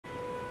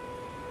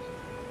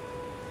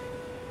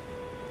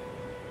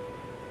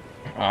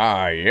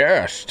Ah,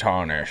 yes,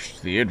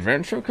 Tarnished. The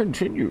adventure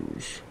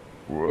continues.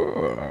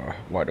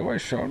 Why do I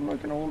sound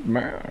like an old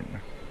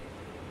man?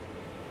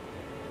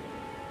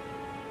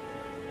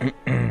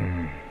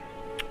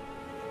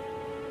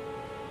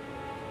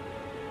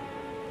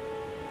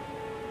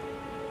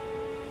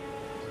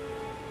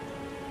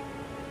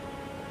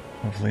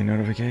 Hopefully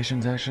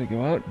notifications actually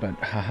go out, but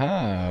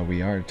haha,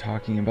 we are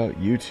talking about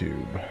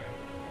YouTube.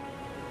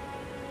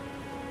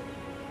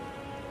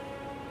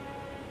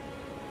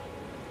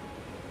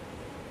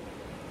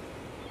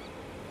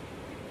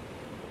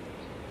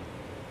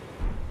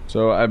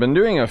 So I've been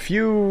doing a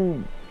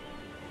few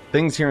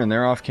things here and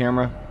there off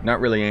camera. Not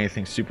really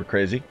anything super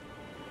crazy.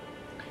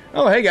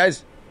 Oh, hey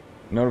guys.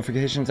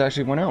 Notifications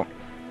actually went out.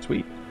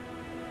 Sweet.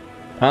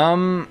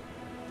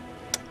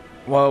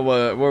 Well,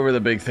 what were the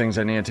big things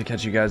I needed to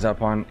catch you guys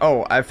up on?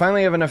 Oh, I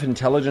finally have enough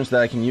intelligence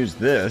that I can use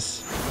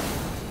this,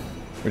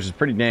 which is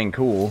pretty dang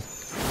cool.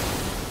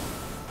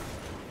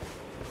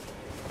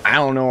 I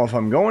don't know if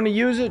I'm going to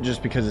use it,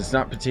 just because it's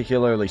not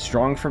particularly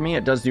strong for me.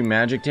 It does do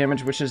magic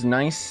damage, which is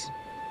nice.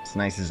 It's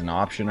nice as an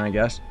option, I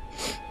guess.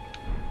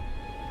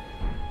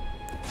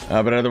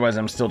 But otherwise,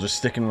 I'm still just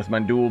sticking with my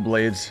dual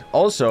blades.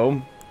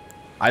 Also,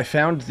 I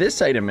found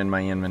this item in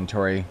my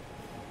inventory.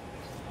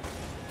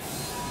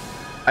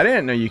 I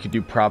didn't know you could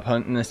do prop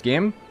hunt in this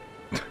game.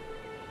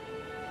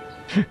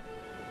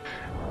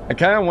 I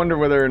kind of wonder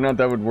whether or not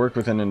that would work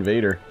with an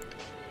Invader.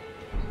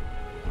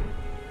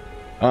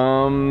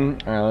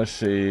 Alright, let's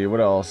see, what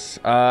else?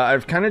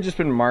 I've kind of just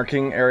been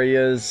marking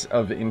areas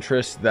of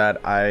interest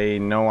that I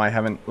know I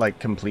haven't, like,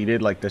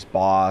 completed, like this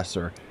boss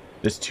or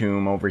this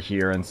tomb over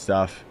here and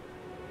stuff.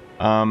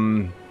 We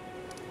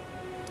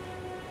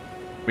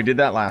did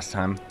that last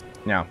time.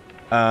 Yeah.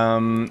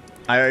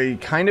 I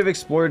kind of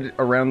explored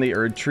around the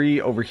Erdtree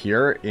over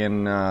here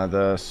in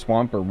the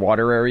swamp or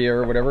water area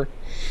or whatever,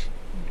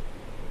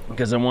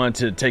 because I wanted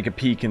to take a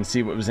peek and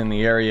see what was in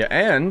the area.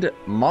 And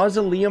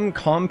Mausoleum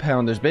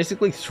compound, there's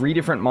basically 3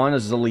 different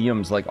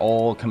mausoleums, like,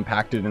 all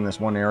compacted in this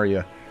one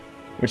area,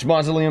 which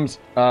mausoleums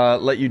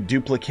let you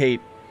duplicate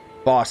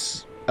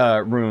boss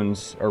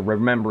runes or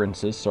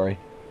remembrances, sorry,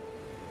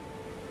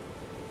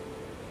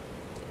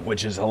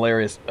 which is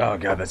hilarious. Oh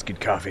god, that's good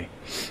coffee.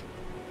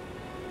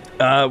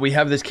 We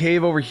have this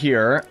cave over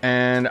here,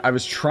 and I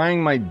was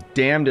trying my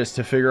damnedest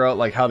to figure out,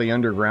 like, how the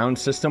underground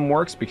system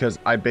works, because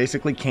I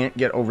basically can't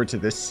get over to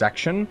this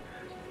section.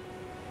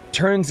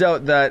 Turns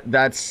out that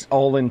that's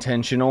all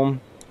intentional.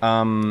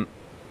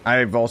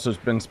 I've also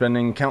been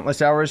spending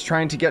countless hours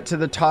trying to get to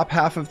the top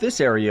half of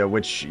this area,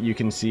 which you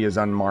can see is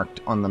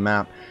unmarked on the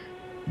map.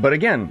 But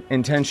again,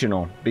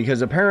 intentional,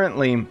 because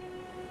apparently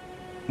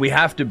we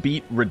have to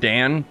beat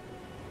Radahn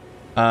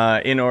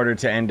in order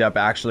to end up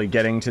actually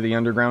getting to the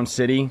underground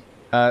city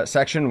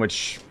section,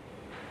 which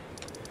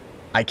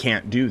I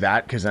can't do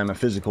that because I'm a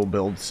physical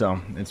build, so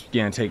it's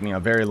gonna take me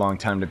a very long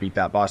time to beat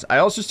that boss. I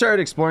also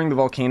started exploring the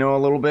volcano a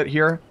little bit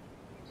here.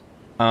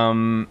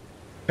 Found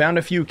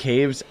a few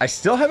caves. I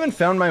still haven't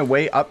found my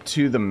way up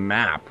to the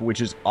map, which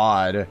is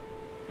odd,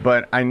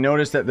 but I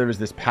noticed that there was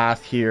this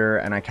path here,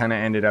 and I kind of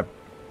ended up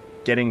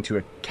getting to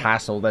a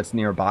castle that's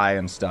nearby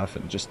and stuff,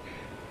 and just...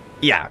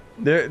 yeah,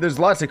 there's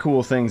lots of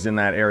cool things in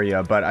that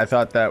area, but I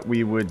thought that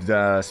we would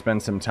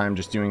spend some time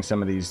just doing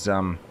some of these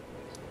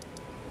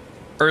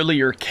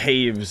earlier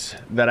caves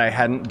that I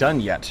hadn't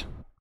done yet.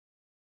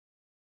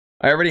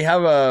 I already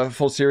have a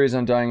full series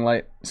on Dying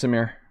Light,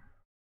 Samir.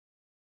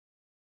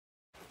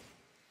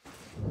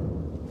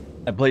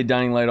 I played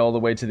Dying Light all the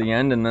way to the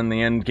end, and then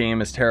the end game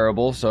is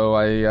terrible, so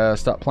I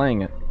stopped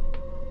playing it.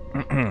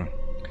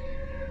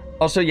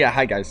 Also, yeah,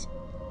 hi guys.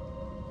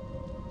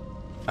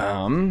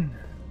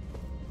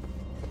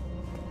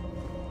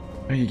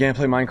 You can't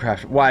play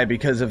Minecraft. Why?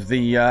 Because of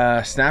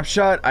the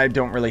snapshot? I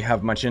don't really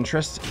have much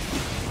interest.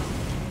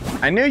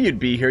 I knew you'd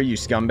be here, you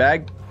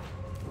scumbag.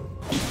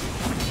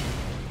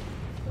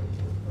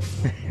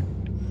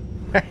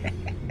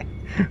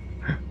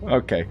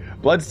 Okay.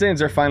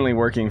 Bloodstains are finally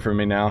working for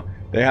me now.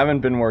 They haven't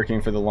been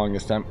working for the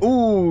longest time.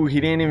 Ooh, he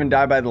didn't even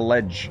die by the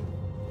ledge.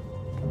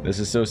 This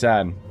is so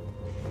sad.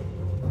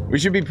 We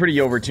should be pretty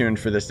overtuned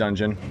for this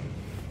dungeon.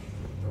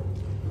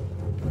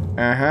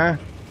 Uh-huh.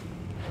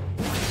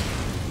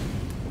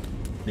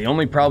 The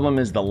only problem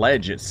is the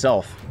ledge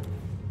itself.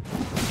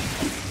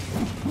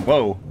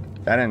 Whoa,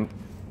 I didn't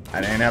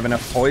have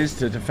enough poise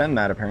to defend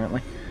that,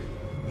 apparently.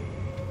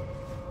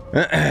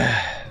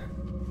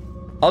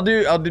 I'll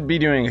be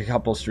doing a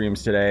couple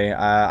streams today.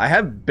 I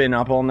have been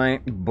up all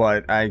night,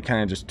 but I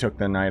kind of just took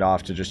the night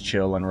off to just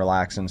chill and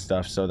relax and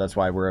stuff, so that's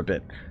why we're a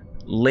bit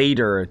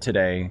later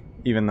today,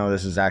 even though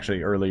this is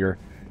actually earlier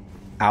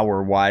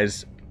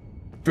hour-wise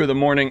for the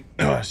morning.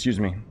 Excuse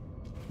me.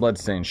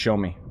 Bloodstain, show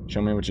me.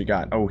 Show me what you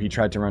got. Oh, he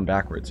tried to run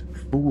backwards.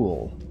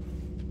 Fool.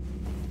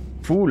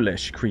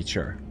 Foolish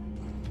creature.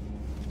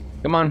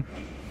 Come on.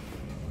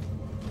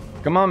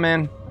 Come on,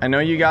 man. I know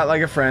you got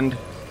like a friend.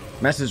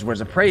 Message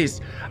was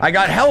appraised. I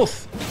got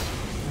health!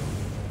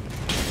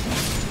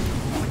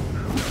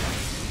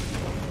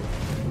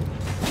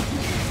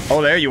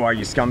 Oh, there you are,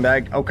 you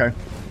scumbag. Okay.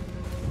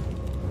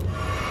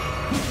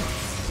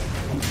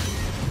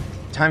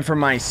 Time for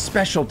my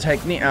special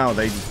technique. Oh,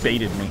 they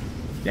baited me.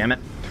 Damn it.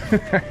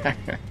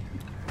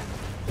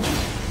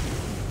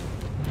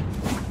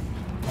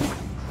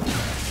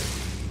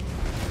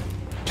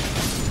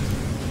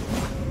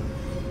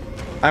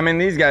 I mean,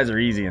 these guys are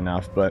easy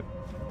enough, but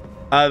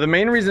the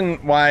main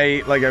reason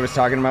why, like I was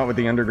talking about with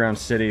the underground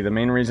city, the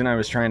main reason I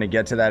was trying to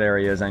get to that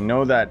area is I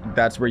know that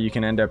that's where you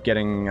can end up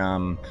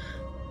getting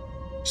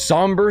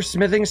somber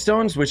smithing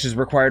stones, which is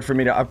required for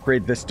me to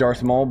upgrade this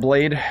Darth Maul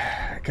blade.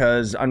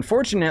 Because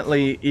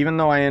unfortunately, even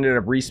though I ended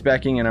up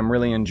respecking and I'm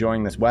really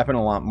enjoying this weapon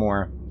a lot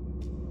more,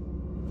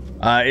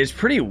 it's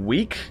pretty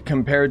weak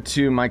compared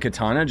to my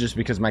katana, just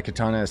because my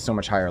katana is so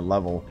much higher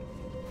level.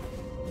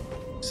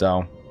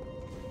 So,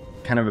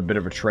 kind of a bit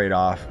of a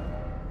trade-off.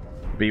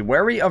 Be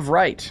wary of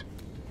right.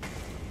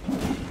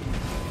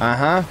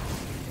 Uh-huh.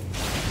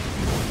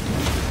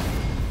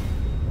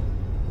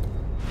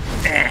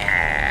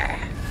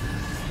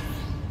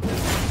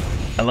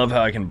 I love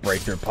how I can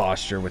break their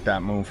posture with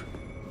that move.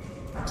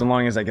 So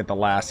long as I get the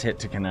last hit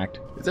to connect.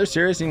 Is there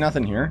seriously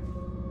nothing here?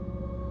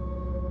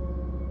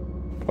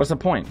 What's the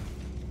point?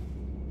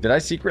 Did I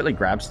secretly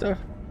grab stuff?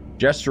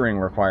 Gesturing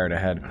required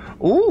ahead.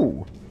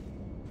 Ooh!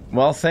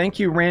 Well, thank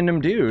you,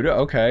 random dude.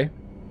 Okay.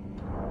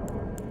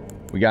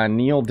 We gotta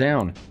kneel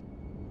down.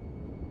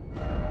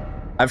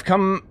 I've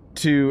come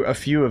to a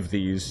few of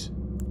these.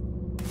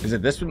 Is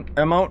it this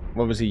emote?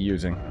 What was he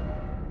using?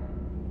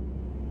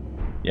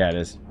 Yeah, it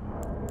is.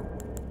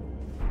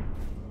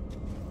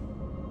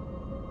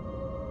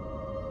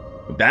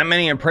 With that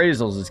many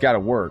appraisals, it's gotta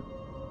work.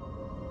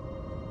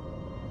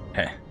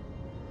 Heh.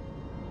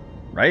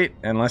 Right?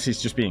 Unless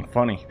he's just being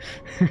funny.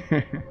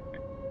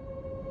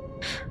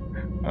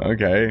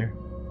 Okay.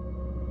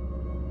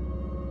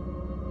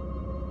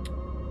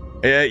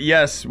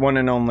 Yes, one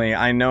and only.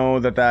 I know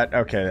that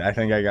okay, I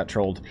think I got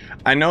trolled.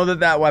 I know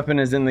that weapon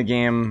is in the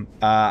game.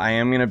 I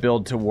am going to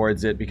build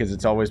towards it because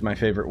it's always my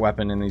favorite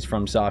weapon in these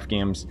FromSoft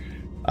games.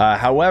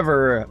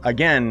 However,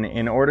 again,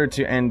 in order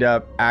to end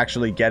up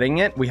actually getting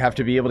it, we have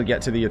to be able to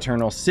get to the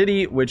Eternal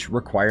City, which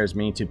requires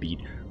me to beat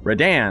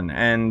Radahn.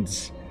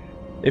 And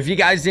if you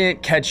guys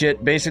didn't catch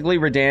it, basically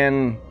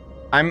Radahn,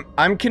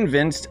 I'm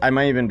convinced, I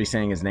might even be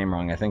saying his name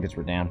wrong. I think it's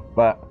Radahn,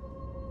 but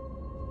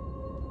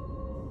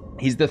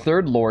he's the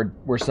third Lord.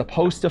 We're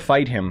supposed to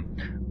fight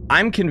him.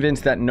 I'm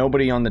convinced that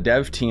nobody on the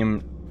dev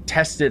team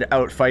tested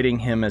out fighting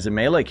him as a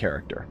melee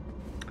character,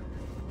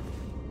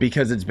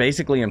 because it's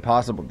basically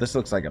impossible. This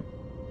looks like a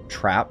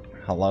trap.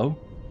 Hello?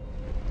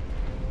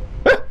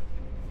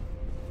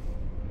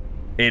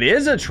 It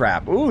is a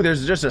trap. Ooh,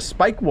 there's just a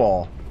spike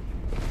wall.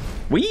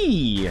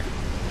 Whee!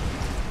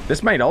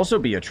 This might also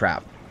be a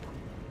trap.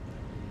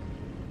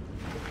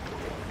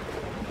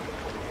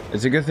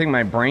 It's a good thing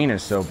my brain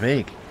is so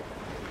big.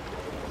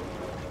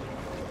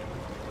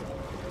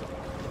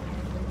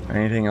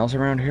 Anything else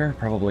around here?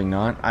 Probably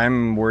not.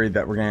 I'm worried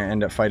that we're going to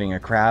end up fighting a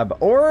crab.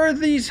 Or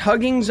these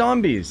hugging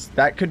zombies.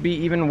 That could be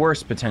even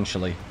worse,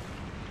 potentially.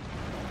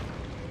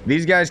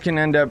 These guys can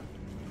end up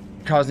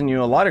causing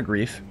you a lot of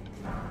grief.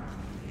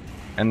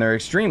 And they're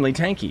extremely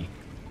tanky.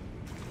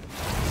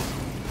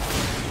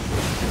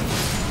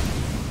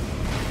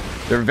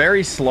 They're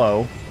very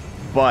slow,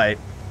 but...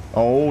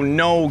 Oh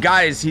no,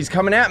 guys, he's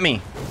coming at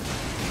me.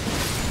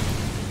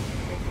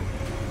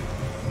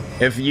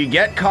 If you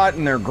get caught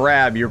in their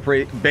grab, you're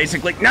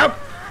basically... Nope!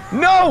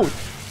 No!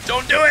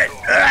 Don't do it!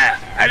 Ugh,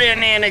 I didn't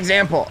need an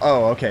example.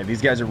 Oh, okay.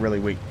 These guys are really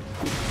weak.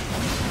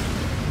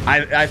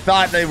 I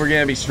thought they were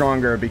going to be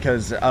stronger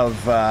because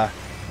of...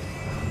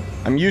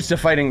 I'm used to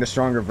fighting the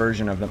stronger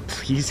version of them.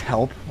 Please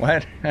help.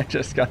 What? I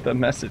just got the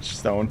message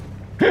stone.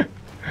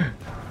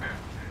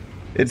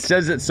 It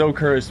says it's so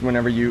cursed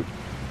whenever you...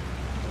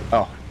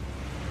 Oh.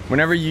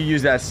 Whenever you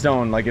use that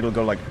stone, like, it'll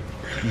go like...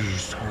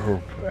 Please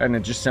help. And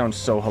it just sounds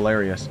so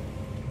hilarious.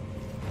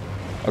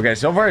 Okay,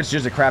 so far it's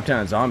just a crap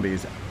ton of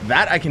zombies.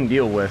 That I can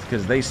deal with,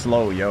 because they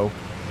slow, yo.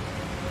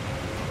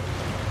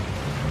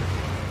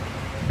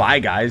 Bye,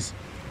 guys.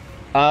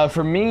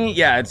 For me,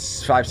 yeah,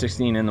 it's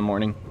 5:16 in the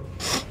morning.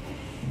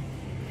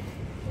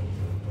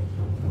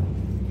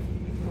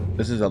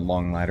 This is a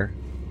long ladder.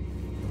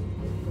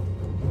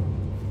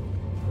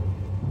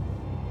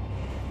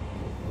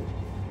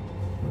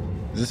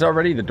 Is this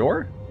already the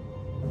door?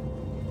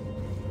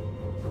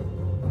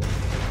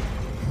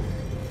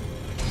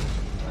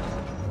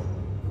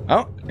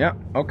 Oh, yeah,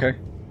 okay.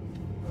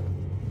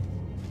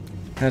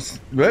 That's...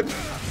 Whoop.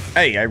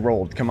 Hey, I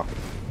rolled, come on.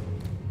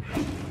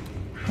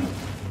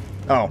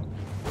 Oh,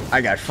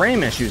 I got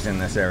frame issues in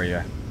this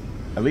area.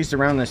 At least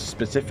around this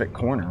specific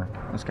corner.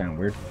 That's kind of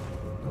weird.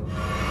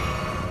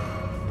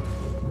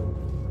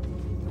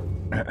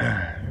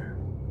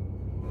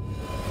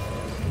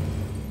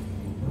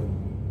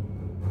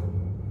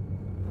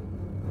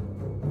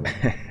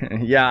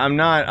 Yeah, I'm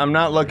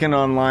not looking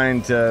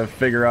online to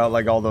figure out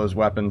like all those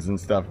weapons and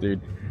stuff,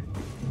 dude.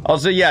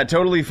 Also, yeah,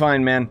 totally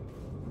fine, man.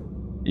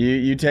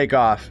 You take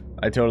off.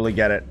 I totally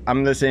get it.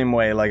 I'm the same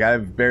way. Like,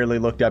 I've barely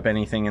looked up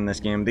anything in this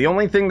game. The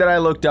only thing that I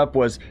looked up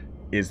was,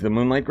 is the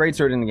Moonlight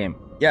Greatsword in the game?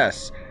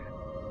 Yes.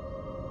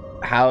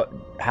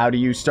 how do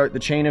you start the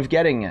chain of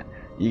getting it?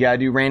 You gotta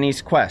do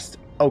Ranni's quest.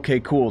 Okay,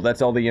 cool.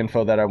 That's all the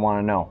info that I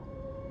want to know.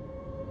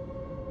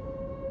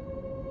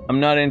 I'm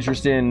not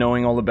interested in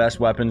knowing all the best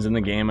weapons in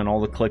the game and all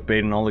the clickbait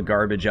and all the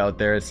garbage out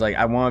there. It's like,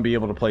 I want to be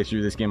able to play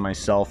through this game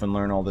myself and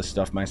learn all this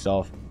stuff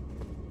myself.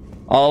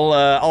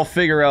 I'll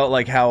figure out,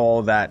 like, how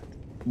all that,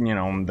 you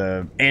know,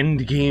 the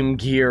end game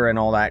gear and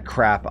all that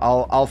crap,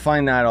 I'll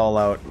find that all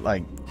out,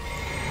 like,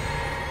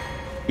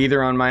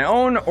 either on my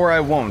own or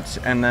I won't,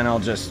 and then I'll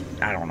just,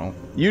 I don't know.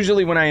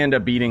 Usually when I end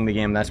up beating the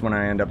game, that's when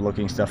I end up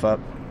looking stuff up.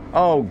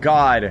 Oh,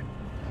 God.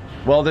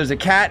 Well, there's a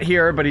cat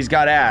here, but he's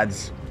got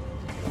ads.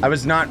 I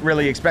was not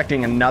really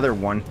expecting another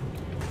one.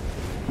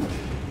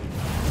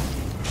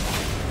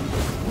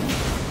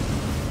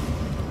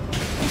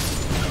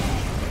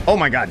 Oh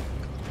my god.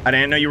 I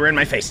didn't know you were in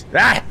my face.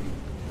 Ah!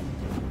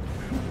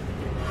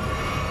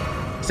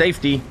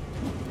 Safety.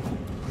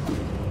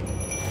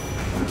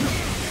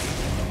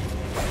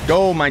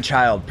 Go, my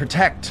child.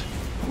 Protect.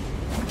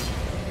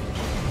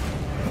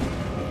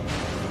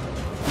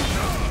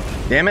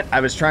 Damn it. I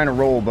was trying to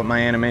roll, but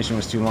my animation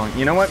was too long.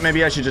 You know what?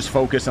 Maybe I should just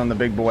focus on the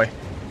big boy.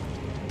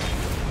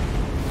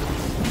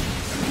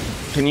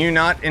 Can you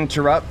not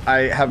interrupt?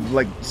 I have,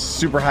 like,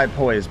 super high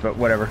poise, but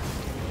whatever.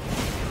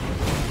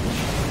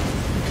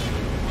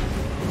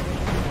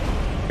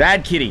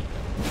 Bad kitty.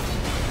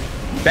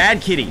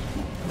 Bad kitty.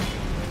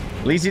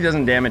 At least he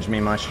doesn't damage me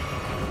much.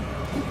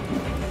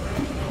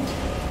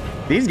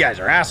 These guys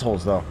are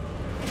assholes, though.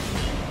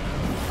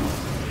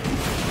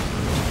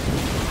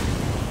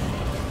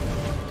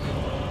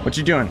 What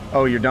you doing?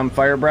 Oh, your dumb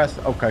fire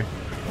breath? Okay.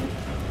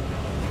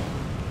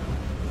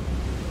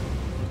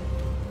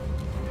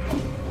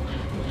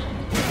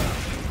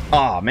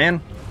 Aw, man.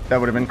 That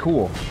would have been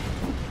cool.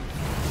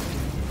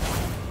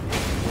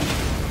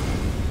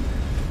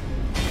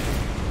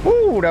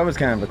 Ooh, that was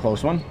kind of a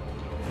close one.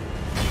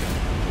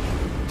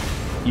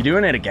 You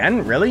doing it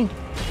again? Really?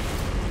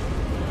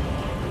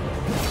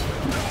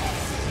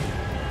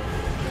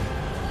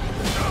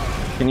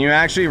 Can you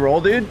actually roll,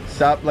 dude?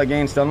 Stop, like,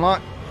 getting stun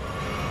lock?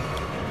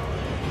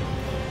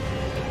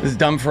 This is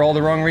dumb for all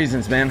the wrong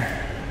reasons, man.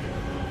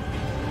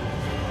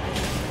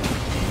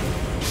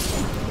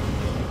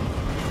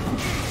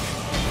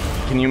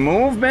 Can you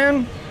move,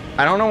 man?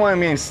 I don't know why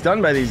I'm getting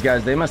stunned by these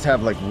guys. They must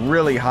have, like,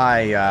 really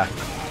high,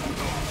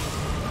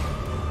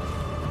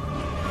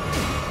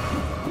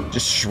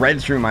 just shred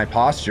through my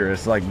posture.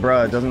 It's like,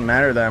 bruh, it doesn't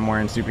matter that I'm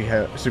wearing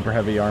super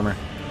heavy armor.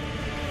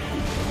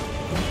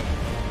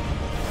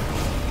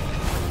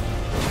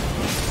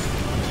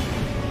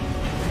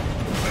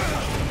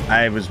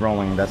 I was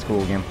rolling. That's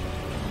cool game.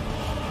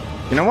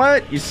 You know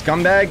what, you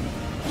scumbag?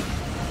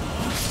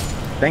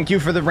 Thank you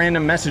for the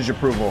random message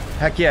approval.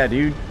 Heck yeah,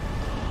 dude.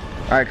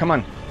 Alright, come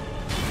on.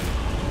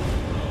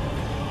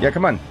 Yeah,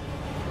 come on.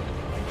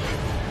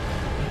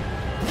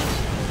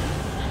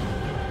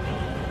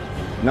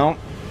 No.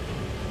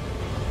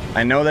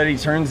 I know that he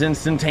turns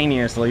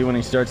instantaneously when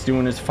he starts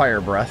doing his fire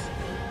breath.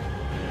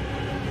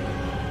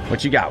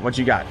 What you got? What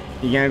you got?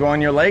 You gonna go on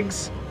your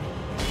legs?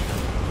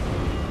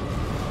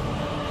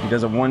 He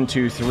does a 1,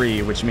 2,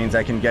 3, which means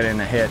I can get in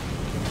a hit.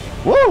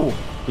 Woo!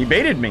 He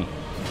baited me.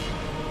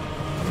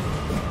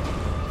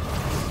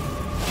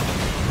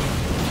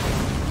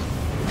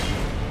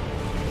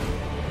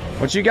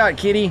 What you got,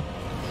 kitty?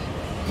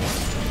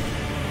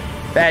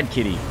 Bad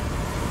kitty.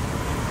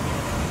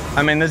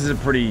 I mean, this is a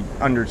pretty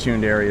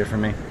undertuned area for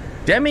me.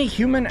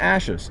 Demi-Human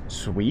ashes.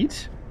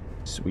 Sweet.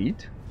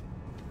 Sweet.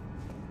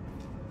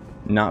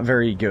 Not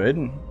very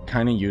good.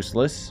 Kind of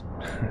useless.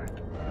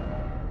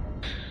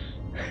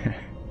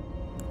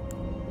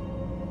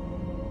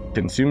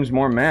 Consumes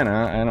more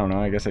mana. I don't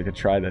know. I guess I could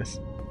try this.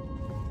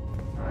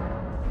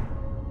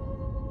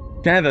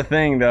 Kind of the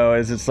thing, though,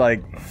 is it's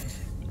like...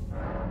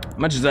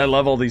 much as I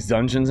love all these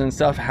dungeons and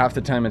stuff, half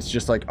the time it's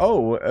just like,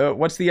 oh,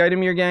 what's the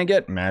item you're gonna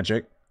get?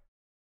 Magic.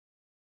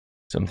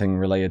 Something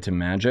related to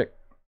magic.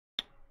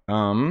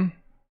 Oh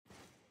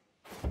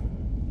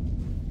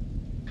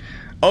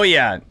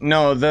yeah,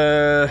 no,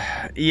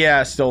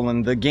 yeah,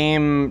 Stolen. The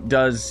game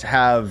does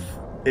have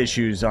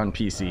issues on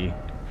PC.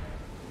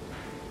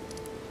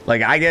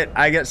 Like,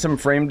 I get some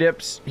frame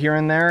dips here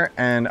and there,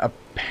 and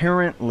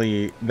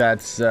apparently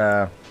that's,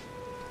 I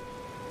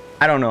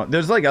don't know.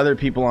 There's like other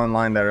people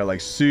online that are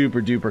like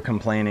super duper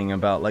complaining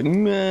about like,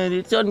 man,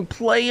 it's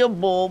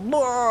unplayable.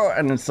 Blah.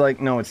 And it's like,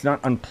 no, it's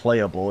not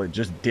unplayable. It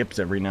just dips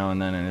every now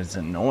and then and it's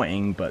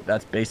annoying, but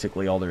that's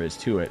basically all there is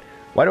to it.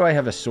 Why do I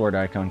have a sword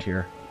icon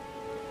here?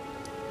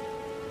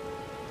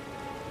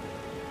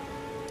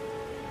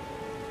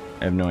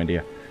 I have no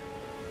idea.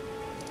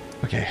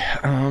 Okay,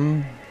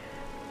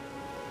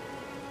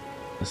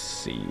 let's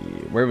see.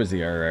 Where was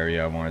the other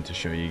area I wanted to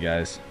show you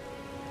guys?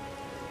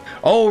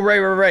 Oh,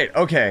 right.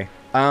 Okay.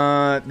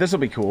 This will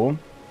be cool.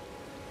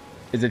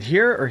 Is it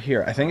here or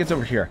here? I think it's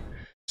over here.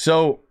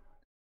 So,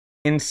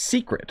 in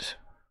secret,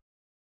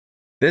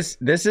 this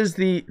is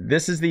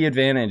the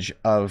advantage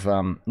of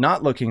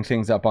not looking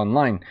things up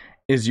online.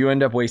 Is you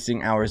end up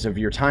wasting hours of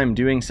your time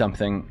doing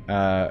something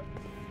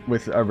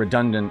with a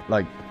redundant,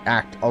 like,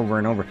 act over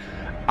and over.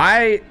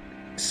 I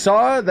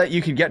saw that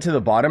you could get to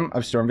the bottom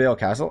of Stormveil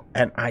Castle,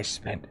 and I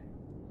spent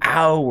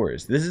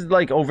hours. This is,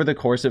 like, over the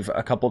course of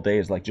a couple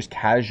days, like, just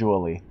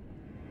casually.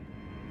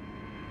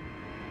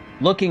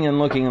 Looking and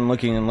looking and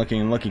looking and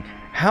looking and looking.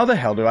 How the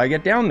hell do I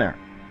get down there?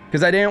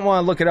 Because I didn't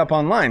want to look it up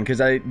online,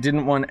 because I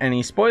didn't want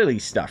any spoily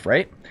stuff,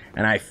 right?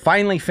 And I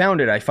finally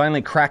found it. I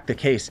finally cracked the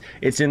case.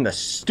 It's in the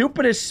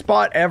stupidest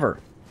spot ever.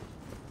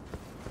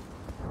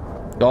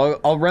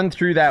 So I'll run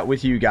through that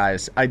with you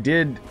guys. I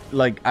did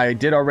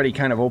already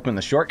kind of open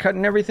the shortcut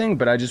and everything,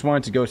 but I just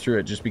wanted to go through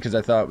it just because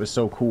I thought it was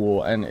so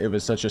cool and it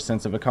was such a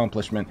sense of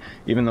accomplishment,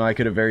 even though I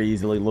could have very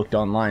easily looked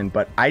online,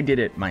 but I did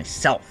it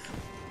myself.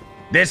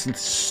 This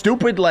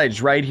stupid ledge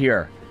right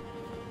here.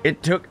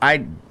 It took,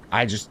 I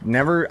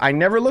never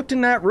looked in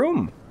that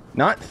room.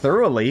 Not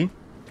thoroughly.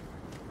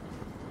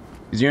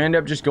 Because you end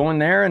up just going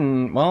there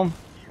and, well,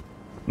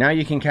 now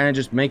you can kind of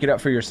just make it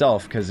up for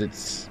yourself because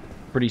it's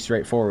pretty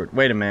straightforward.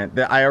 Wait a minute.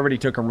 I already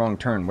took a wrong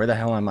turn. Where the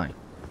hell am I?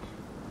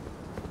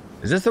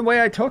 Is this the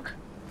way I took?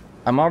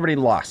 I'm already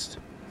lost.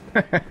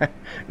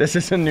 This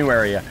is a new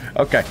area.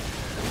 Okay.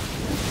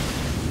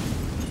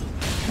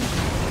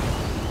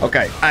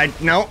 Okay. I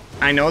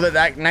know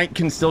that knight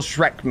can still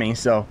Shrek me,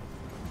 so...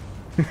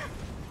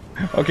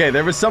 Okay,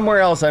 there was somewhere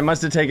else I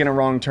must have taken a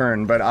wrong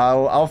turn, but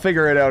I'll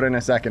figure it out in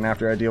a second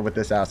after I deal with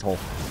this asshole.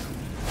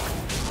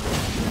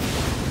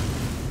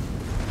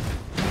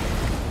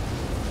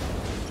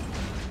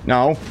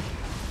 No.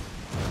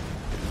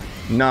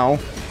 No.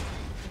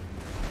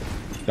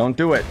 Don't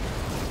do it.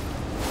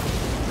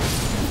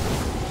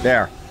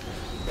 There.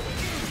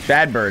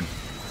 Bad bird.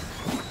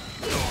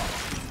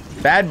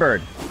 Bad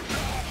bird.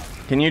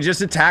 Can you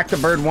just attack the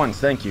bird once?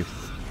 Thank you.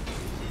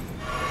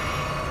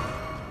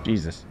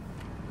 Jesus.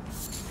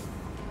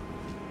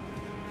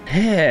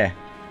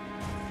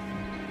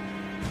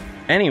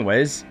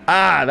 Anyways.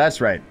 Ah,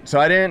 that's right. So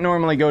I didn't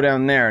normally go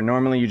down there.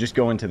 Normally you just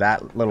go into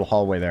that little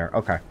hallway there.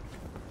 Okay.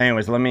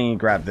 Anyways, let me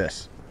grab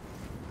this.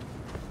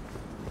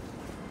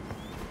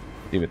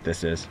 See what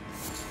this is.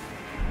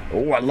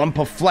 Oh, a lump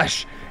of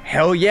flesh.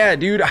 Hell yeah,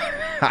 dude.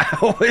 I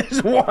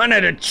always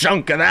wanted a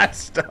chunk of that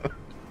stuff.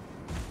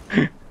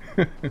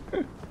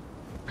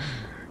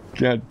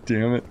 God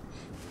damn it.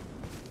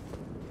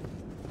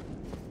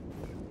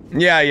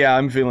 Yeah,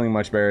 I'm feeling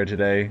much better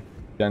today,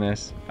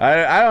 Dennis.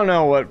 I don't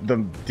know what the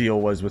deal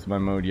was with my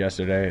mode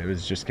yesterday. It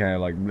was just kind of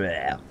like,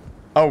 bleh.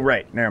 Oh,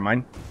 right. Never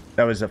mind.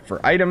 That was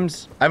for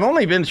items. I've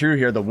only been through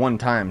here the one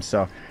time,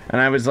 so...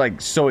 And I was, like,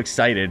 so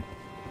excited.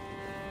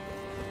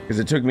 Because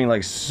it took me,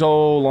 like,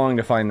 so long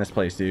to find this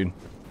place, dude.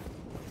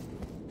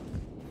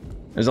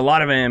 There's a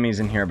lot of enemies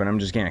in here, but I'm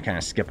just gonna kind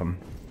of skip them.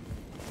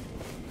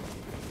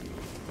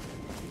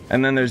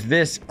 And then there's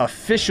this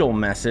official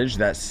message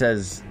that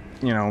says,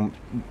 you know,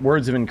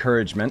 words of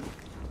encouragement.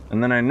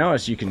 And then I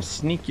noticed you can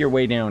sneak your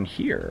way down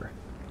here.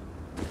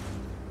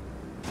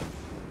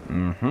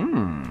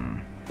 Mm-hmm.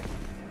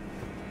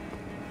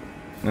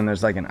 And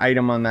there's like an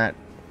item on that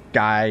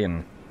guy,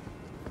 and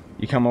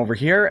you come over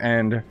here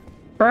and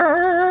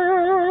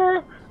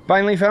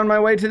finally found my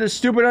way to this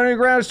stupid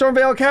underground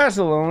Stormveil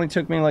Castle. It only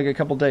took me like a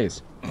couple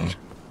days.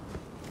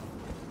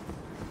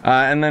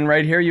 And then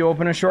right here you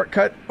open a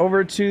shortcut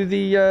over to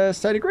the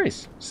Site of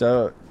Grace.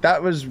 So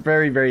that was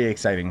very, very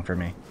exciting for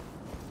me.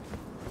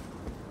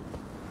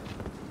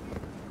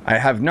 I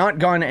have not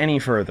gone any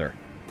further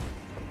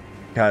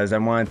because I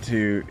want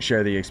to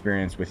share the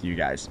experience with you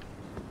guys.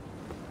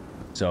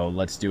 So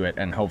let's do it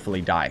and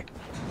hopefully die.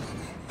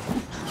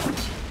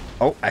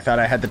 Oh, I thought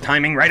I had the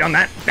timing right on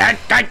that. That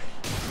guy.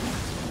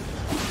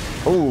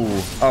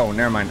 Oh,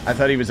 never mind. I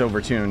thought he was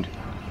overtuned.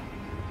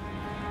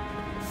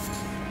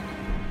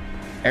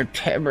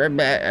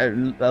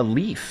 A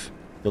leaf.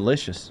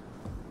 Delicious.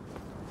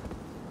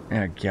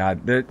 Oh,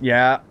 God.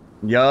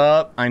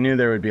 Yup. I knew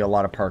there would be a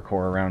lot of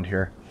parkour around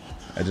here.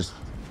 I just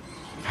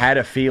had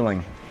a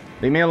feeling.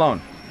 Leave me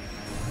alone.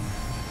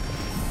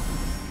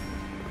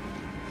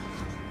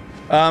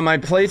 My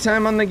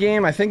playtime on the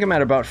game, I think I'm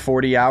at about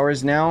 40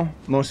 hours now.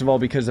 Most of all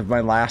because of my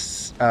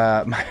last,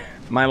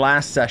 my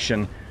last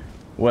session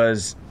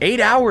was 8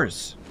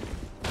 hours.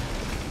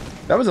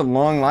 That was a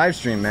long live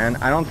stream, man.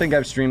 I don't think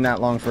I've streamed that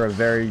long for a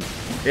very,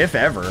 if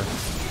ever.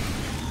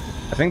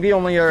 I think the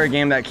only other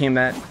game that came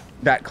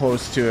that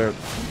close to a,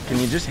 can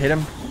you just hit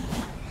him?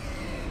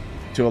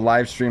 To a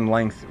live stream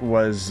length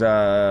was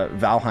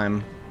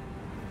Valheim.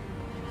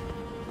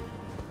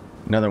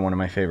 Another one of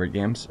my favorite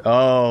games.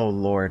 Oh,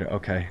 Lord.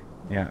 Okay.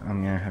 Yeah,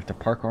 I'm gonna have to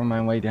parkour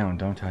my way down,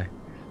 don't I?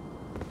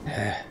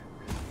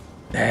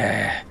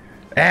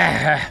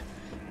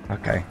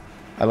 Okay.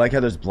 I like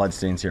how there's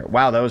bloodstains here.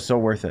 Wow, that was so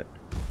worth it.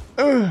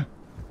 Ugh.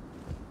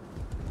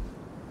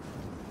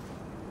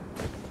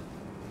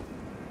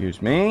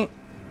 Excuse me.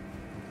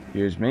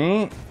 Excuse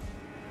me.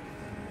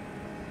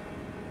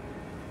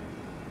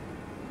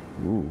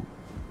 Ooh.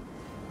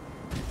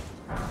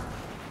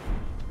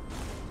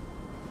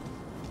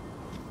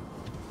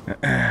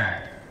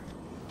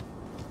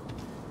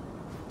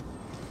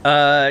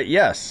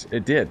 Yes,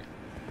 it did.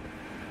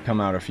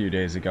 come out a few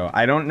days ago.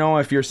 I don't know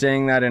if you're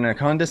saying that in a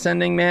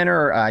condescending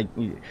manner or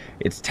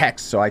it's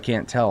text, so I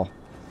can't tell.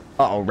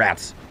 Uh-oh,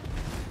 rats.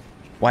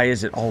 Why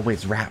is it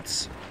always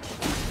rats?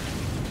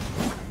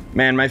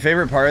 Man, my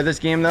favorite part of this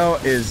game, though,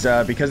 is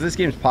because this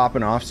game's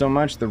popping off so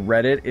much, the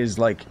Reddit is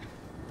like...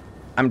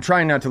 I'm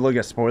trying not to look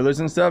at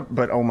spoilers and stuff,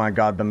 but oh my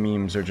god, the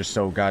memes are just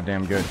so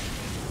goddamn good.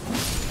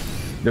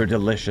 They're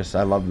delicious.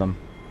 I love them.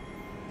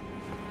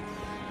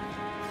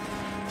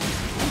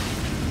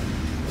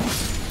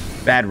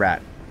 Bad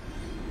rat.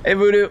 Hey,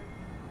 Voodoo.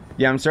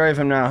 Yeah, I'm sorry if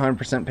I'm not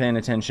 100% paying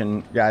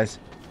attention, guys.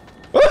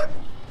 Ah!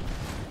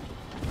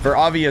 For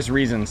obvious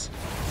reasons.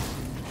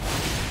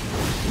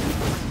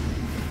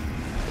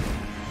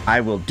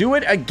 I will do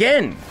it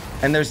again,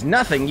 and there's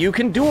nothing you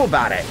can do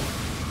about it.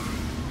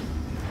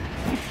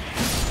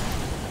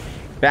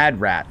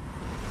 Bad rat.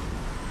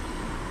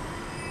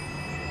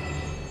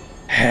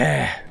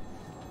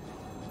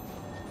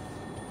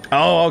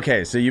 Oh,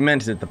 okay, so you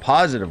meant it the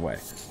positive way.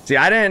 See,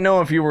 I didn't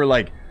know if you were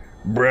like,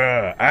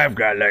 bruh, I've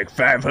got like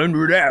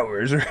 500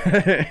 hours.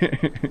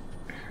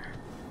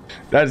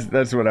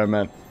 That's what I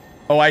meant.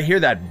 Oh, I hear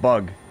that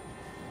bug.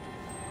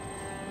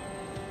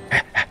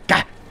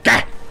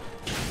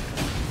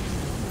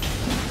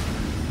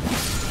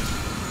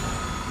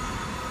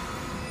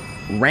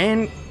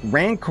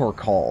 Rancor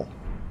call.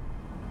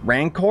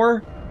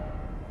 Rancor?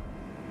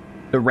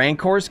 The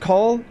Rancor's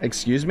call?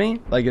 Excuse me?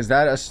 Like, is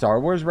that a Star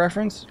Wars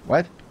reference?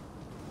 What?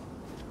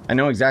 I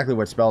know exactly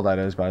what spell that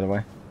is, by the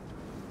way.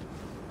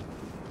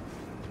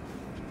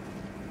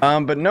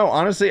 But no,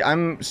 honestly,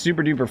 I'm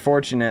super duper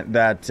fortunate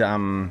that,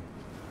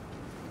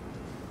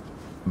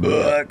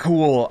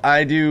 cool.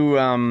 I do,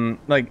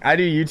 I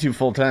do YouTube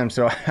full time,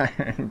 so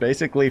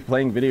basically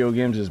playing video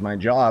games is my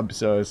job,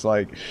 so it's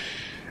like,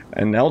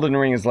 and Elden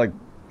Ring is like,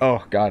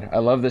 oh god, I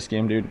love this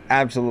game, dude.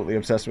 Absolutely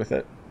obsessed with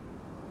it.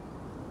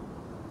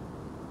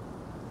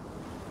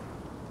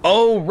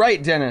 Oh,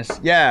 right, Dennis.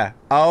 Yeah,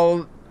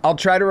 I'll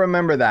try to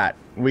remember that.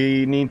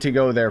 We need to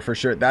go there for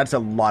sure. That's a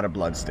lot of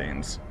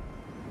bloodstains.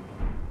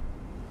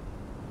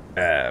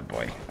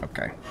 Boy.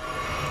 Okay.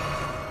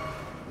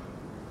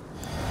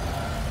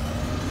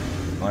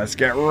 Let's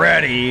get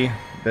ready.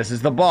 This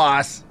is the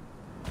boss.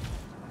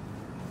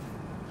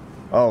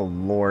 Oh,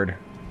 Lord.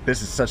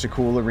 This is such a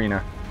cool arena.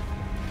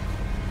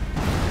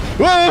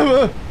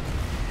 Whoa!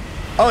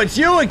 Oh, it's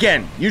you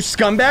again, you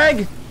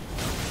scumbag!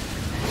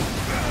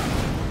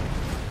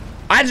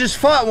 I just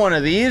fought one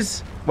of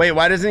these. Wait,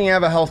 why doesn't he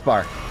have a health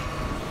bar?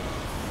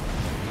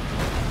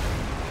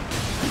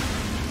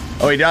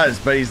 Oh, he does,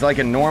 but he's like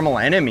a normal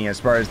enemy as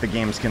far as the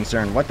game's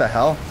concerned. What the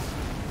hell?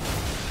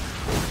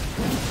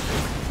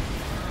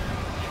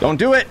 Don't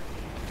do it!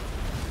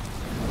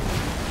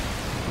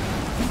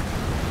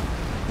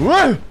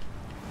 Whoa!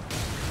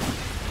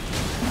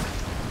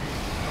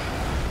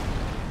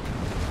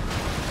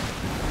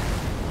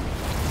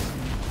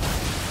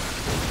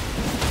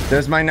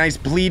 There's my nice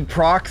bleed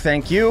proc,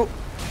 thank you.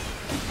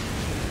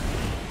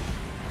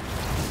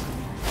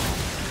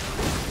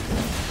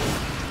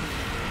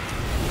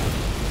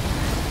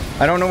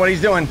 I don't know what he's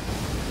doing.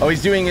 Oh,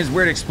 he's doing his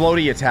weird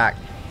explodey attack.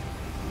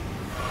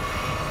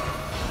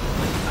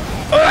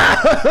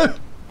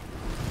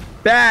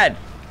 Bad.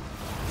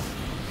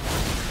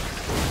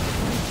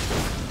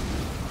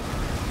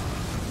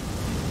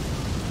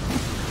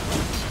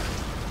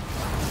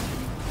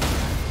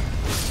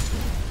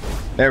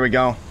 There we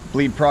go.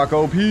 Bleed proc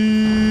OP.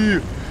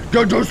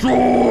 Get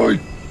destroyed.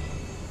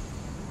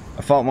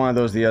 I fought one of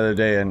those the other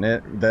day, and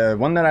the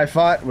one that I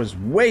fought was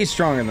way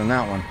stronger than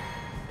that one.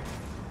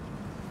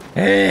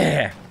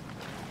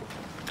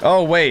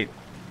 Oh, wait.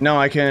 No,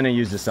 I couldn't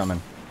use the summon.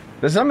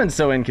 The summon's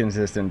so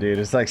inconsistent, dude.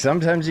 It's like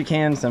sometimes you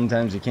can,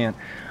 sometimes you can't.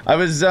 I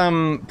was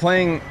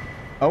playing...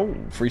 Oh,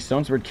 free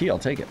Stonesword Key. I'll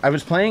take it. I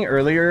was playing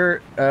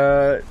earlier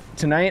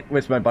tonight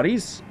with my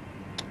buddies.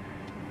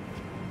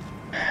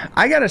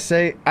 I gotta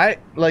say,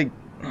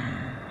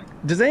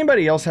 does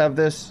anybody else have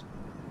this?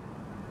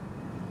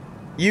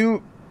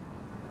 I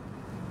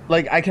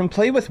can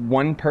play with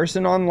one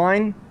person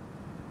online.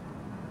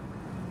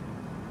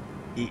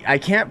 I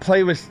can't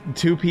play with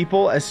two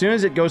people. As soon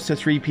as it goes to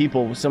 3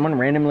 people, someone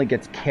randomly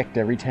gets kicked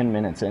every 10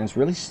 minutes, and it's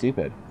really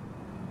stupid.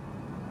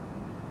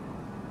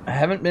 I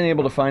haven't been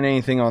able to find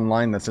anything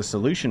online that's a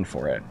solution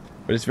for it,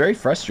 but it's very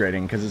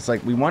frustrating because it's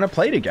like we want to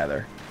play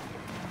together,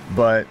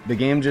 but the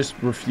game just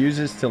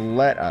refuses to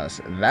let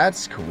us.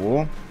 That's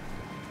cool.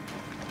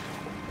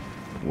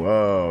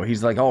 Whoa,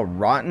 he's like all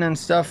rotten and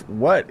stuff.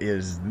 What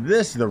is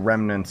this the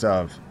remnants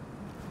of?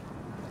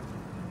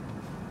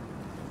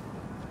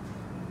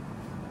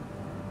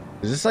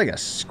 Is this like a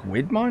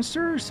squid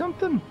monster or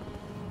something?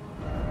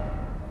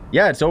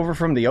 Yeah, it's over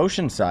from the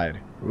ocean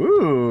side.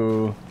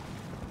 Ooh.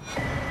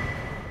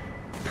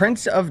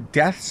 Prince of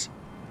Death's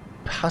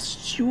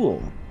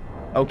Pustule.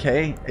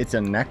 Okay, it's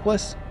a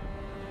necklace.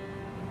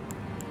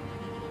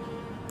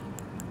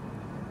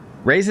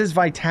 Raises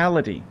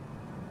vitality.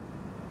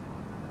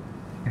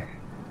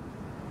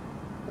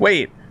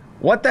 Wait,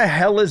 what the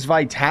hell is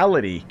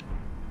vitality?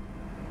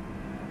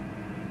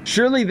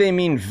 Surely they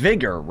mean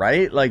vigor,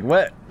 right? Like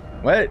what?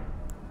 What?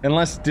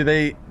 Unless, do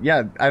they...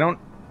 Yeah, I don't...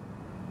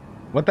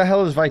 What the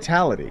hell is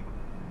vitality?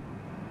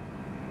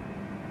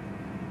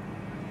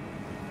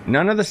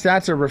 None of the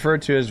stats are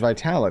referred to as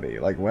vitality.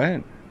 Like,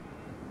 what?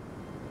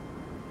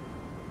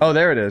 Oh,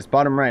 there it is.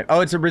 Bottom right. Oh,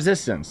 it's a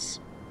resistance.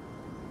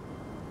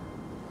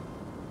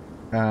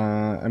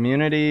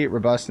 Immunity,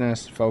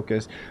 robustness,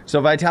 focus. So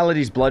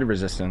vitality's blood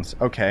resistance.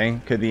 Okay.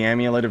 Could the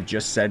amulet have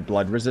just said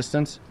blood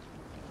resistance?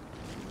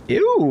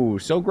 Ew,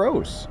 so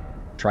gross.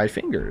 Try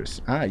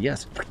fingers. Ah,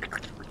 yes.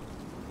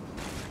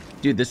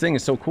 Dude, this thing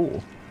is so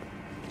cool.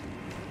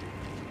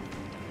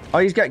 Oh,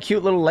 he's got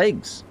cute little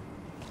legs.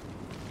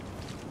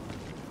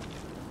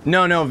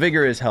 No,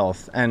 vigor is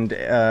health, and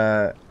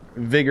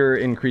vigor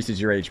increases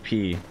your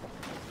HP.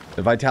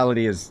 The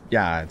vitality is,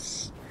 yeah,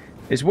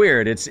 it's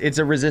weird. It's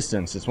a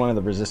resistance. It's one of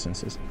the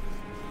resistances.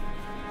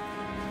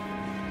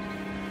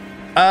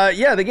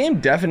 Yeah, the game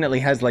definitely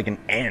has like an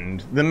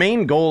end. The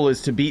main goal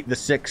is to beat the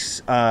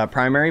 6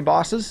 primary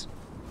bosses.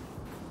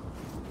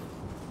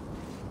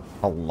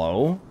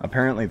 Hello?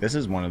 Apparently this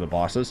is one of the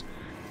bosses.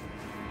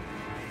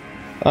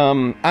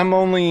 I'm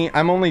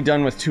only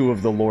done with 2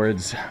 of the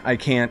lords. I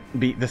can't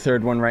beat the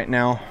 3rd one right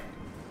now.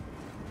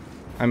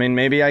 I mean,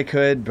 maybe I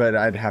could, but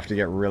I'd have to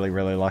get really,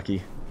 really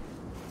lucky.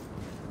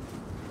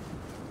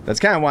 That's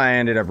kind of why I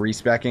ended up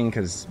respecking,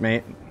 because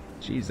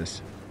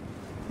Jesus.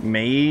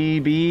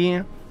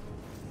 Maybe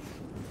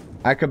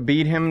I could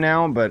beat him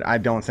now, but I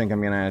don't think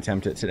I'm going to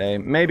attempt it today.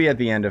 Maybe at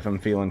the end if I'm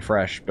feeling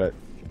fresh, but...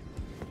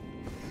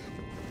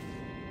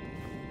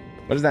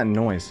 What is that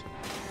noise?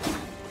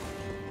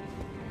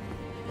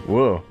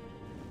 Whoa.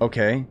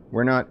 Okay,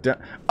 we're not done.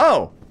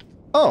 Oh!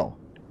 Oh!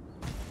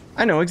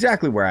 I know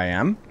exactly where I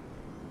am.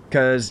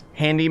 Because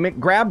Handy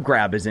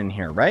McGrab is in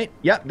here, right?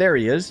 Yep, there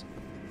he is.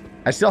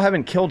 I still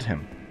haven't killed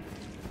him.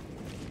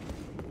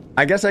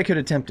 I guess I could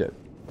attempt it.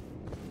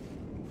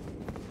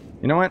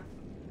 You know what?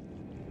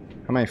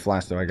 How many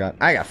flasks do I got?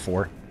 I got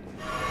 4.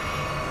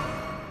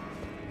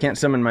 Can't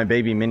summon my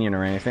baby minion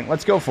or anything.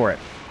 Let's go for it.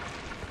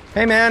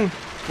 Hey, man.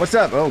 What's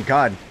up? Oh,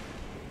 God.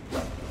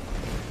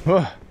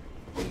 Whoa.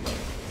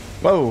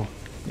 Whoa.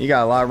 You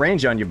got a lot of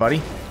range on you,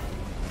 buddy.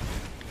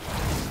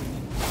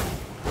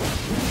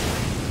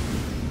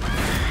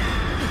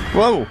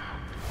 Whoa.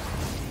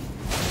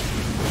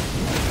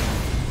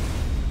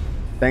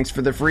 Thanks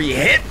for the free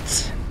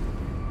hit.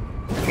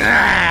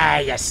 Ah,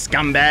 you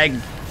scumbag.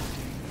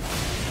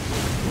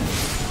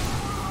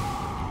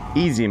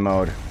 Easy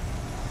mode.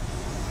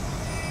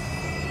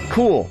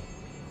 Cool.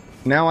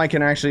 Now I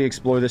can actually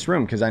explore this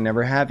room, because I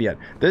never have yet.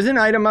 There's an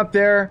item up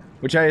there,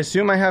 which I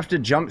assume I have to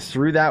jump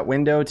through that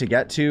window to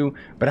get to,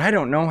 but I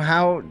don't know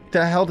how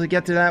the hell to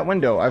get to that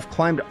window. I've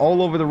climbed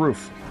all over the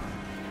roof.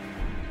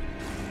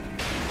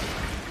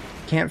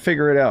 Can't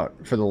figure it out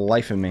for the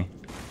life of me.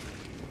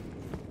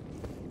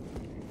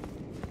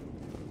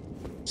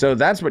 So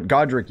that's what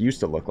Godric used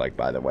to look like,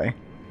 by the way.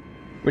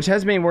 Which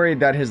has me worried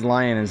that his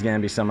lion is going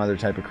to be some other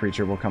type of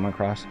creature we'll come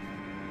across.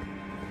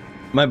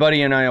 My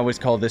buddy and I always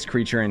call this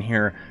creature in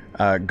here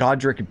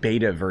Godric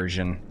Beta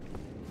version.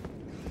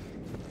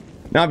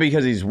 Not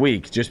because he's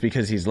weak, just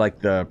because he's like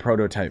the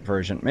prototype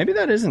version. Maybe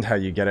that isn't how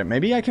you get it.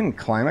 Maybe I can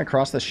climb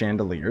across the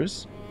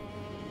chandeliers?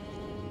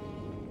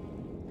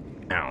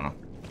 I don't know.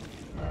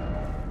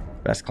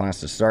 Best class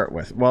to start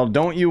with. Well,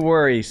 don't you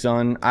worry,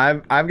 son.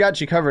 I've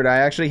got you covered. I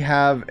actually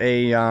have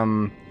a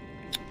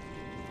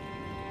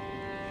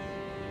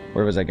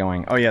where was I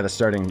going? Oh yeah, the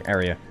starting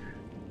area.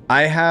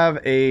 I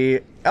have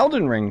a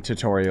Elden Ring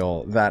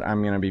tutorial that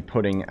I'm going to be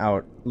putting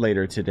out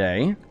later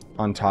today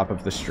on top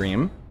of the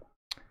stream.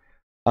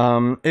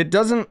 It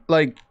doesn't,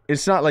 like,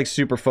 it's not, like,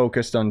 super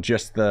focused on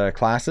just the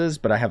classes,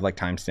 but I have, like,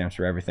 timestamps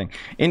for everything.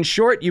 In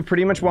short, you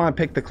pretty much want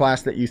to pick the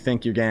class that you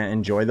think you're going to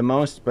enjoy the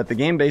most, but the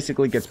game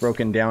basically gets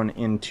broken down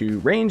into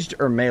ranged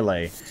or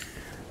melee.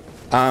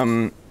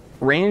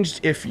 Ranged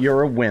if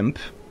you're a wimp,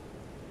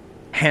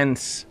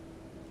 hence,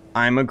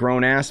 I'm a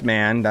grown-ass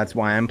man, that's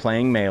why I'm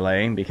playing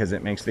melee, because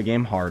it makes the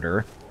game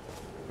harder.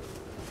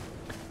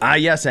 Ah,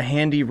 yes, a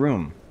handy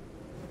room.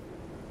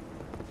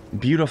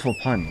 Beautiful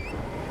pun.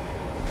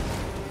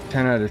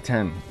 10 out of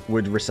 10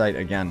 would recite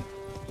again.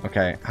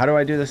 Okay, how do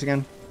I do this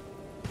again?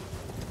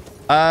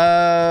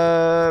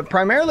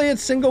 Primarily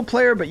it's single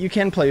player, but you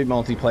can play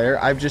multiplayer.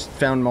 I've just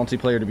found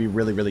multiplayer to be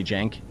really, really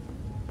jank.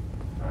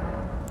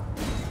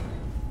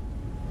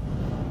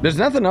 There's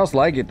nothing else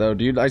like it though,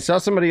 dude. I saw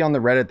somebody on the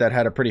Reddit that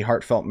had a pretty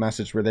heartfelt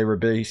message where they were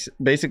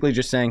basically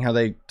just saying how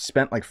they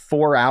spent like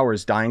 4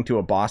 hours dying to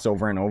a boss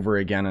over and over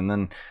again, and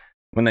then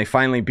when they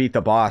finally beat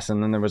the boss,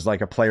 and then there was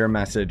like a player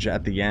message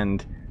at the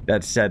end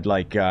that said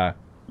like,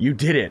 you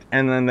did it.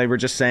 And then they were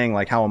just saying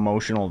like how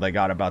emotional they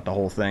got about the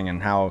whole thing,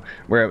 and how,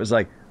 where it was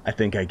like, I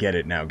think I get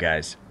it now,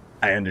 guys.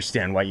 I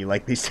understand why you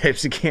like these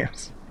types of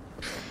games.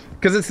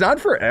 Because it's not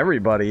for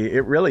everybody.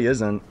 It really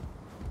isn't.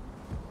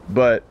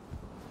 But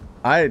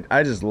I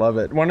just love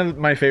it. One of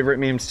my favorite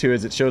memes too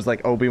is it shows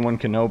like Obi-Wan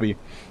Kenobi.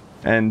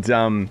 And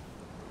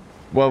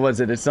what was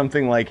it? It's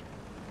something like,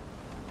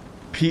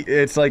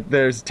 It's like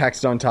there's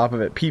text on top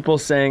of it. People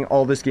saying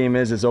all this game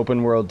is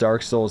open world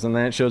Dark Souls, and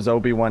then it shows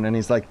Obi-Wan, and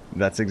he's like,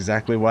 "That's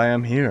exactly why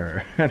I'm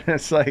here." And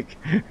it's like,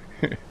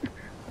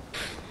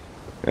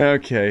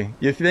 okay,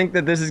 you think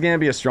that this is gonna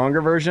be a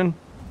stronger version?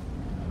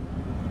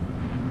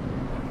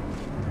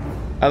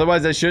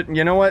 Otherwise, I should.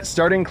 You know what?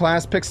 Starting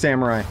class, pick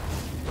Samurai.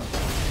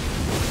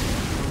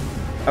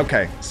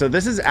 Okay, so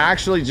this is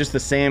actually just the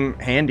same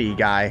handy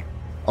guy.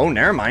 Oh,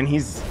 never mind.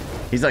 He's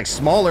like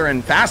smaller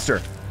and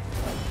faster.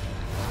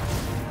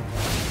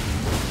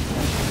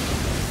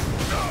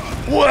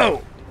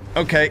 Whoa!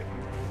 Okay.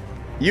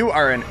 You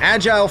are an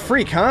agile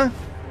freak, huh?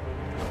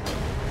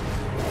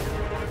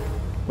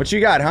 What you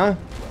got, huh?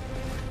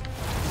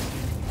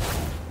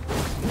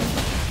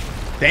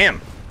 Damn.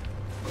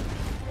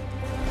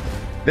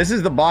 This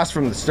is the boss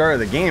from the start of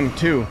the game,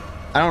 too.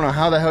 I don't know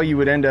how the hell you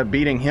would end up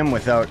beating him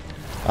without,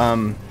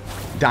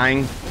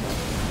 dying.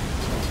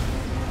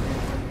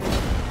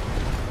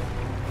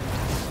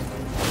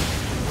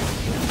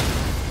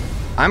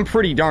 I'm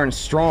pretty darn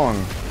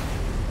strong.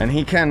 And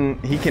he can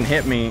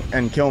hit me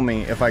and kill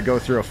me if I go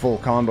through a full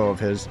combo of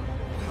his.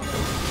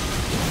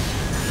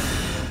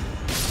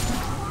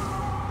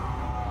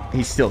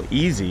 He's still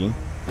easy.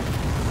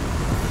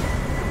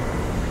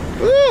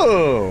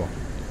 Ooh!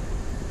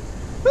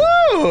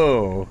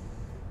 Ooh!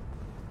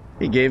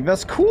 He gave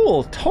us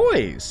cool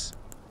toys.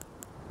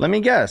 Let me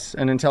guess,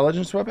 an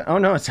intelligence weapon? Oh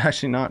no, it's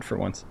actually not for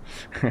once.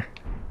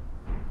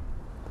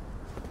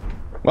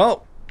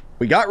 Well,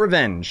 we got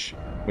revenge.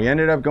 We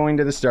ended up going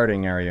to the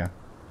starting area.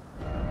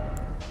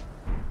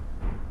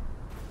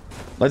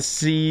 Let's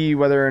see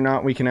whether or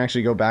not we can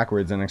actually go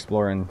backwards and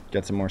explore and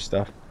get some more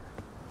stuff.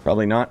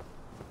 Probably not.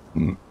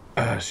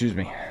 Excuse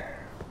me.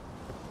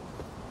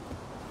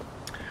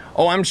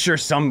 Oh, I'm sure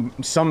some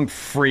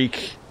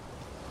freak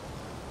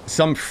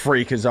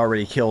has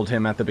already killed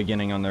him at the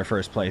beginning on their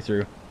first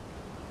playthrough.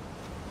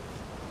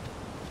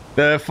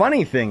 The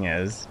funny thing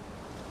is,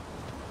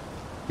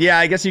 yeah,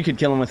 I guess you could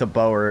kill him with a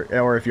bow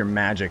or if you're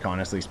magic,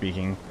 honestly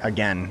speaking,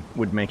 again,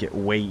 would make it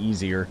way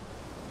easier.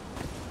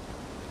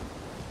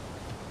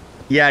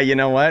 Yeah, you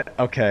know what?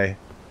 Okay.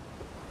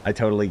 I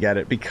totally get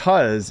it.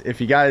 Because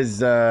if you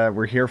guys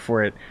were here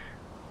for it,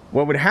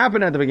 what would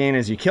happen at the beginning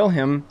is you kill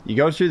him, you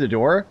go through the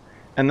door,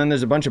 and then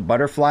there's a bunch of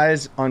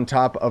butterflies on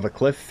top of a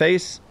cliff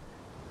face.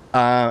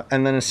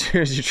 And then as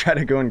soon as you try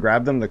to go and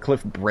grab them, the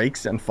cliff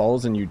breaks and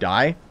falls and you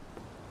die.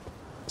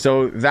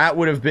 So that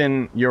would have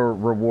been your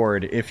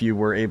reward if you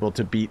were able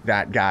to beat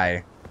that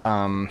guy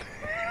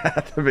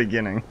at the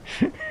beginning.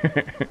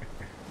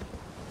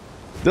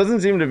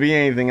 Doesn't seem to be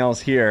anything else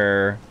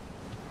here.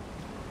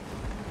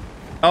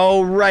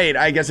 Oh, right.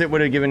 I guess it would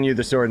have given you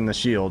the sword and the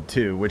shield,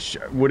 too, which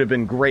would have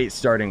been great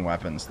starting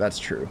weapons. That's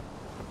true.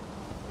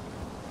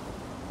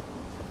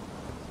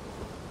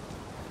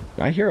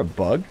 Did I hear a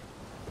bug?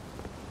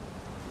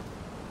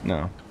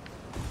 No.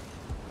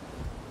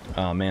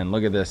 Oh, man,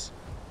 look at this.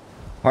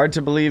 Hard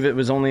to believe it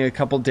was only a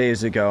couple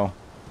days ago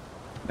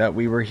that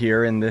we were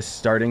here in this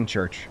starting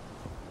church.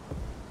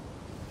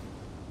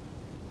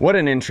 What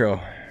an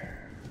intro.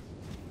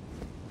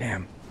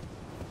 Damn.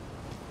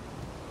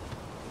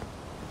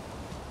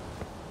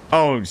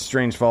 Oh,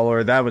 strange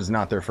follower. That was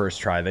not their first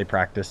try. They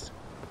practiced.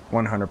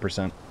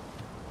 100%.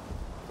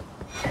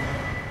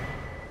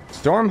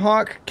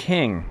 Stormhawk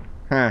King.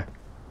 Huh.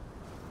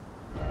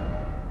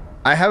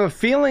 I have a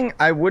feeling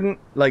I wouldn't,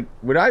 like,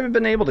 would I have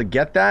been able to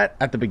get that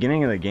at the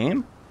beginning of the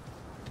game?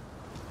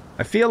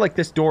 I feel like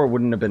this door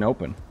wouldn't have been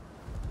open.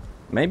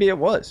 Maybe it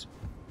was.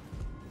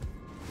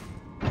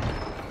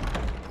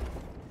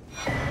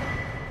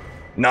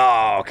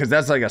 No, because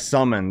that's like a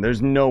summon.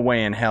 There's no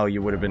way in hell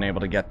you would have been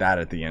able to get that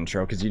at the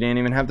intro, because you didn't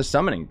even have the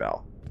summoning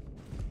bell.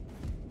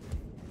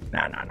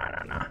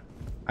 Nah.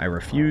 I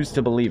refuse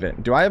to believe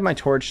it. Do I have my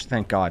torch?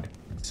 Thank God.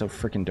 It's so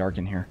freaking dark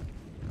in here.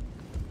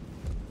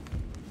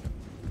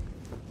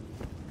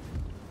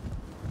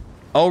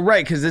 Oh,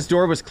 right, because this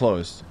door was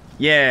closed.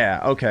 Yeah,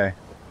 okay.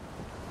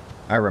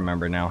 I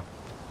remember now.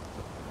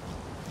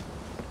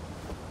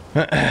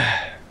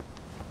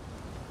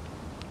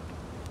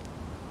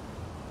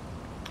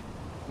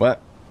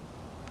 What?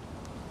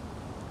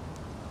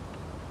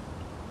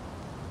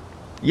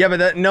 Yeah, but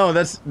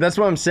that's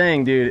what I'm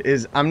saying, dude,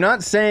 is I'm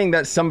not saying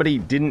that somebody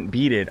didn't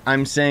beat it.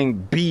 I'm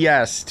saying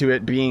BS to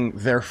it being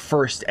their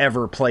first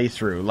ever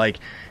playthrough. Like,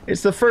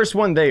 it's the first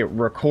one they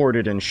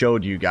recorded and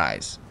showed you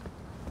guys.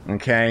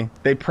 Okay?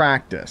 They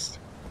practiced.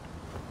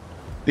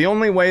 The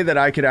only way that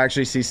I could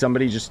actually see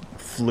somebody just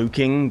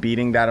fluking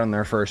beating that on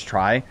their first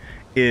try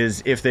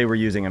is if they were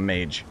using a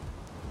mage.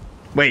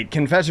 Wait,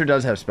 Confessor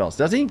does have spells,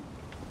 does he?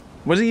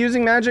 Was he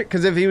using magic?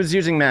 Because if he was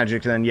using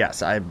magic, then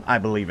yes, I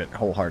believe it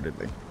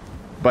wholeheartedly.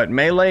 But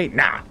melee?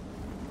 Nah.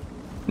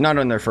 Not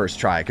on their first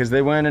try, because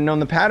they went and known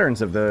the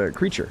patterns of the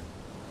creature.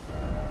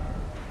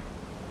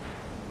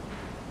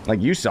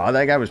 Like you saw,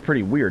 that guy was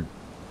pretty weird.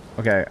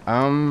 Okay,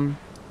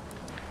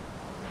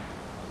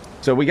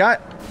 so we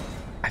got...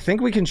 I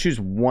think we can choose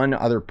one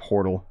other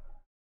portal.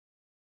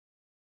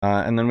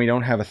 And then we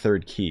don't have a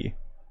third key.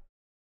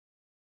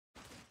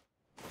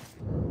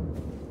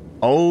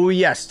 Oh,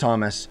 yes,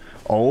 Thomas.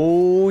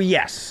 Oh,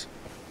 yes.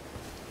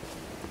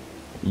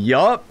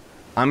 Yup.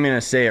 I'm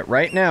gonna say it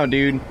right now,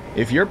 dude.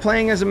 If you're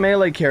playing as a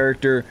melee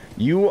character,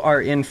 you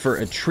are in for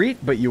a treat,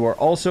 but you are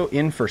also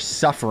in for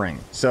suffering.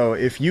 So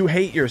if you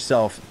hate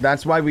yourself,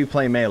 that's why we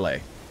play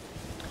melee.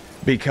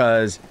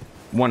 Because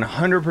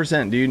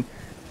 100%, dude,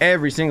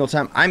 every single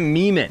time, I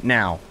meme it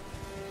now.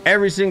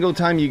 Every single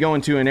time you go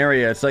into an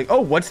area, it's like, oh,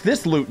 what's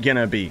this loot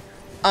gonna be?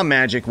 A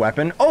magic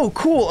weapon. Oh,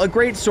 cool, a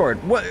great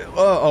sword. What?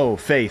 Oh,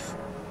 faith.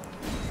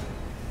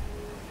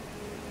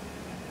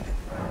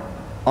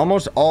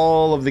 Almost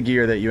all of the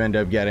gear that you end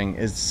up getting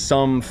is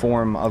some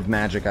form of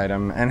magic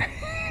item, and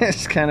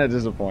it's kind of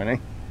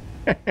disappointing.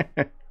 Oh,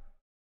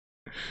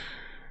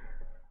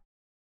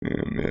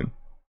 man.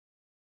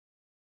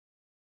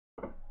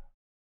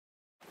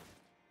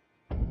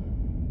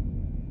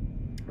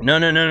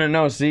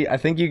 No. See, I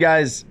think you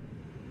guys...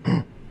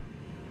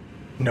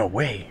 No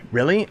way.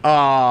 Really?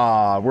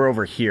 Ah, we're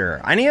over here.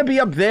 I need to be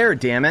up there,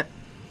 damn it.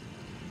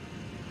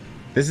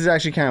 This is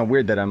actually kind of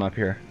weird that I'm up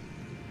here.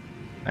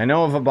 I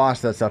know of a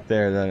boss that's up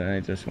there that I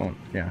just won't...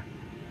 Yeah.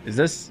 Is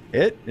this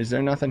it? Is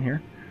there nothing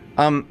here?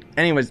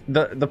 Anyways,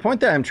 the point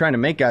that I'm trying to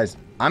make, guys,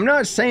 I'm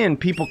not saying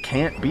people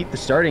can't beat the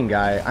starting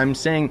guy. I'm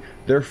saying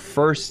their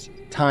first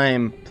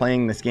time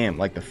playing this game.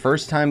 Like, the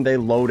first time they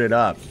load it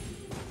up.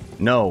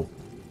 No.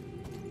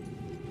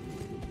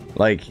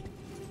 Like...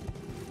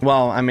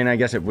 Well, I mean, I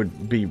guess it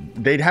would be...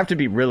 They'd have to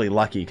be really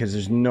lucky, because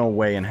there's no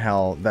way in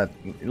hell that...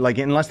 Like,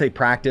 unless they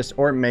practice,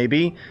 or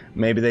maybe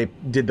they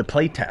did the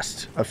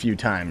playtest a few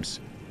times.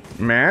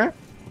 Meh?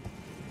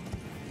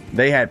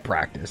 They had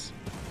practice.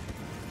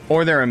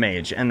 Or they're a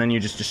mage, and then you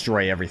just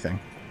destroy everything.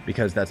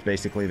 Because that's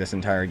basically this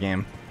entire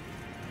game.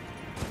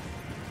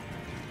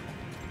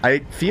 I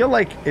feel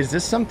like... Is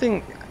this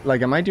something...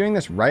 Like, am I doing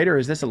this right, or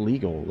is this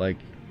illegal? Like...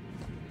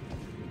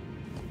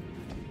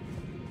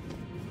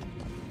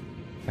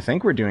 I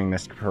think we're doing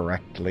this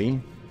correctly.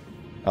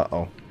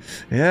 Uh-oh.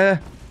 Yeah.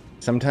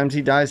 Sometimes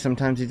he dies,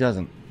 sometimes he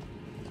doesn't.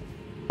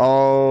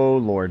 Oh,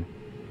 Lord.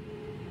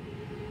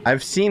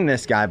 I've seen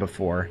this guy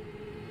before.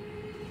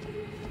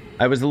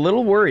 I was a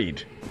little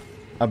worried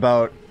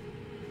about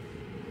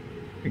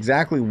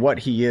exactly what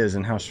he is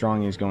and how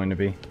strong he's going to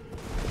be.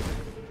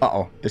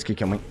 Uh-oh. This could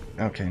kill me.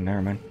 Okay,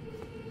 never mind.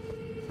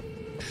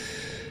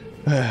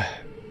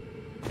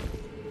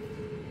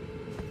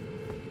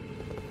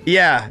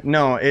 Yeah,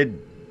 no,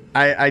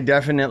 I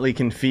definitely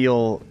can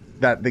feel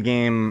that the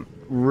game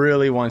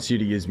really wants you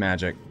to use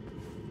magic.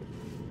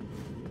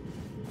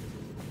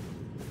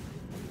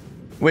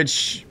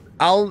 Which,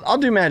 I'll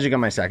do magic on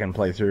my second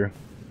playthrough.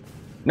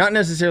 Not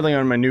necessarily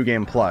on my New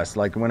Game Plus,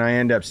 like when I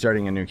end up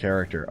starting a new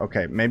character.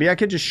 Okay, maybe I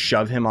could just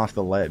shove him off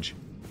the ledge.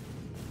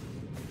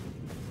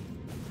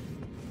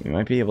 We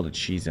might be able to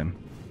cheese him.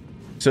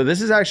 So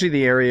this is actually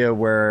the area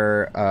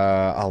where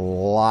a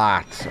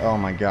lot... Oh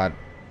my god.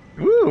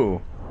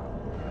 Ooh!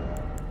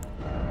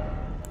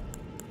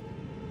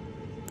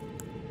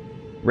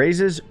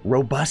 Raises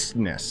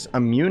robustness,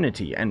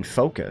 immunity, and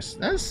focus.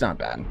 That's not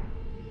bad.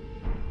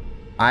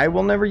 I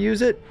will never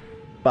use it,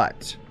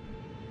 but...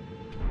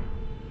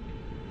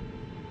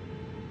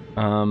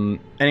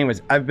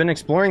 Anyways, I've been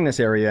exploring this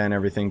area and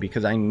everything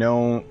because I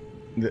know...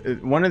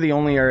 One of the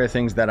only area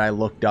things that I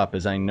looked up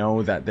is I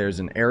know that there's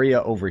an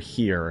area over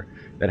here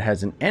that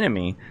has an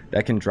enemy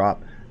that can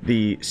drop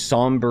the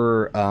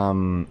somber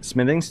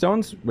smithing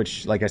stones,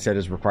 which, like I said,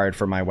 is required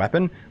for my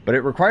weapon, but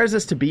it requires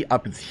us to be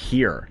up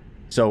here.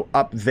 So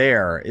up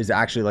there is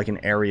actually like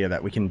an area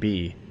that we can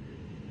be.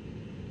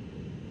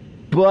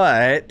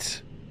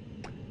 But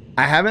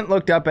I haven't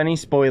looked up any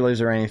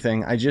spoilers or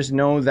anything. I just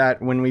know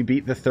that when we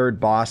beat the third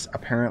boss,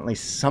 apparently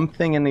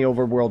something in the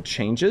overworld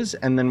changes,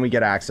 and then we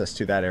get access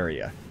to that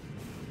area.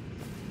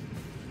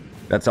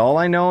 That's all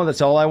I know.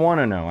 That's all I want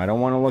to know. I don't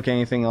want to look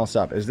anything else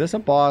up. Is this a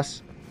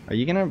boss? Are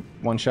you going to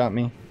one-shot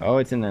me? Oh,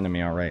 it's an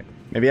enemy, all right.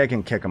 Maybe I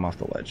can kick him off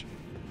the ledge.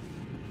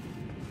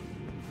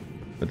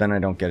 But then I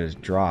don't get his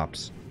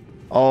drops.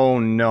 Oh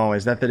no,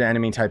 is that the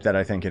enemy type that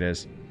I think it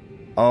is?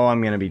 Oh, I'm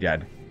gonna be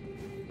dead.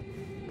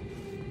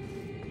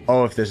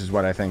 Oh, if this is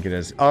what I think it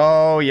is.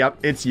 Oh, yep,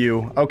 it's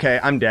you. Okay,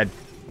 I'm dead.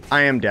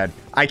 I am dead.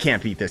 I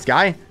can't beat this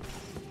guy.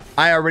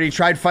 I already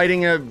tried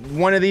fighting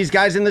one of these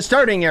guys in the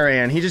starting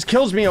area, and he just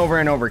kills me over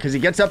and over because he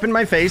gets up in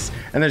my face,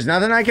 and there's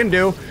nothing I can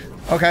do.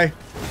 Okay.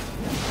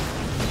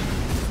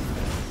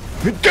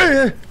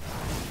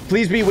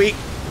 Please be weak.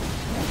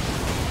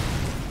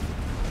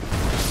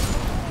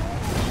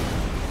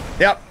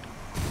 Yep.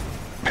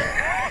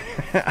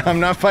 I'm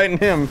not fighting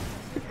him.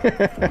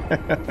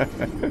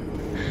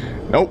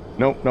 Nope.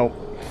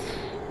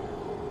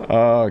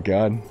 Oh,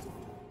 God.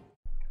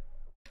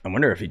 I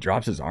wonder if he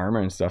drops his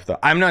armor and stuff, though.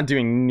 I'm not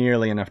doing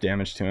nearly enough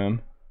damage to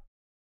him.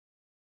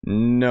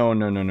 No.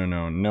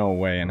 No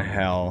way in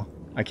hell.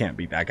 I can't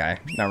beat that guy.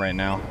 Not right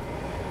now.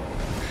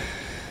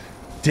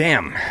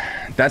 Damn.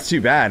 That's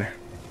too bad.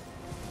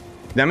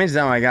 That means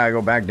now I gotta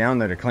go back down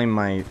there to claim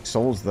my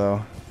souls,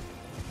 though.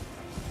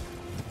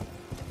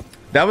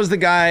 That was the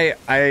guy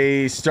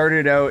I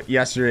started out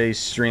yesterday's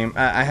stream.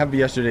 I have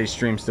yesterday's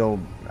stream still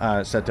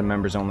set to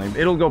members only.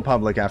 It'll go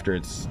public after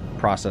it's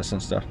processed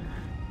and stuff.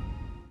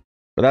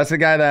 But that's the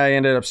guy that I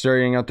ended up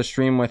starting out the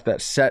stream with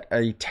that set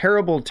a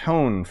terrible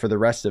tone for the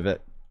rest of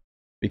it.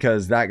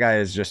 Because that guy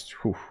is just...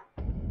 whew.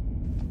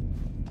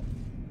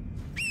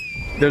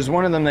 There's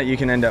one of them that you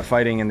can end up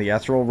fighting in the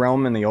ethereal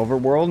realm in the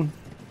overworld.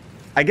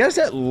 I guess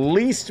at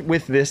least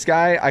with this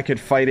guy, I could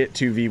fight it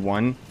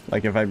 2v1.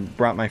 Like if I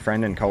brought my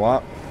friend in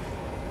co-op.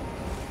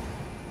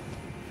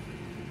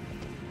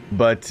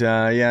 But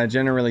yeah,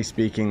 generally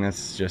speaking,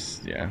 that's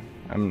just, yeah.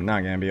 I'm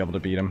not going to be able to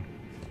beat him.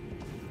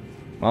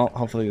 Well,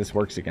 hopefully this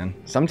works again.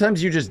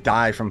 Sometimes you just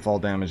die from fall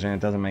damage and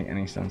it doesn't make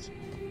any sense.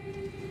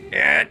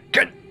 Yeah,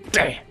 good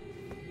day.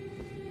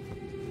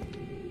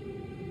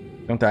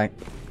 Don't die.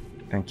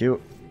 Thank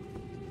you.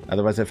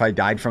 Otherwise, if I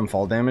died from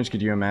fall damage,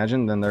 could you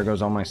imagine? Then there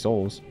goes all my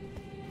souls.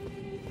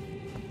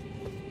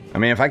 I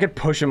mean, if I could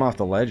push him off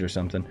the ledge or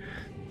something.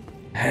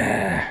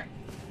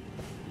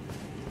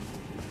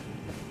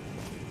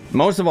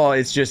 Most of all,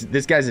 it's just,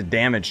 this guy's a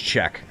damage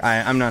check.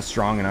 I'm not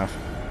strong enough.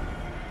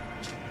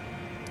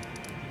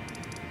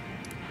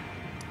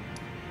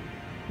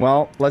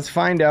 Well, let's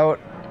find out.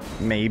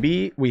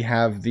 Maybe we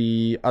have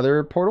the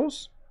other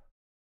portals?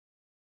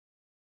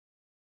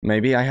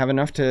 Maybe I have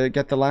enough to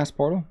get the last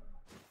portal?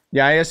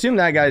 Yeah, I assume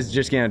that guy's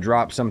just gonna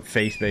drop some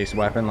faith-based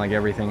weapon like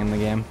everything in the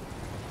game.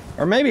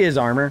 Or maybe his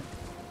armor.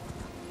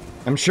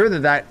 I'm sure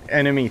that that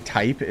enemy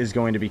type is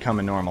going to become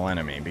a normal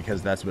enemy,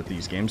 because that's what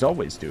these games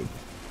always do.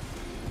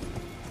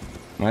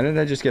 Why did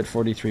I just get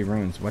 43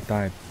 runes? What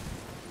died?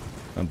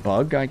 A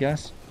bug, I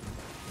guess?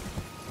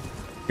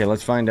 Okay,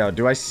 let's find out.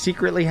 Do I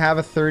secretly have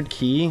a third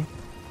key?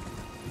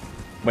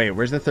 Wait,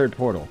 where's the third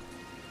portal?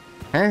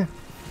 Huh?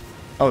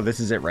 Oh, this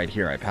is it right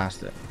here. I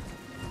passed it.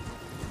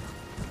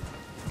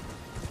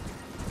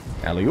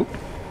 Alley-oop.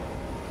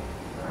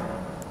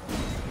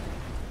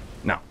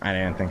 No, I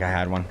didn't think I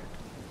had one.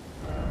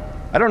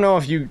 I don't know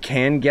if you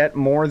can get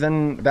more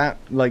than that,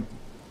 like,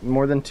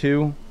 more than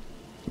 2,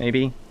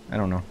 maybe? I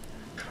don't know.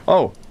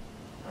 Oh!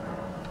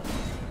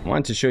 I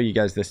wanted to show you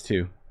guys this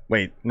too.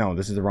 Wait, no,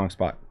 this is the wrong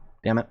spot.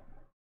 Damn it.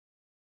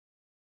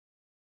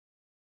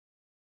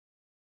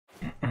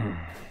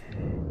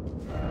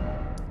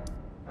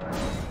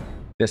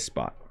 This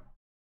spot.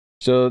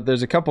 So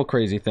there's a couple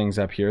crazy things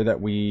up here that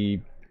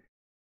we...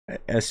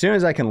 As soon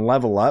as I can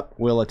level up,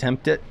 we'll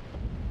attempt it.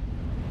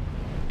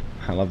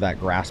 I love that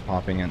grass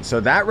popping in. So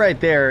that right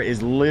there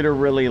is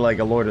literally like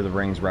a Lord of the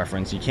Rings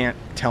reference. You can't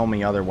tell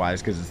me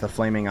otherwise because it's the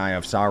Flaming Eye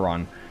of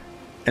Sauron.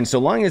 And so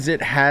long as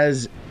it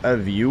has a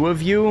view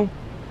of you,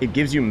 it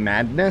gives you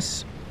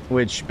madness,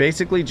 which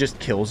basically just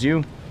kills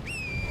you.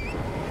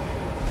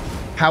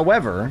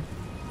 However,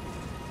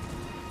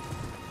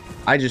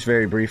 I just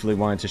very briefly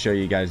wanted to show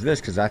you guys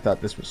this because I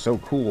thought this was so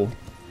cool.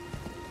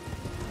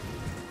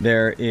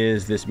 There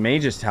is this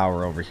Mage's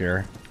Tower over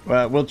here.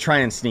 Well, we'll try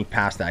and sneak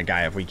past that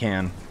guy if we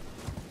can.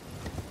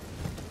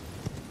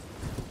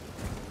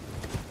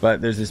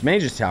 But there's this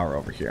Mage's Tower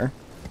over here.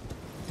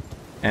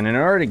 And in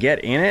order to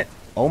get in it,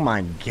 oh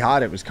my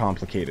god, it was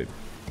complicated.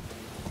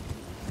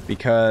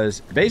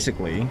 Because,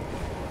 basically,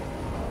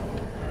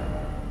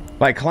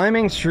 by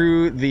climbing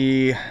through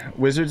the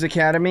Wizard's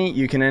Academy,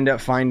 you can end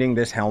up finding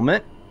this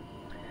helmet.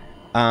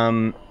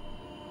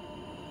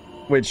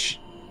 Which...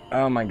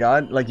 oh my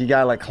god, like you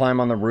gotta like climb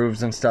on the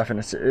roofs and stuff, and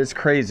it's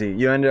crazy.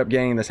 You ended up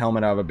getting this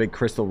helmet out of a big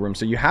crystal room.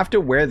 So you have to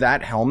wear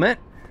that helmet,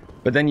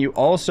 but then you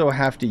also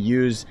have to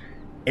use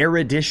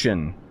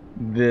erudition,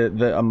 the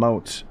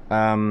emote.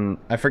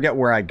 I forget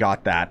where I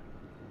got that,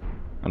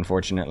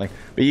 unfortunately.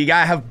 But you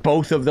gotta have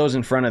both of those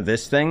in front of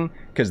this thing,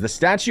 because the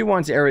statue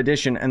wants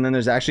erudition, and then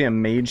there's actually a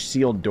mage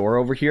sealed door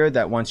over here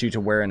that wants you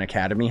to wear an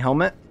academy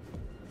helmet.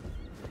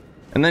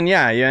 And then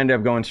yeah, you end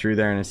up going through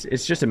there, and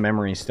it's just a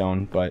memory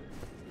stone, but...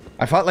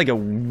 I fought like a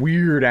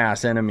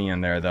weird-ass enemy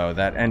in there, though,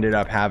 that ended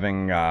up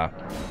having,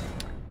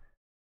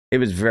 it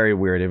was very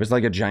weird. It was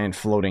like a giant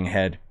floating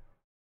head.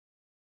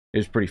 It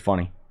was pretty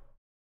funny.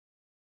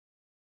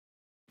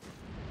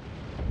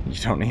 You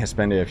don't need to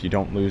spend it if you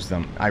don't lose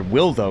them. I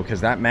will, though,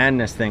 because that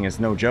madness thing is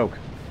no joke.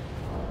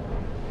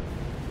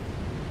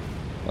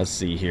 Let's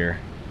see here.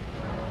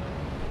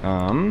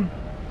 Oh,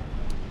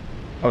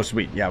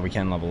 sweet. Yeah, we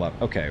can level up.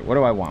 Okay, what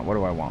do I want? What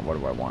do I want? What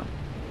do I want?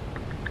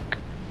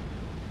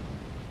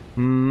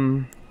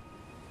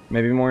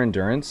 Maybe more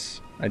endurance.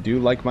 I do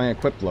like my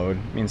equip load.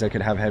 It means I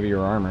could have heavier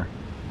armor,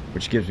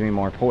 which gives me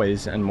more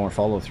poise and more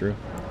follow through.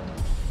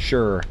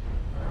 Sure.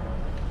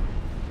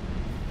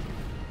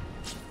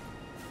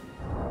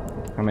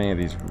 How many of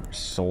these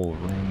soul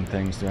rune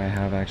things do I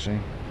have actually?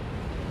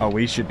 Oh,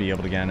 we should be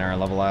able to get an hour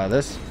level out of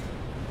this.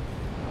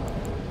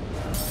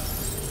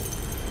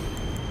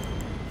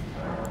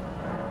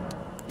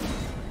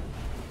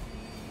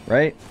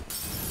 Right?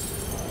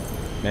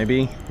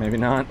 Maybe, maybe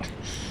not.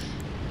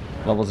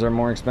 Levels are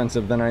more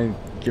expensive than I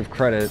give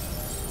credit.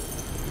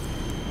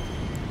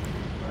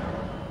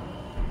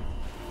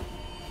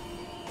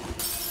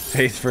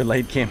 Faith for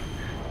late game.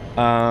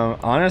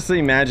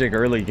 Honestly, Magic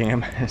early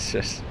game is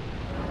just...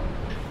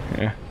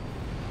 Yeah.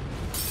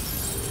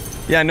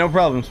 Yeah, no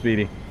problem,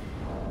 Speedy.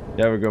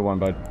 You have a good one,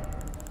 bud.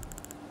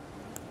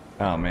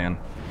 Oh, man.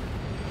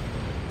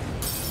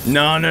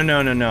 No, no,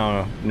 no, no,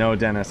 no. No,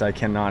 Dennis, I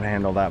cannot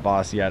handle that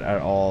boss yet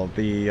at all.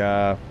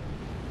 The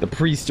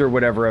priest or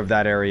whatever of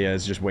that area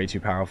is just way too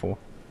powerful.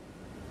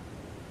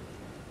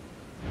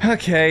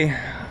 Okay,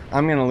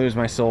 I'm gonna lose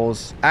my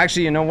souls.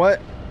 Actually, you know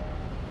what?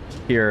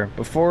 Here,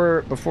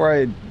 before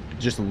I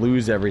just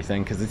lose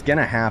everything, because it's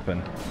gonna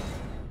happen.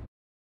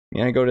 I'm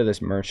gonna go to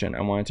this merchant.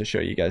 I wanted to show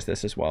you guys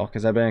this as well,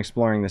 because I've been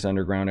exploring this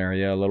underground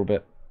area a little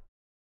bit.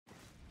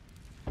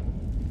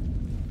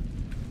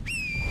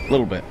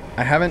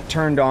 I haven't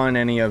turned on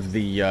any of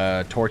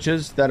the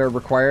torches that are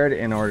required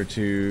in order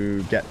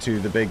to get to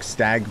the big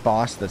stag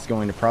boss that's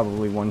going to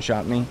probably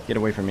one-shot me. Get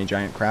away from me,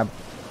 giant crab.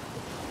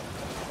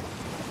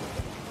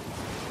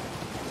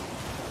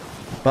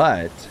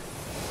 But...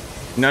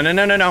 No, no,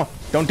 no, no, no!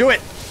 Don't do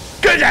it!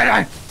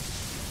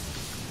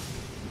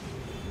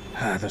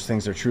 Those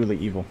things are truly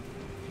evil.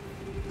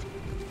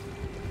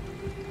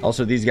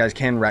 Also, these guys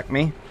can wreck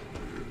me.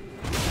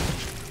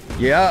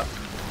 Yep.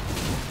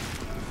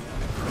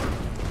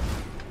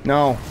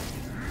 No.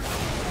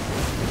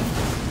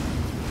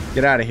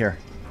 Get out of here.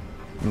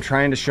 I'm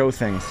trying to show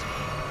things.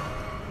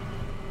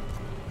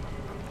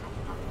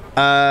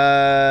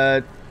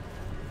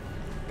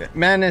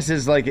 Madness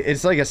is like,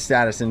 it's like a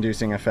status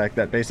inducing effect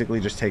that basically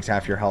just takes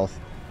half your health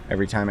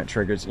every time it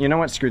triggers. You know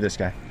what? Screw this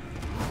guy.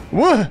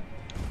 Whoa!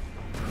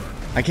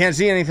 I can't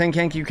see anything.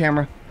 Can't you,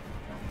 camera?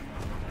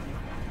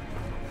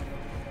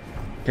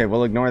 Okay,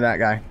 we'll ignore that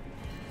guy.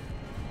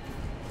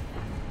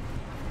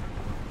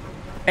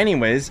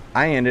 Anyways,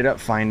 I ended up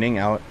finding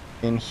out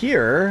in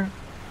here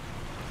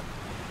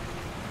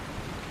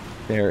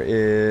there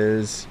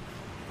is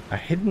a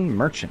hidden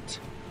merchant.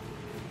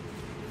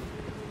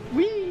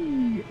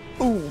 Whee!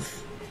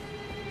 Oof!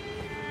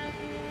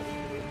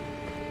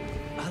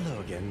 Hello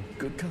again,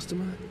 good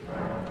customer.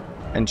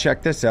 And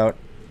check this out.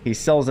 He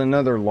sells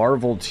another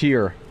larval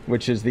tier,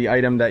 which is the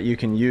item that you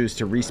can use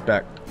to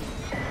respec.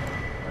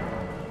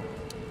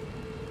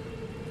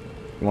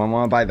 You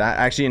want to buy that?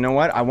 Actually, you know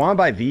what? I want to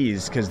buy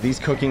these, because these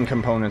cooking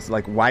components,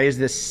 like, why is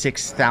this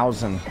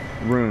 6,000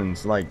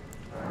 runes? Like,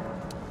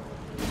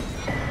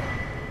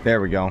 there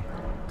we go.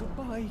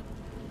 Goodbye.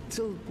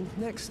 Till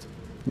next.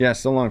 Yeah,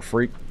 so long,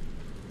 freak.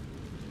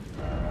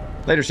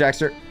 Later,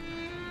 Shaxter.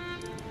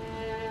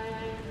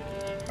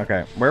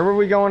 Okay, where were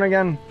we going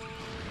again?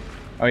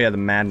 Oh yeah, the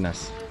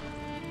madness.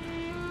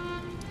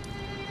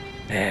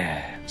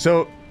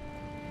 So,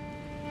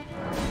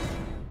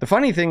 the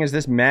funny thing is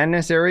this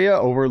madness area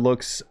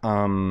overlooks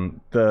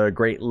the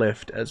Great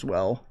Lift as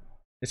well.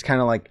 It's kind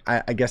of like,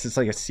 I guess it's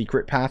like a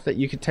secret path that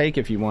you could take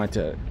if you wanted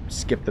to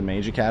skip the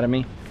Mage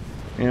Academy.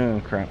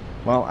 Oh, crap.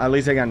 Well, at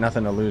least I got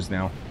nothing to lose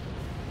now.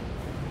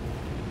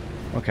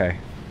 Okay.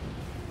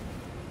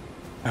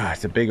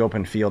 It's a big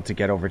open field to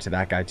get over to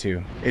that guy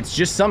too. It's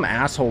just some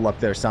asshole up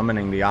there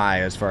summoning the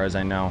eye as far as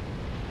I know.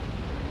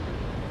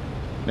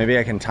 Maybe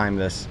I can time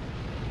this.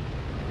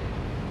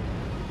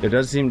 There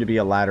does seem to be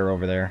a ladder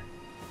over there.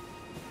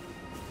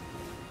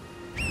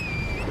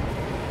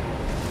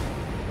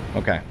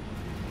 Okay.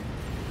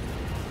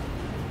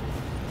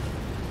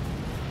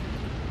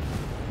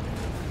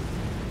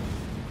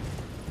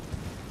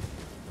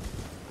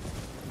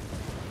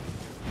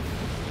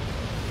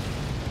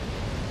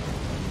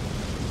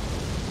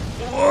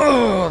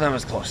 Whoa, that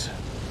was close.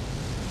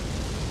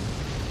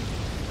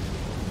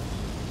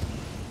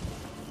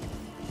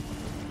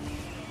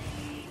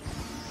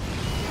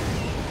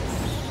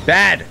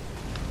 Bad.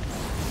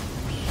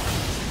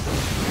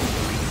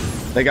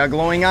 They got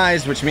glowing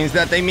eyes, which means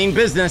that they mean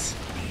business.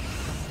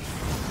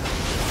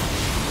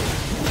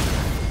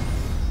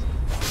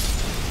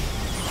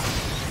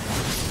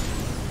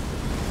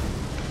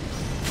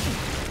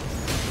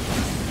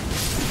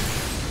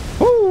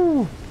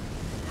 Woo!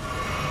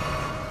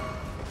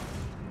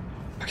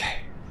 Okay.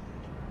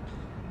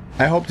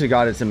 I hope to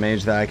God it's a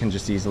mage that I can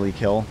just easily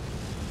kill.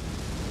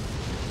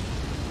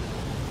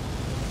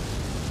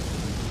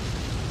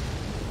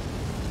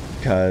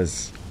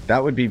 Because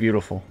that would be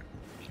beautiful.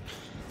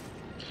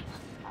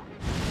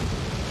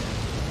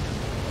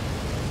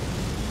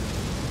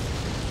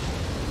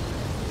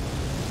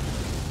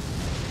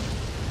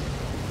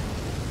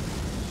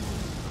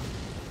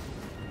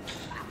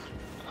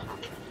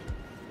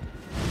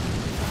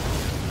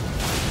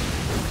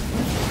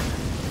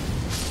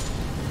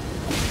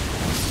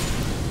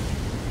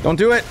 Don't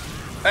do it!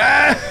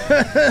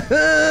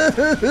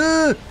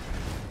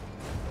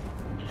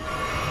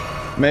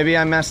 Maybe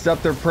I messed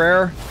up their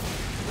prayer?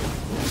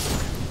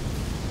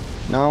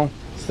 No,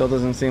 still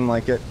doesn't seem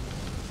like it.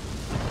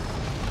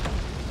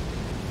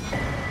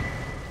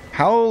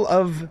 Howl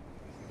of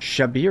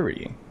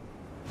Shabiri.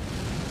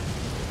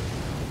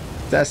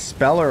 Is that a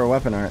spell or a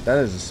weapon art? That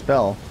is a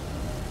spell.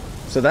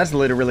 So that's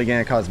literally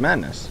gonna cause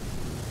madness.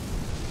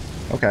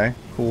 Okay,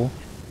 cool.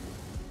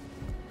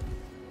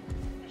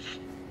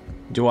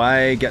 Do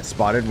I get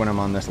spotted when I'm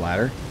on this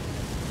ladder?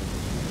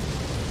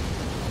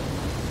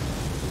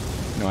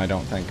 No, I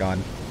don't, thank God.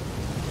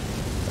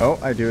 Oh,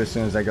 I do as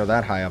soon as I go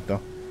that high up, though.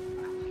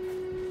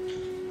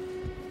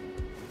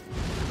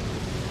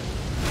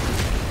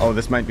 Oh,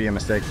 this might be a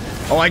mistake.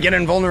 Oh, I get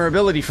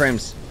invulnerability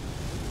frames.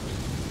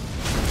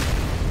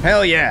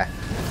 Hell yeah.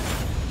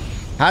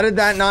 How did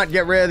that not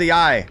get rid of the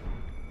eye?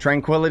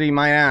 Tranquility,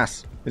 my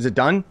ass. Is it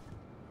done?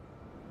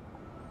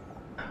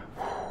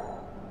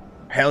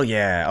 Hell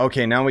yeah.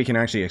 Okay, now we can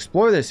actually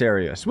explore this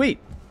area. Sweet.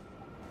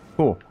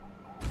 Cool.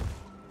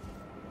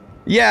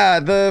 Yeah,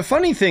 the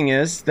funny thing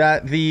is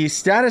that the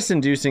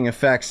status-inducing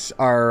effects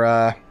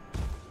are,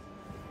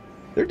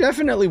 they're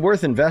definitely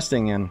worth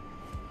investing in.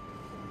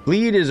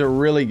 Bleed is a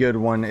really good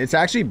one. It's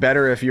actually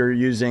better if you're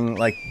using,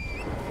 like,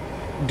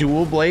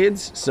 dual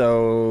blades.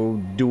 So,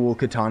 dual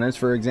katanas,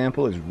 for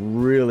example, is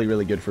really,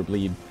 really good for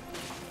bleed.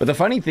 But the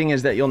funny thing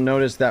is that you'll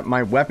notice that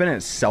my weapon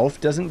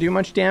itself doesn't do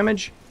much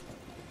damage.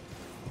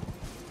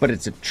 But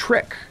it's a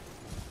trick.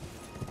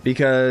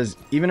 Because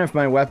even if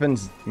my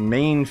weapon's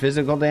main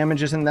physical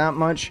damage isn't that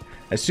much,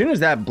 as soon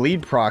as that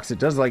bleed procs, it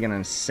does like an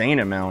insane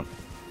amount.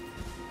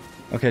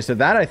 Okay, so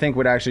that I think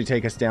would actually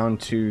take us down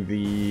to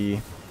the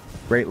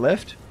Great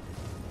Lift.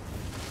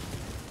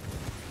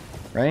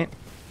 Right?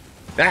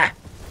 Ah!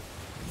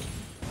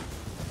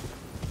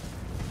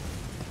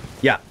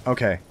 Yeah,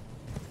 okay.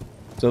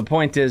 So the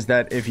point is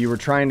that if you were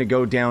trying to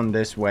go down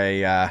this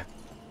way,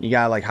 you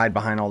gotta like hide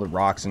behind all the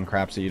rocks and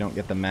crap so you don't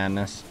get the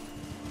madness.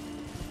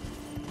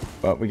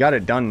 But we got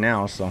it done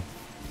now, so.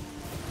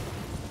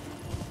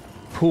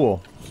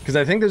 Cool. Because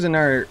I think there's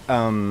another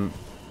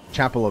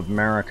Chapel of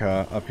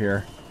America up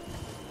here.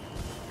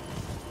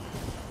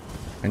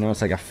 I know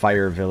it's like a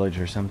fire village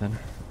or something.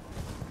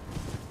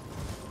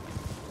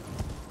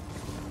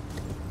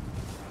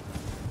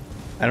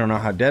 I don't know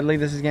how deadly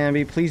this is going to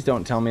be. Please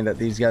don't tell me that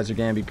these guys are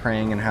going to be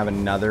praying and have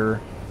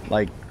another,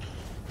 like,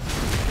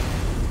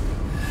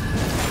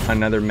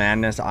 another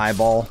madness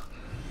eyeball.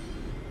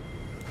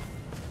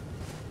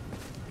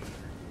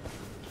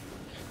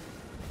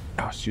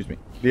 Oh, excuse me.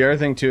 The other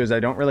thing, too, is I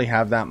don't really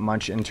have that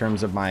much in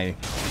terms of my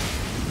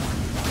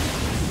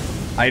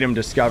item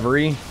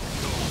discovery.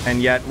 And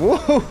yet,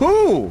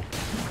 woohoo!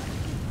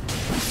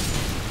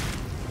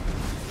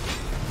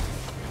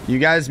 You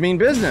guys mean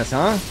business,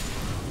 huh?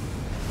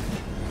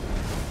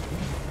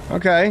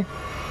 Okay.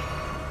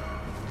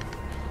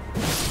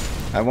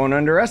 I won't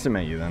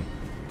underestimate you then.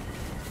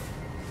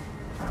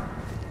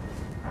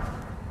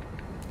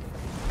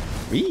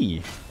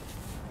 Wee.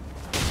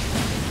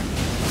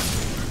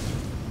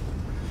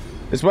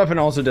 This weapon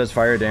also does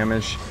fire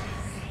damage,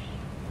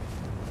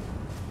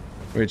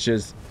 which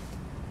is...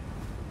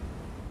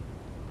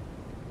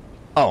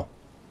 Oh.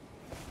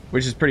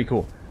 Which is pretty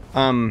cool.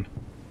 I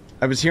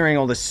was hearing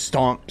all this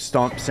stomp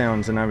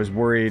sounds and I was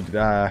worried,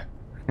 I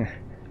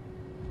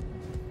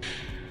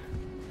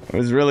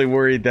was really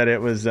worried that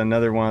it was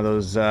another one of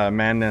those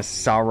madness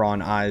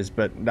Sauron eyes,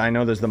 but I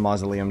know there's the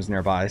mausoleums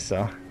nearby,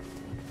 so...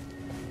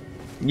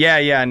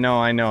 Yeah, no,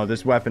 I know.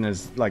 This weapon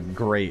is, like,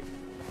 great.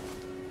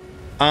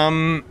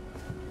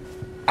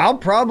 I'll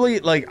probably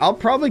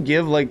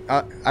give, like,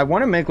 I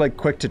want to make, like,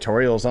 quick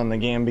tutorials on the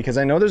game, because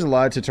I know there's a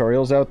lot of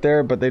tutorials out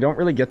there, but they don't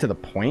really get to the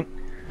point.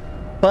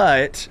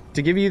 But,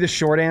 to give you the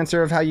short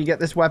answer of how you get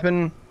this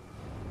weapon,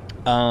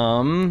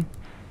 up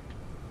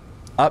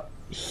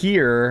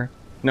here...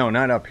 No,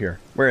 not up here.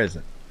 Where is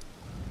it?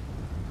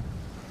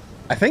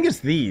 I think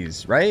it's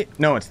these, right?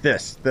 No, it's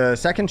this. The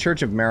Second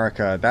Church of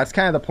America. That's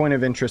kind of the point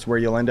of interest where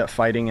you'll end up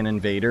fighting an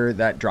invader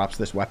that drops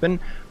this weapon.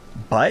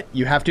 But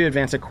you have to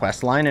advance a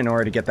quest line in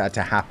order to get that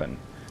to happen.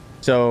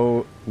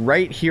 So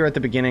right here at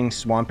the beginning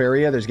swamp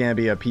area, there's going to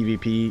be a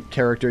PvP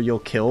character you'll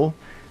kill.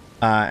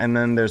 And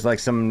then there's like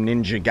some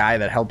ninja guy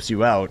that helps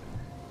you out.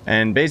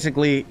 And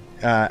basically,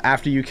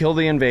 after you kill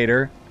the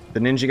invader, the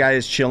ninja guy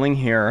is chilling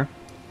here.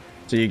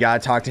 So you gotta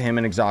talk to him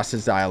and exhaust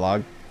his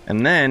dialogue.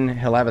 And then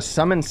he'll have a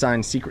summon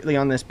sign secretly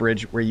on this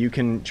bridge where you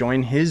can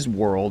join his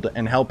world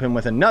and help him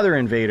with another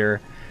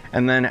invader.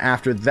 And then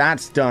after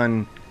that's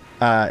done,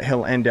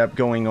 he'll end up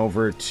going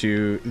over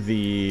to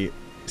the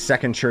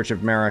Second Church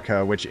of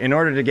America, which in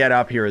order to get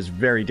up here is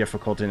very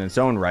difficult in its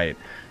own right.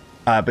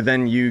 But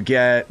then you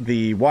get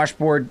the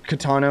washboard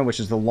katana,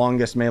 which is the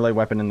longest melee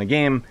weapon in the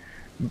game.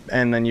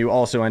 And then you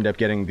also end up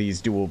getting these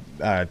dual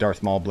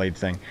Darth Maul blade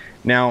thing.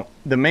 Now,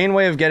 the main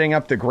way of getting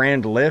up the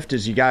Grand Lift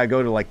is you gotta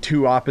go to like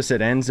two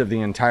opposite ends of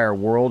the entire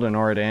world in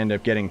order to end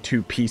up getting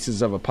two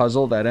pieces of a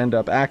puzzle that end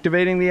up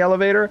activating the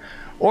elevator.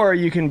 Or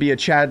you can be a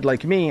Chad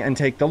like me and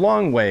take the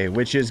long way,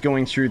 which is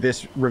going through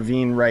this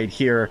ravine right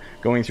here,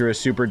 going through a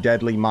super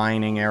deadly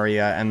mining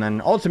area, and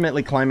then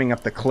ultimately climbing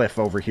up the cliff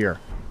over here.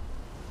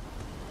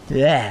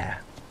 Yeah.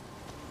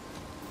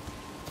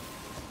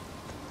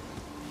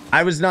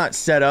 I was not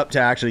set up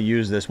to actually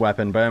use this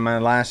weapon, but in my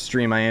last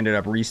stream I ended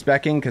up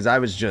respecking because I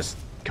was just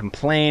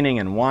complaining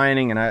and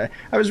whining, and I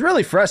was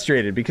really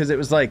frustrated because it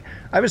was like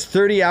I was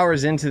 30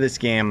 hours into this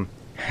game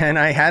and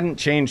I hadn't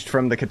changed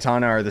from the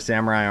katana or the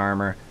samurai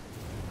armor.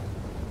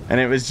 And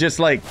it was just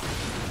like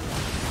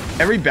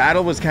every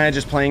battle was kind of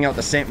just playing out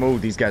the same. Oh,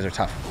 these guys are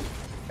tough.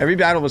 Every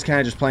battle was kind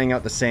of just playing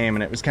out the same,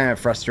 and it was kind of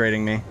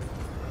frustrating me.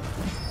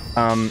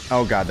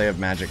 Oh god, they have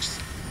magics.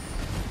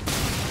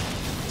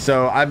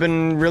 So I've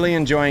been really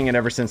enjoying it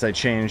ever since I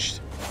changed.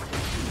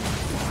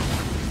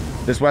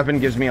 This weapon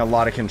gives me a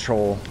lot of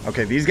control.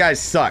 Okay, these guys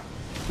suck.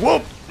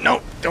 Whoop!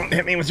 No, don't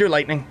hit me with your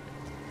lightning.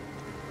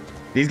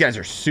 These guys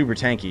are super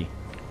tanky.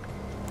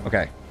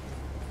 Okay.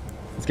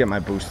 Let's get my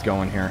boost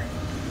going here.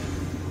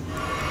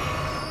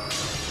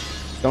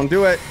 Don't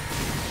do it.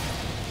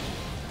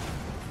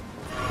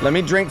 Let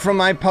me drink from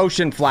my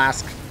potion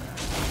flask.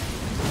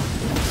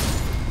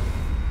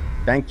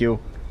 Thank you.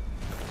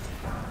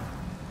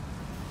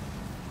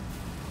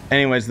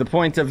 Anyways, the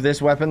point of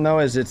this weapon, though,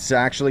 is it's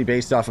actually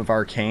based off of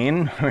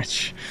Arcane,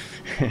 which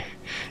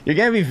you're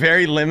gonna be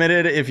very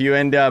limited if you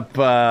end up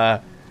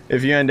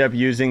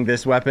using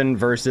this weapon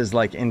versus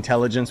like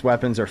intelligence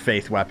weapons or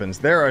faith weapons.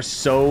 There are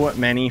so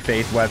many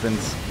faith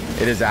weapons.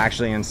 It is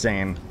actually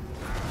insane.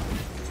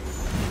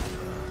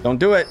 Don't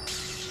do it.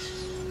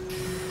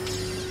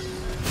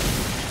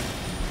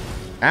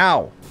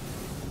 Ow.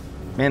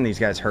 Man, these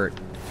guys hurt.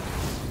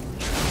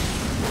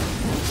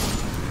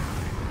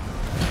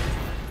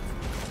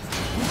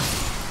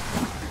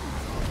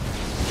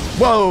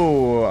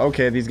 Whoa!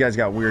 Okay, these guys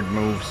got weird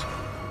moves.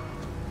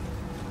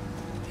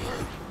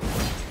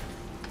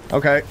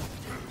 Okay.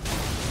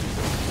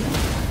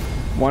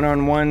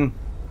 One-on-one.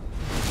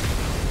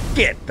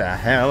 Get the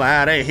hell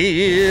out of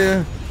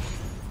here!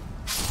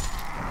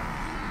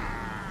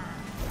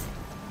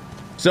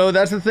 So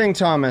that's the thing,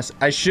 Thomas.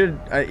 I should...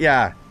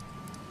 yeah.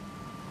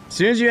 As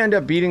soon as you end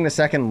up beating the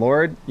second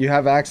Lord, you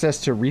have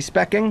access to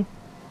respecking.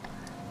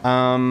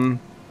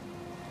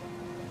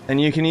 And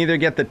you can either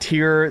get the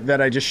tier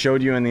that I just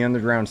showed you in the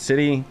Underground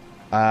City.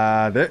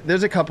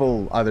 There's a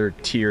couple other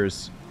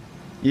tiers.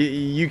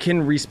 You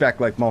can respec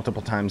like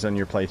multiple times on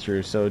your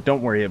playthrough, so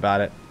don't worry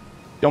about it.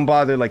 Don't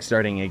bother like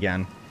starting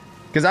again.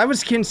 Because I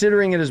was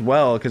considering it as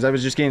well, because I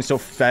was just getting so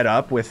fed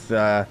up with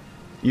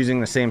using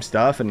the same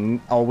stuff and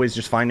always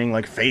just finding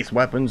like faith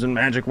weapons and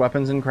magic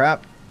weapons and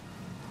crap.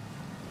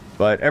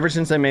 But ever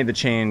since I made the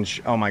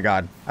change, oh my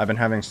god, I've been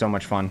having so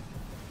much fun.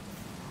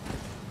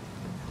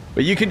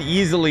 But you could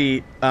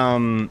easily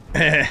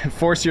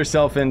force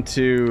yourself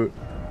into...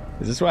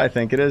 Is this what I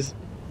think it is?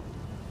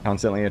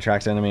 Constantly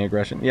attracts enemy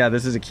aggression. Yeah,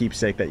 this is a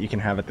keepsake that you can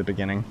have at the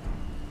beginning.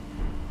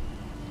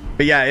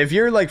 But yeah, if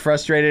you're like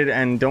frustrated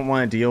and don't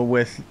want to deal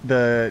with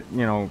the,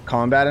 you know,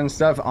 combat and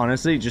stuff,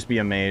 honestly, just be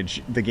a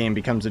mage. The game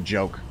becomes a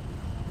joke.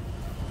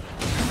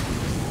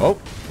 Oh.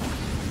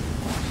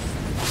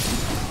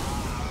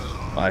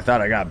 Well, I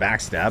thought I got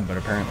backstabbed, but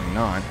apparently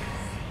not.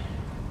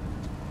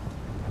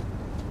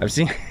 I've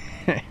seen...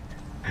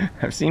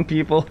 I've seen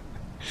people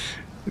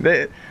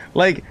that,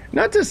 like,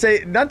 not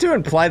to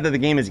imply that the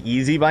game is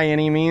easy by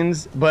any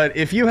means, but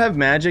if you have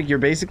magic, you're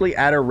basically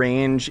at a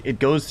range. It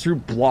goes through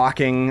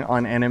blocking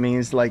on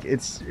enemies. Like,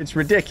 it's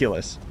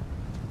ridiculous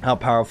how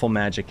powerful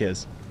magic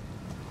is.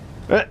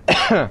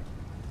 Oh,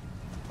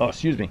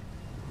 excuse me.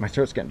 My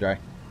throat's getting dry.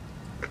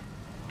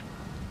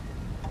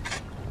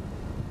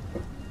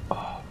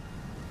 Oh.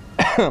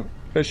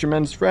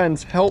 Fisherman's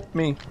friends, help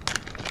me.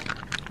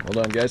 Hold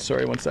on, guys.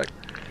 Sorry, one sec.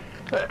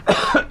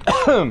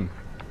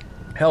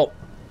 Help.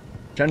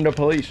 Send the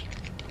police.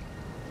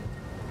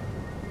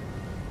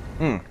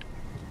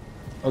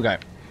 Okay.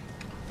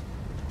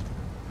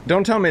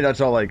 Don't tell me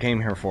that's all I came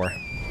here for.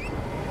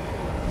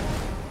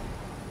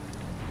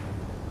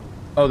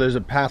 Oh, there's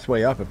a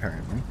pathway up,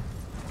 apparently.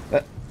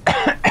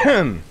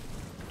 Damn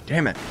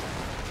it.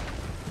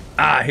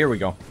 Ah, here we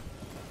go.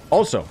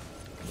 Also.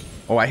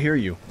 Oh, I hear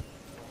you.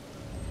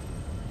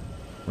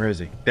 Where is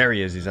he? There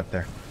he is. He's up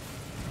there.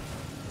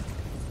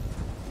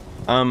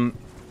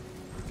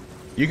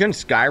 You can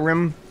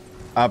Skyrim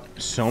up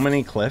so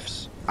many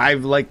cliffs.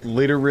 I've like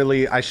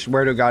literally, I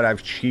swear to God,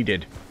 I've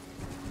cheated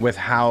with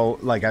how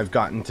like I've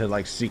gotten to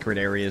like secret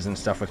areas and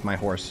stuff with my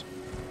horse.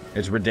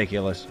 It's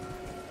ridiculous.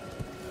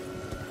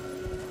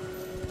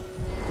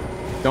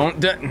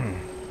 Don't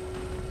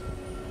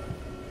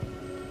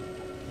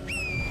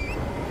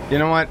you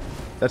know what?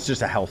 That's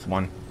just a health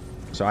one,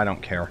 so I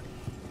don't care.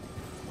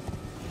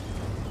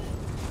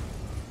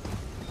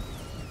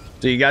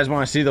 So you guys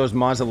want to see those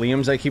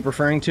mausoleums I keep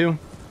referring to?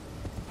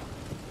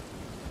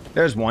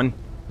 There's one.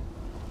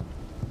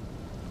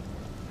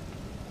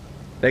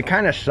 They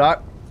kind of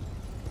suck,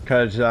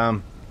 because,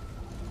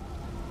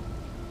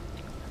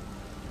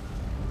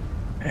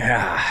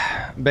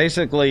 yeah,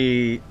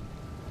 basically,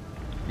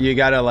 you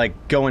gotta, like,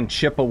 go and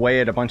chip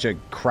away at a bunch of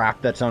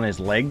crap that's on his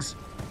legs,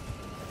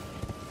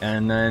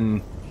 and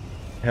then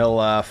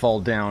he'll, fall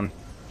down.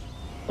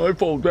 I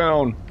fall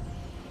down.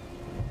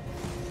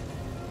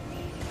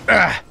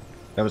 Ah!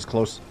 That was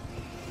close.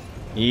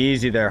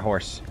 Easy there,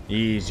 horse.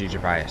 Easy,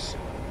 Jabrias.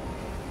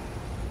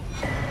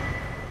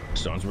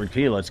 Stonesward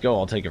Key, let's go.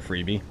 I'll take a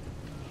freebie.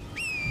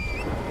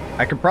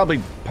 I could probably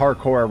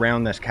parkour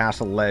around this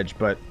castle ledge,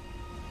 but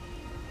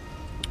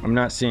I'm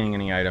not seeing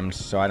any items,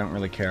 so I don't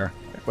really care.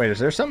 Wait, is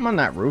there something on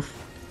that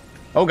roof?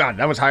 Oh god,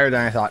 that was higher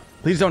than I thought.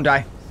 Please don't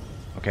die.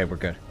 Okay, we're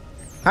good.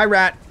 Hi,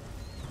 rat.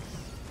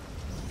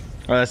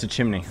 Oh, that's a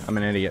chimney. I'm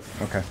an idiot.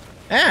 Okay.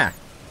 Ah!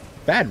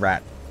 Bad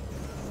rat.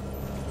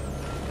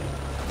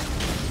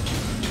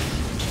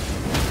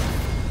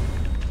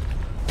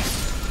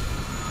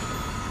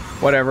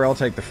 Whatever, I'll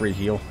take the free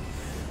heal.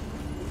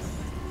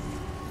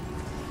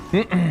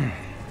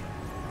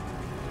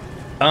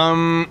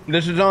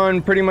 This is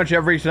on pretty much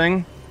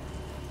everything.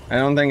 I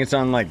don't think it's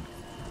on, like,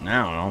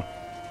 I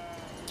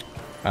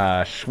don't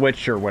know,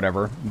 Switch or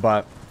whatever,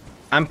 but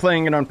I'm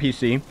playing it on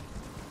PC.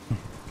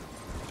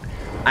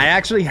 I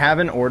actually have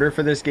an order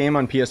for this game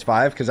on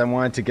PS5 because I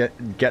wanted to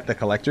get the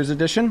collector's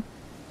edition.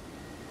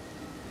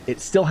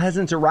 It still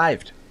hasn't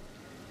arrived.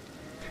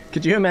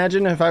 Could you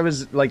imagine if I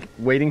was, like,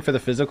 waiting for the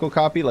physical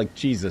copy? Like,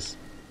 Jesus.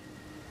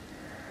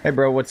 Hey,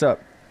 bro, what's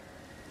up?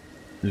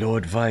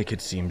 Lord Vyke,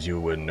 it seems you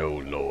were no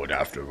lord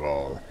after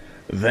all.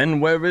 Then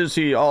where is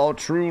he, our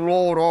true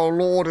lord? Our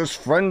lord is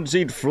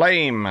frenzied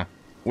flame.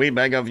 We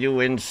beg of you,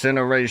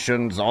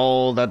 incinerations,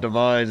 all that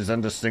divides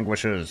and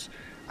distinguishes.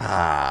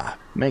 Ah,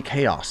 may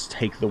chaos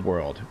take the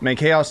world. May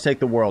chaos take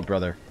the world,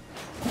 brother.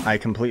 I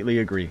completely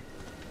agree.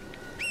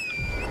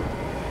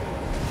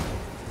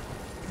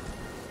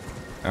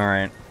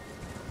 Alright.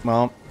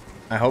 Well,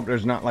 I hope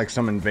there's not like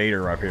some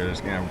invader up here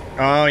that's gonna...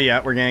 Oh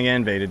yeah, we're gonna get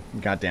invaded.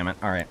 God damn it.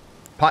 Alright.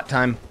 Pot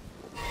time.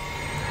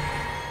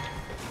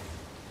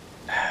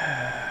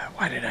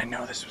 Why did I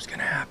know this was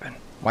gonna happen?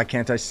 Why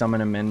can't I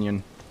summon a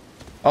minion?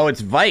 Oh,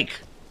 it's Vyke!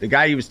 The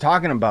guy he was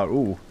talking about.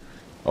 Ooh.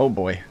 Oh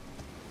boy.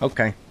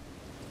 Okay.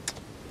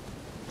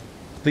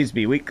 Please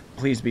be weak.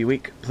 Please be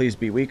weak. Please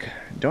be weak.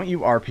 Don't you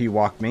RP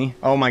walk me.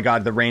 Oh my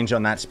god, the range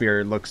on that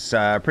spear looks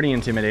pretty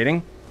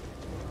intimidating.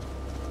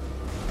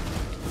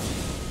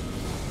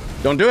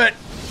 Don't do it!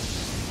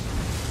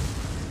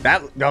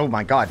 That... Oh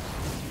my god.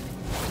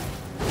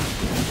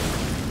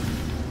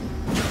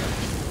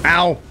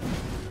 Ow!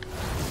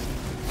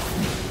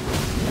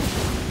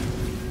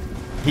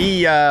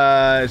 He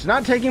is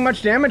not taking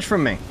much damage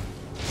from me.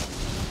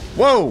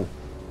 Whoa!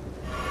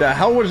 The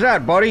hell was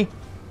that, buddy?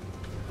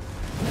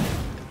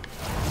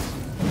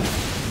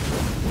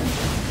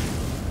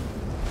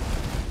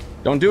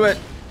 Don't do it.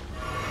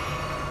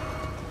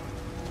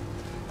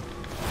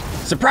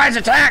 Surprise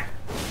attack!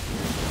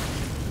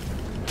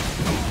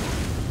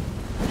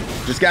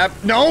 Just got...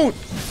 No!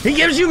 He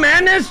gives you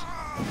madness?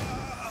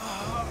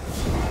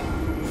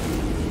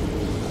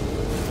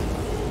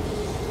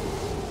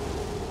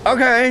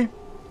 Okay.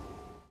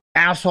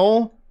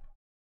 Asshole.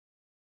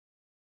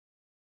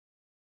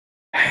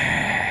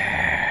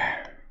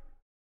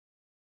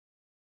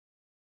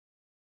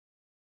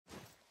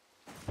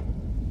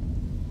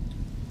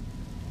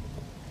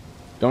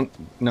 Don't...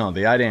 No,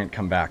 the eye didn't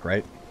come back,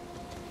 right?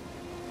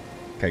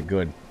 Okay,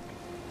 good.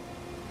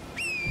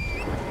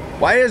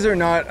 Why is there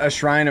not a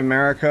Shrine of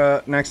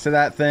America next to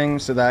that thing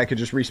so that I could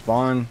just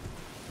respawn?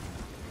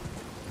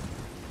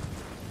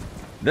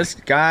 This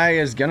guy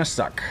is gonna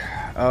suck.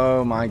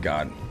 Oh my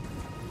god.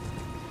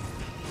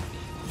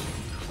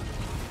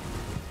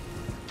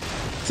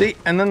 See,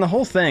 and then the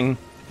whole thing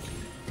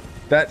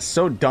that's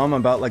so dumb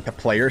about, like, the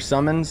player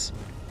summons.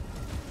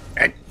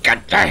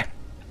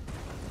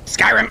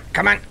 Skyrim,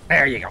 come on.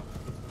 There you go.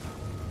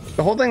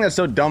 The whole thing that's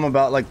so dumb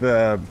about, like,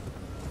 the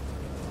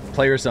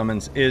player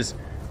summons is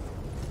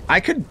I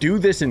could do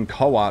this in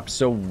co-op,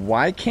 so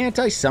why can't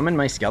I summon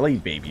my Skelly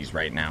babies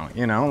right now?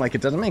 You know, like,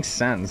 it doesn't make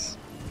sense.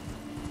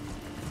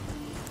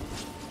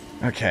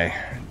 Okay.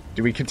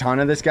 Do we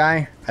katana this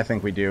guy? I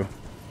think we do.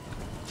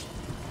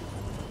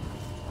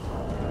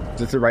 Is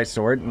this the right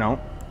sword? No.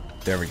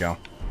 There we go.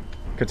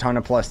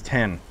 Katana plus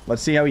 10.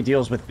 Let's see how he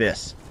deals with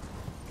this.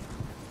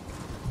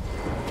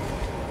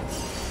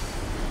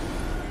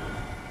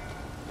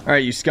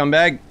 Alright, you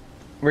scumbag.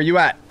 Where you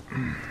at?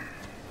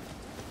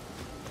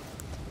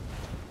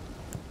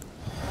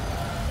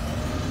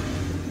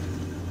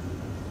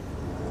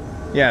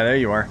 Yeah, there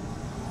you are.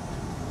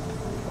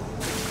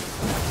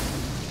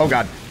 Oh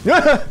god.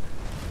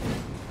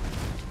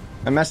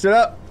 I messed it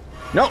up.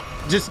 Nope,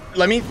 just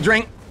let me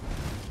drink.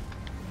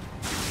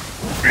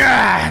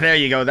 Ah, there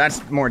you go,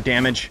 that's more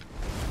damage.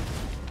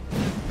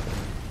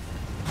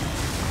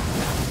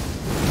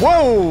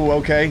 Whoa,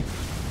 okay.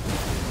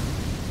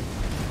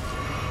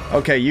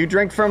 Okay, you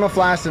drink from a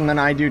flask and then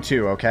I do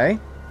too, okay?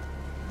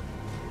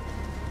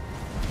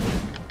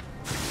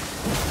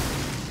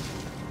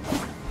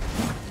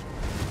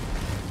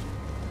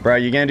 Bro,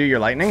 you gonna do your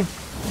lightning?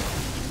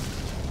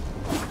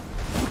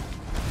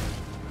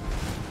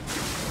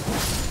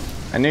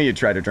 I knew you'd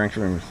try to drink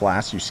from a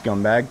flask, you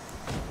scumbag.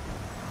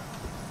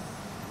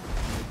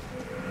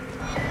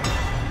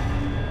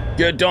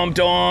 Get dumped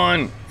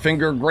on!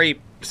 Finger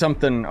grape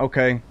something,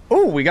 okay.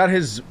 Ooh, we got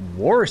his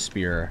war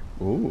spear.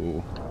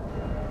 Ooh.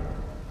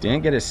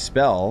 Didn't get his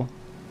spell,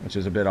 which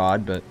is a bit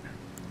odd, but...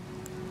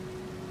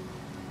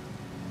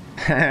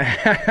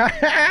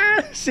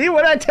 See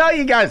what I tell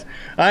you guys?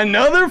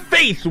 Another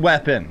faith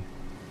weapon!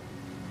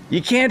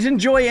 You can't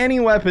enjoy any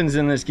weapons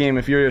in this game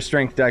if you're a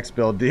strength dex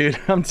build, dude.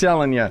 I'm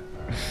telling you.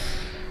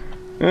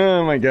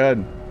 Oh my god.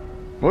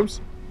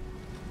 Whoops.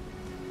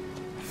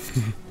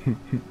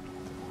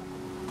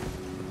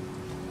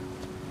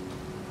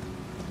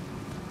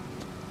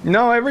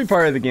 No, every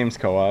part of the game's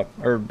co-op,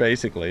 or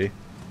basically.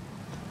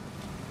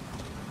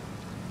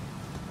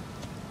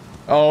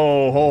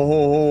 Oh, ho,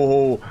 ho,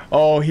 ho, ho.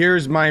 Oh,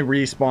 here's my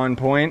respawn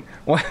point.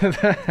 What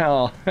the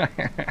hell?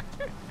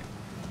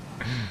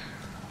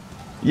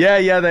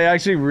 Yeah, they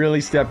actually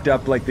really stepped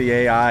up, like, the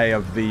AI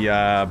of the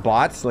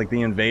bots, like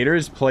the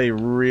invaders, play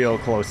real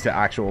close to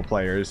actual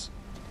players.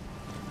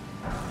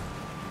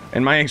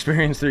 In my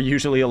experience, they're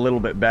usually a little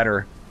bit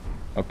better.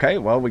 Okay,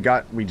 well,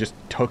 we just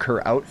took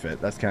her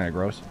outfit. That's kind of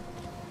gross.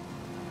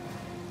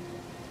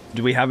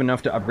 Do we have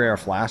enough to upgrade our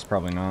flask?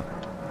 Probably not.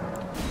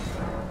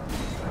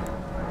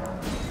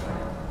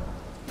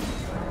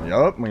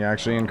 Yup, we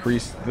actually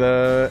increased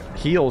the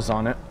heals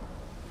on it.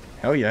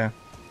 Hell yeah.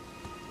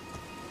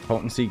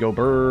 Potency go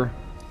burr.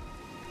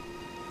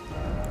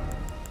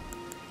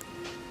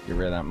 Get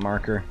rid of that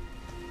marker.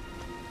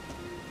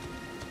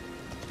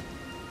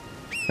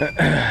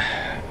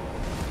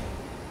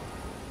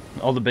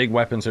 All the big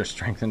weapons are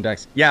strength and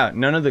dex. Yeah,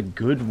 none of the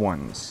good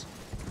ones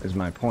is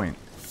my point.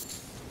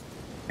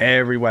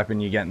 Every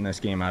weapon you get in this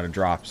game out of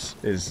drops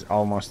is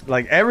almost...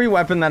 Like, every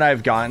weapon that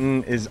I've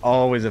gotten is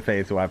always a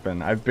faith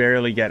weapon. I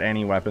barely get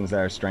any weapons that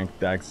are strength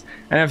dex.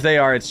 And if they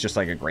are, it's just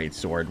like a great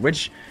sword,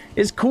 which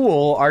is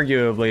cool,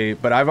 arguably,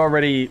 but I've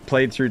already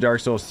played through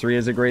Dark Souls 3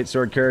 as a great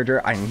sword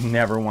character. I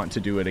never want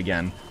to do it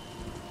again.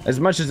 As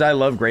much as I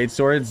love great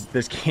swords,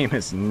 this game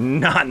is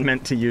not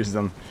meant to use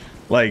them.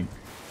 Like,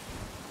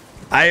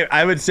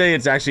 I would say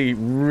it's actually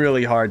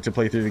really hard to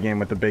play through the game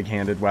with the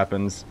big-handed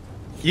weapons.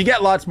 You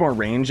get lots more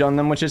range on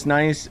them, which is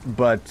nice,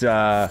 but,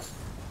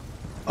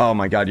 oh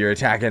my god, your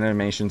attack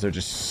animations are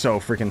just so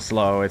freaking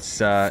slow. It's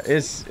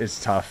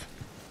tough.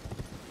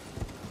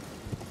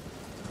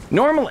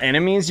 Normal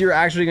enemies, you're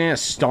actually going to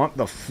stomp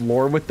the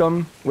floor with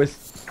them,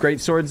 with great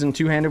swords and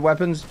two-handed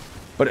weapons,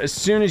 but as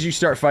soon as you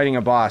start fighting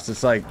a boss,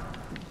 it's like,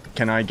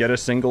 can I get a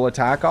single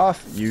attack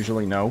off?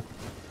 Usually no.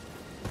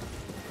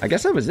 I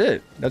guess that was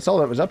it. That's all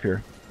that was up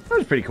here. That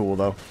was pretty cool,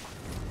 though.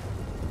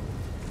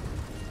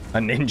 A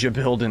ninja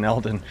build in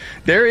Elden.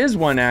 There is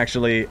one,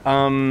 actually.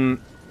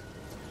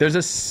 There's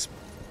a...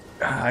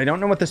 I don't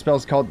know what the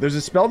spell's called. There's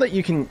a spell that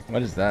you can...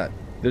 What is that?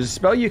 There's a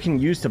spell you can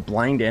use to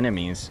blind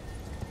enemies.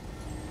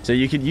 So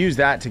you could use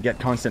that to get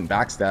constant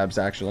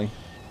backstabs, actually.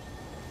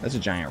 That's a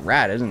giant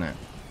rat, isn't it?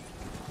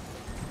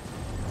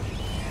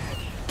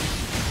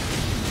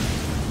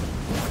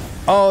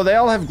 Oh, they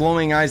all have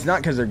glowing eyes,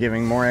 not because they're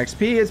giving more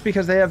XP, it's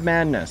because they have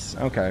madness.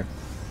 Okay.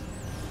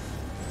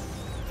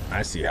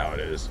 I see how it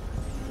is.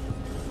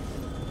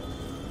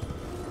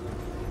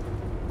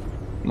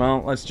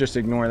 Well, let's just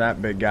ignore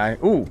that big guy.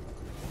 Ooh!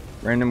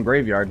 Random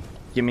graveyard.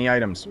 Give me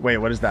items. Wait,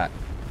 what is that?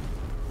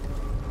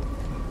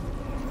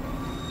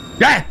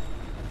 Ah!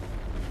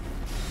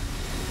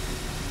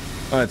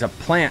 Oh, it's a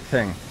plant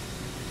thing.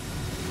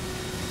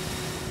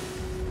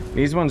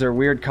 These ones are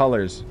weird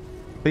colors.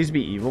 Please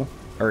be evil.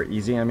 Or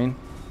easy, I mean.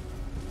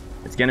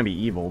 It's gonna be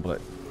evil,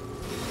 but...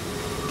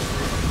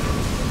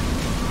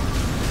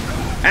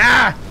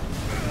 Ah!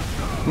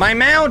 My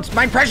mount!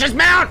 My precious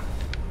mount!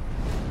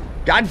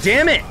 God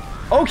damn it!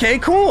 Okay,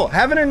 cool.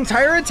 Have an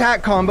entire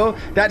attack combo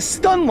that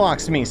stun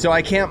locks me so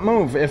I can't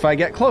move if I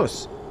get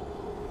close.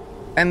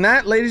 And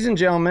that, ladies and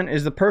gentlemen,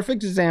 is the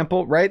perfect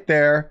example right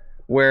there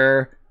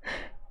where...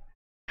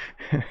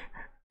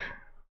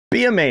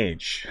 Be a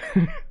mage.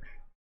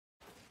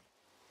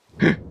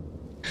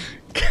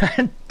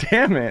 God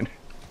damn it.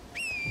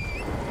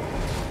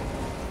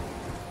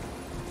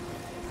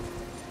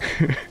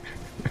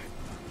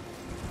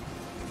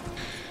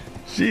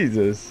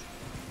 Jesus.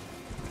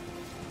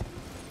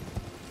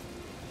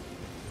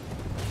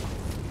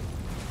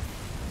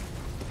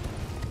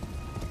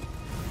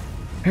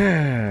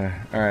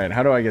 Alright,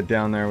 how do I get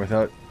down there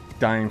without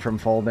dying from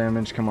fall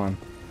damage? Come on.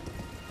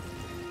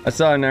 I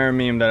saw another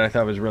meme that I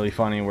thought was really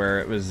funny where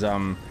it was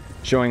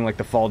showing like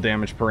the fall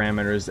damage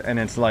parameters, and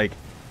it's like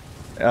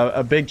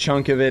a big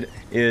chunk of it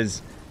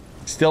is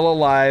still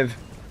alive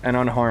and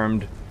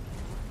unharmed,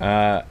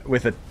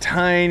 with a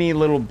tiny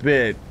little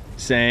bit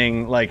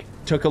saying like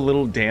took a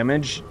little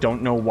damage,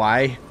 don't know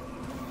why,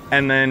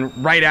 and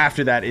then right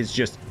after that is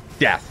just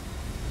death.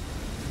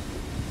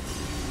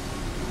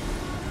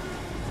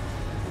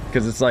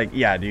 Because it's like,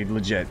 yeah, dude,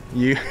 legit.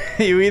 You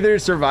either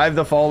survive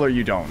the fall or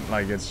you don't.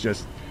 Like, it's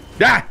just...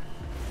 Ah!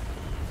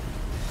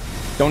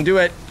 Don't do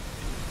it.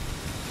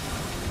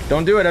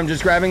 Don't do it. I'm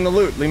just grabbing the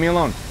loot. Leave me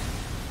alone.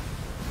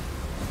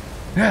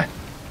 Ah.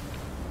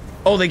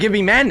 Oh, they give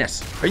me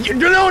madness. Are you...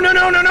 No, no,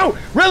 no, no, no!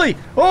 Really?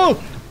 Oh!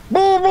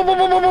 Boo, boo, boo,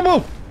 boo, boo, boo,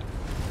 boo.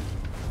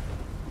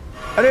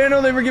 I didn't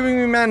know they were giving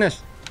me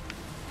madness.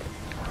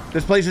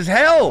 This place is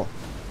hell.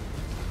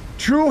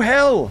 True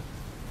hell.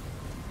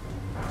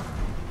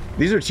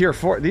 These are tier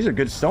 4. These are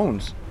good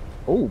stones.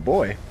 Oh,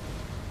 boy.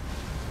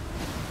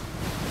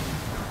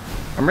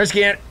 I'm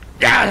risking it.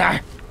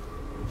 Yeah!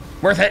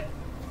 Worth it.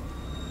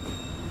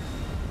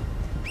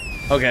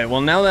 Okay,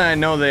 well, now that I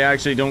know they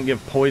actually don't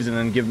give poison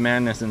and give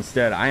madness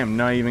instead, I am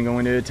not even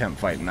going to attempt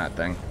fighting that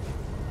thing.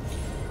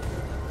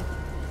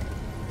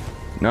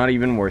 Not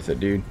even worth it,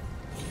 dude.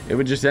 It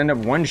would just end up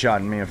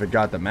one-shotting me if it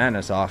got the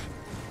madness off.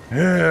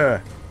 Ugh.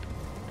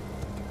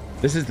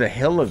 This is the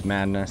hill of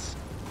madness.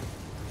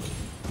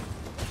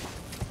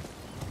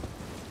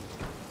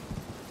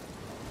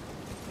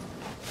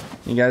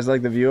 You guys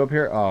like the view up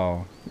here?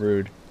 Oh,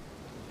 rude.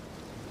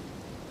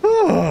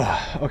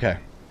 Okay.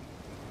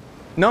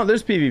 No,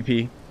 there's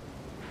PvP.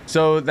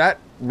 So that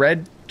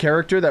red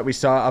character that we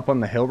saw up on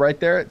the hill right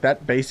there,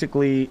 that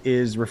basically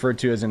is referred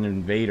to as an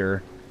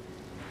invader.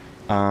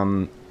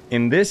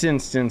 In this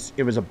instance,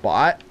 it was a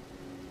bot.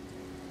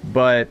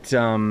 But,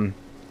 oh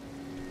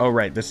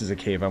right, this is a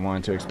cave I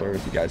wanted to explore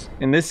with you guys.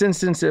 In this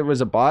instance, it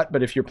was a bot,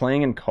 but if you're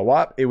playing in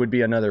co-op, it would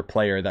be another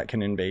player that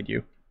can invade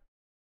you.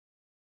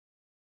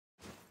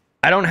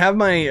 I don't have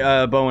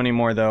my bow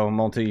anymore though,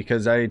 Multi,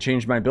 because I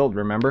changed my build,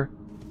 remember?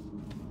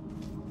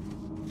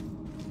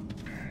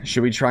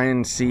 Should we try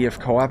and see if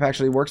co-op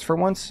actually works for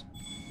once?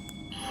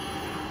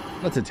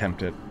 Let's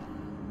attempt it.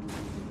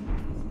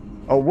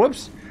 Oh,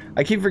 whoops.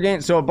 I keep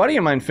forgetting. So a buddy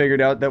of mine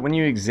figured out that when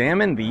you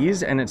examine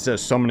these and it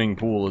says summoning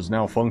pool is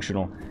now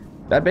functional,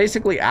 that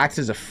basically acts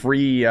as a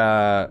free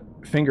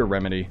finger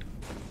remedy.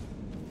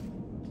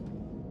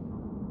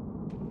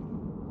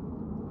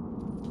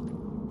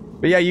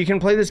 But yeah, you can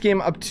play this game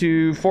up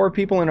to 4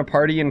 people in a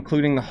party,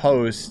 including the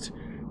host.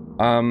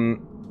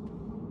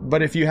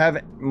 But if you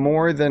have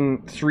more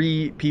than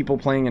 3 people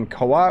playing in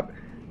co-op,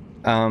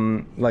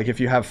 like if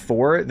you have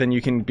 4, then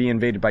you can be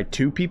invaded by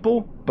 2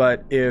 people.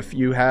 But if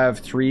you have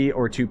 3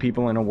 or 2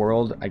 people in a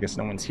world, I guess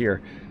no one's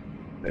here,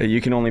 you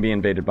can only be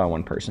invaded by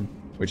 1 person,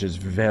 which is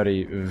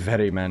very,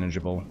 very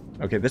manageable.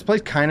 Okay, this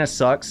place kind of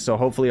sucks, so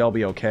hopefully I'll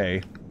be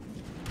okay.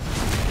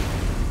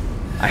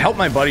 I helped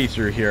my buddy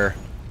through here.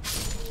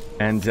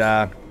 And,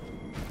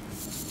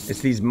 it's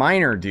these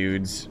miner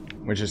dudes,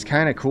 which is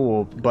kind of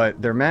cool, but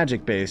they're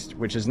magic-based,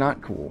 which is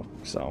not cool,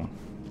 so...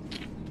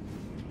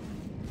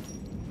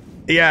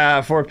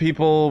 Yeah, 4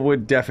 people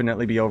would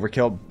definitely be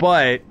overkill,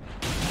 but...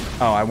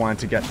 Oh, I wanted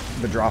to get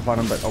the drop on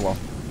them, but oh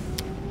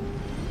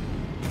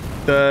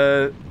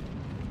well.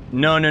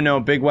 No,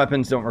 big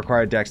weapons don't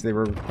require dex, they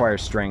require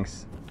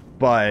strength.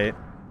 But,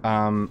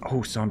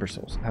 oh, Somber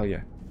Souls, hell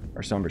yeah.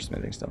 Or Somber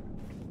Smithing stuff.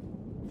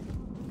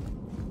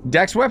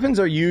 Dex weapons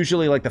are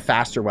usually like the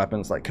faster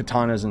weapons, like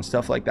katanas and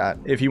stuff like that.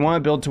 If you want to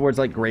build towards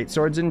like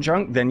greatswords and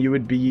junk, then you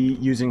would be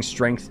using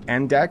strength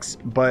and dex.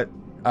 But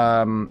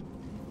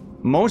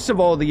most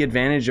of all, the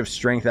advantage of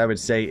strength, I would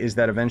say, is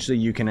that eventually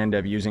you can end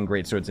up using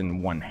greatswords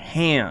in one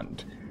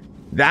hand.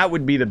 That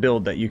would be the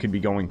build that you could be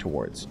going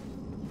towards.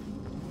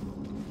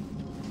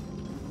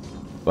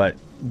 But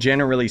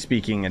generally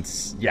speaking,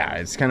 it's, yeah,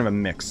 it's kind of a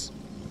mix.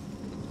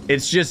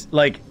 It's just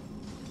like,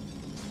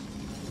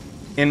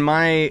 in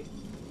my...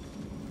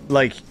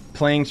 like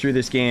playing through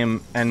this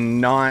game and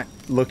not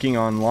looking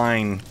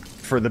online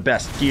for the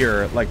best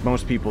gear like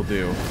most people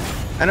do.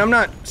 And I'm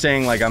not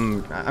saying like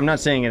I'm not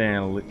saying it in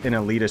an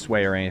elitist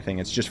way or anything.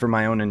 It's just for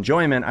my own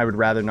enjoyment. I would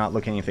rather not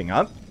look anything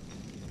up.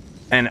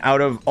 And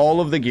out of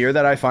all of the gear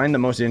that I find, the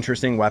most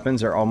interesting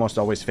weapons are almost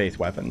always faith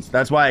weapons.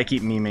 That's why I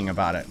keep memeing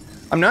about it.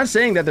 I'm not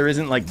saying that there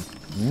isn't like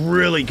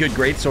really good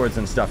greatswords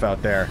and stuff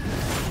out there.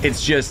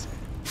 It's just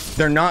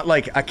they're not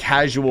like a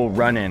casual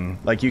run-in.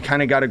 Like, you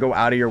kind of got to go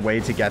out of your way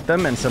to get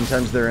them, and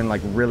sometimes they're in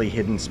like really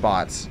hidden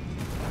spots.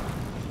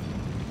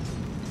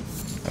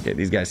 Okay,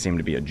 these guys seem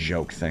to be a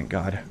joke, thank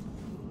God.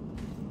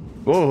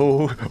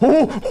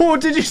 Oh,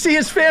 did you see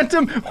his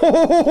phantom?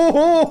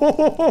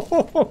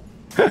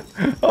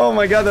 Oh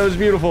my God, that was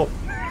beautiful.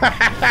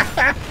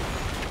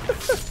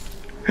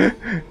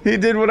 He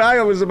did what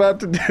I was about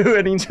to do,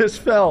 and he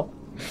just fell.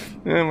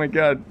 Oh my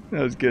God,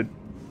 that was good.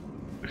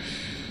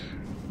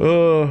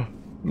 Oh.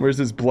 Where's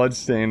this blood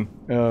stain?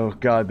 Oh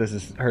God, this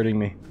is hurting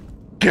me.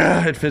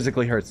 God, it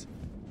physically hurts.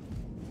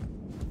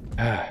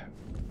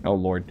 Oh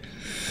Lord.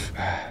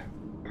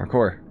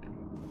 Parkour.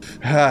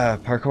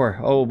 Parkour.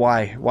 Oh,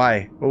 why?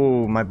 Why?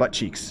 Oh, my butt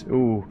cheeks.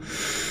 Ooh.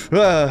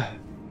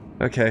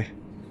 Okay.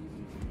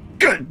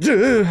 Good.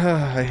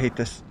 I hate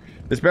this.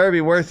 This better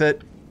be worth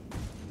it.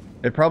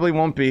 It probably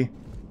won't be.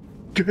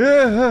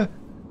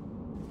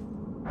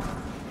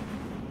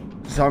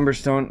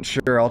 Somberstone.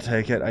 Sure, I'll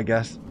take it, I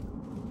guess.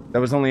 That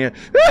was only a...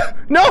 Ah!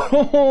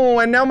 No!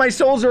 And now my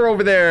souls are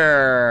over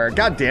there!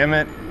 God damn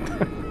it.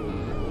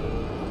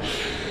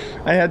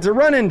 I had to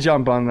run and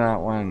jump on that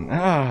one.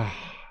 Oh,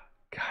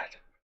 God.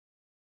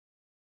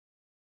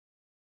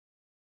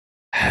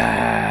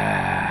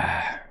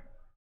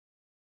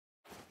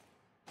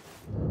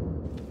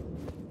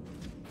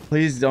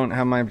 Please don't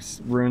have my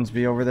runes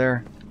be over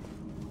there.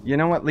 You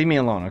know what? Leave me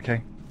alone,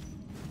 okay?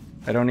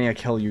 I don't need to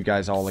kill you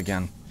guys all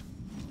again.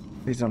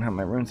 Please don't have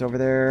my runes over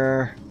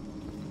there.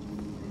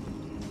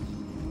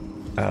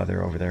 Oh,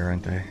 they're over there,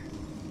 aren't they?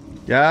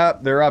 Yeah,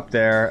 they're up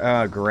there.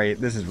 Oh,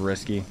 great. This is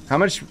risky. How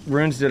much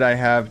runes did I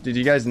have? Did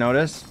you guys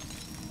notice?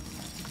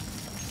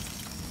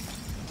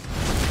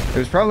 It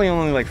was probably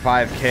only like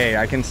 5k.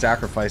 I can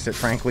sacrifice it,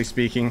 frankly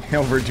speaking,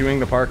 over doing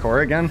the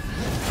parkour again.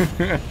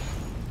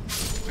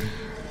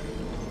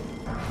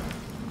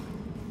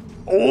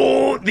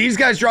 Oh, these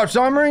guys dropped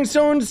Sombering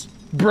Stones?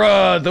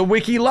 Bruh, the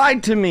wiki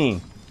lied to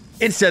me.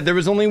 It said there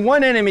was only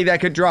one enemy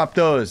that could drop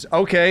those.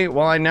 Okay,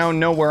 well, I now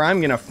know where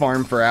I'm gonna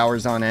farm for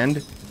hours on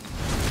end.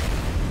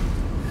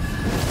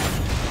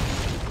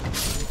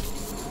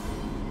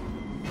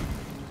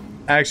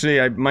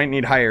 Actually, I might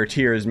need higher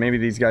tiers. Maybe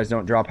these guys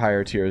don't drop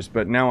higher tiers,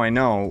 but now I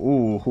know.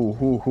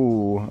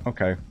 Ooh.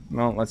 Okay,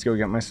 well, let's go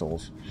get my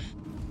souls.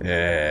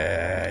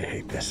 I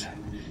hate this.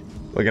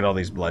 Look at all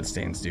these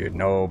bloodstains, dude.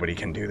 Nobody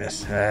can do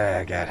this.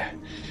 God.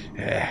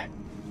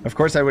 Of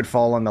course I would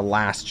fall on the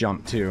last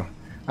jump, too.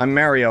 I'm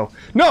Mario.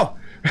 No!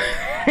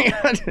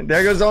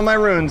 There goes all my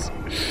runes.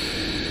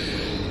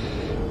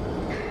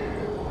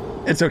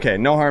 It's okay.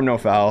 No harm, no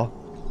foul.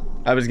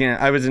 I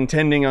was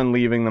intending on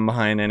leaving them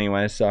behind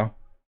anyway, so.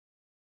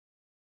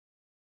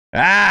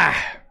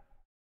 Ah!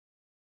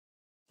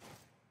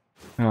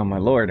 Oh, my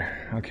lord.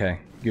 Okay,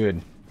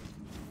 good.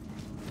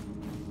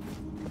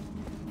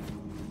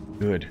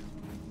 Good.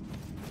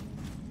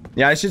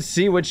 Yeah, I should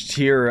see which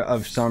tier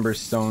of Somber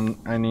Stone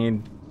I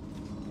need.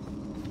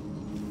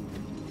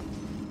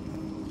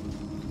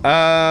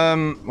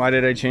 Why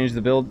did I change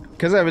the build?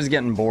 Because I was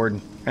getting bored,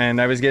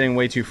 and I was getting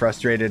way too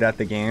frustrated at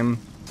the game,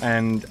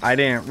 and I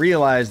didn't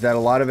realize that a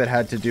lot of it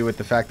had to do with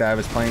the fact that I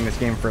was playing this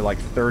game for like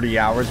 30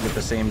 hours with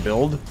the same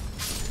build.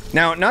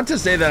 Now, not to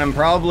say that I'm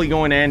probably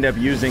going to end up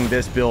using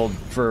this build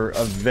for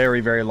a very,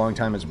 very long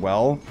time as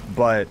well,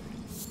 but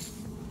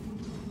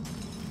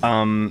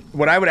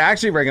what I would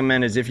actually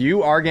recommend is if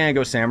you are gonna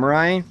go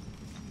samurai,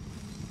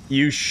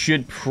 you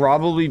should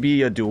probably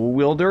be a dual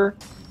wielder,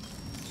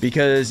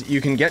 because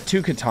you can get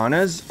 2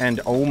 katanas, and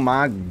oh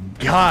my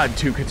god,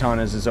 2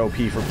 katanas is OP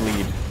for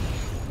bleed.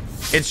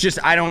 It's just,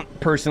 I don't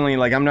personally,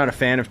 like, I'm not a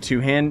fan of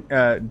two-hand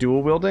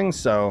dual wielding,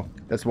 so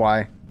that's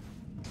why.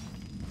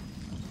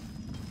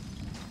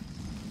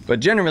 But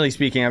generally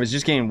speaking, I was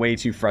just getting way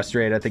too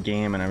frustrated at the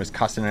game, and I was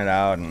cussing it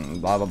out, and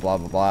blah, blah, blah,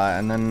 blah, blah.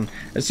 And then,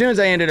 as soon as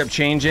I ended up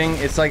changing,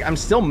 it's like, I'm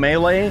still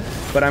melee,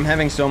 but I'm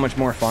having so much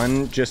more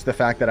fun, just the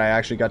fact that I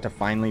actually got to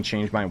finally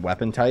change my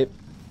weapon type.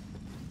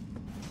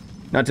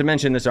 Not to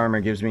mention, this armor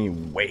gives me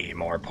way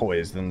more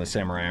poise than the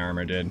samurai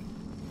armor did.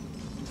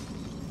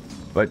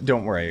 But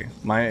don't worry,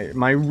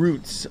 my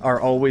roots are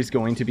always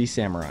going to be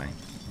samurai,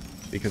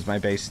 because my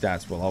base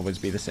stats will always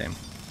be the same,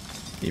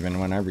 even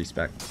when I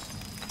respec.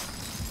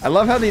 I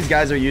love how these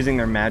guys are using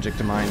their magic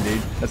to mine, dude.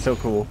 That's so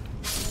cool.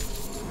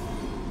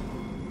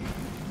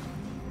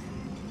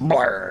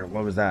 Blur.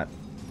 What was that?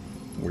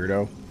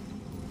 Weirdo.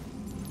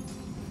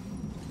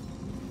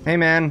 Hey,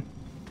 man.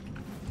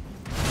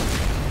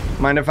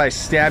 Mind if I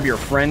stab your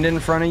friend in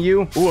front of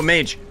you? Ooh, a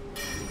mage.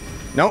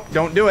 Nope,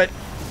 don't do it.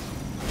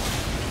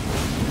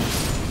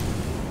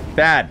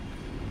 Bad.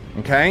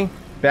 Okay?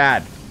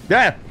 Bad.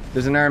 Yeah!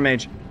 There's an iron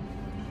mage.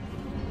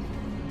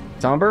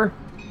 Somber?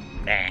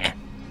 Nah.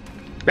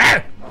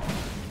 Ah!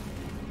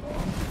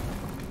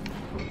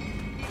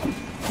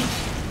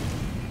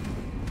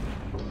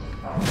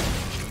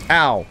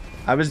 Ow.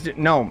 I was...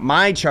 No,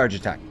 my charge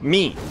attack.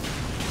 Me.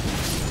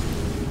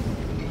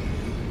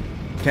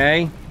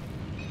 Okay?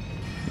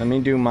 Let me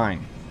do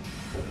mine.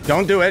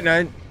 Don't do it.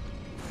 No.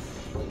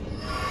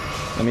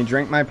 Let me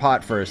drink my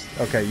pot first.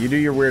 Okay, you do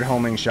your weird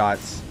homing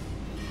shots.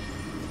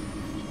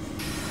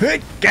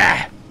 Get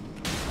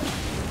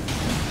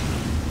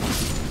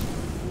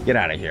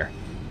out of here.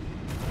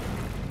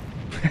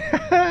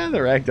 The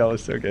ragdoll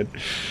is so good.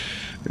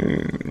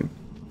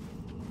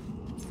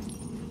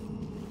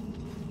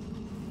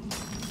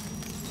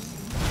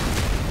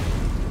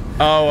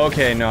 Oh,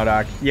 okay, no,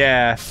 Doc.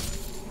 Yeah.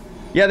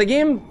 Yeah, the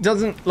game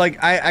doesn't,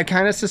 like, I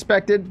kind of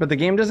suspected, but the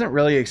game doesn't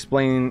really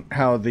explain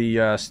how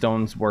the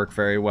stones work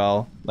very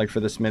well, like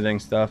for the smithing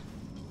stuff.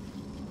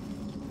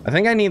 I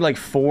think I need like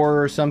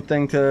 4 or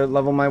something to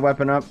level my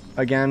weapon up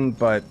again,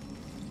 but...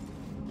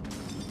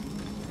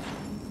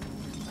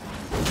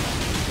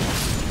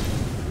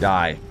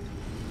 Die.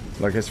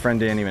 Look, his friend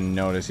didn't even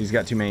notice. He's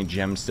got too many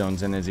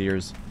gemstones in his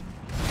ears.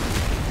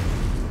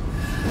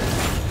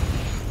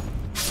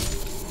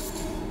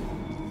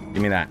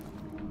 Give me that.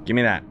 Give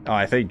me that. Oh,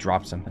 I thought he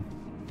dropped something.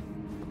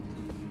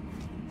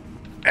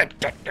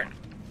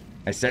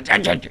 I said...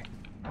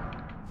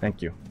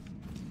 Thank you.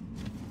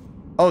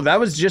 Oh, that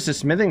was just a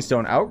smithing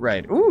stone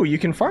outright. Ooh, you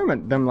can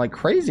farm them like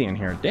crazy in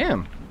here.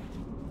 Damn.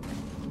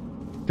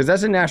 Because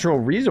that's a natural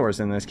resource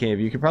in this cave.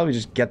 You could probably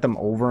just get them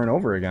over and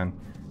over again.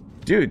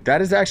 Dude,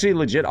 that is actually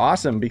legit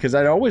awesome, because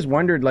I'd always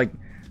wondered, like,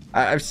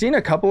 I've seen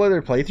a couple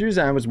other playthroughs,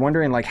 and I was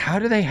wondering, like, how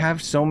do they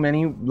have so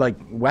many, like,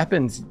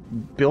 weapons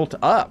built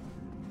up?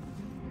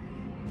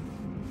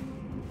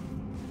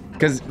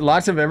 Because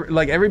lots of,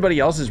 like, everybody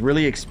else is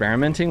really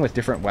experimenting with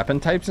different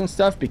weapon types and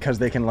stuff because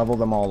they can level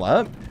them all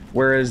up.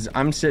 Whereas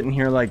I'm sitting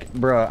here like,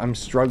 bruh, I'm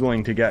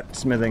struggling to get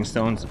smithing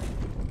stones.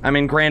 I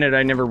mean, granted,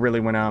 I never really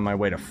went out of my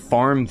way to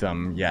farm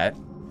them yet.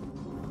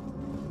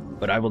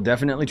 But I will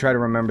definitely try to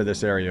remember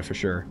this area for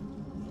sure.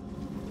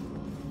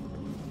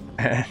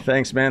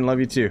 Thanks, man. Love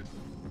you too.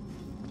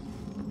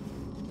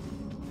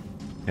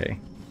 Okay.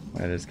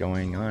 What is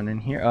going on in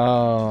here?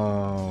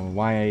 Oh,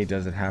 why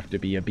does it have to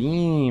be a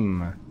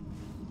beam?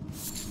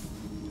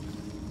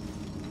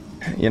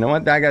 You know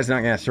what? That guy's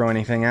not going to throw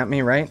anything at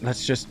me, right?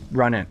 Let's just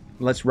run it.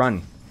 Let's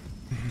run.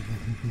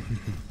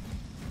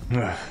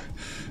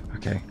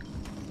 Okay.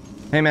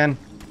 Hey, man.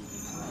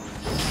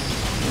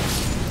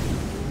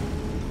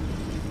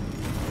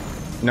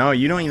 No,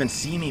 you don't even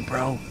see me,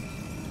 bro.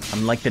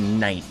 I'm like the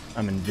knight.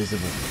 I'm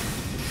invisible.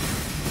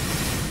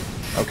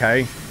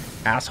 Okay.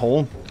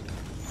 Asshole.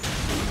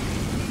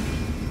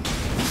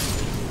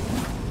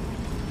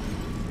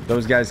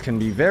 Those guys can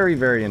be very,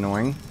 very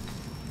annoying.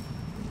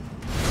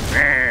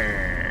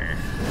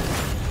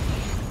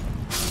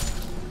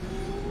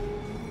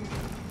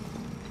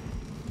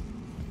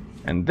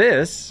 And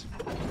this,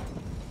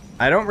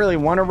 I don't really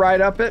want to ride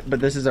up it, but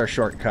this is our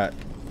shortcut.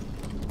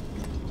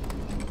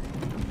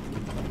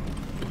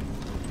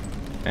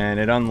 And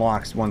it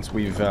unlocks once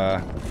we've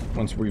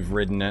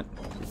ridden it.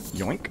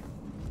 Yoink.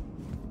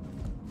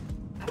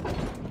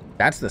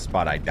 That's the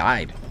spot I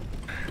died.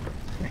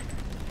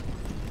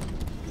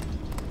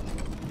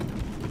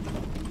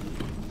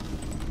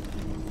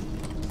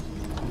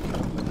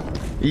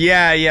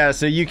 Yeah,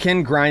 so you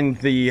can grind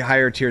the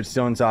higher tiered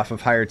stones off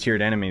of higher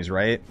tiered enemies,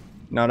 right?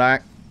 No,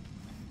 that,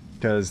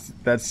 because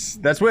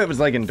that's what it was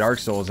like in Dark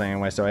Souls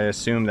anyway, so I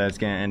assume that it's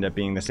going to end up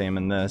being the same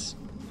in this.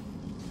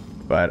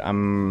 But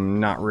I'm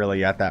not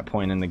really at that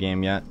point in the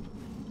game yet.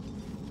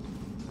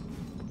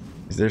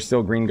 Is there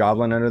still Green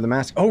Goblin under the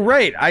mask? Oh,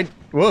 right!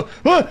 Whoa,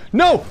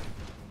 no!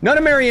 Not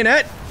a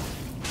marionette!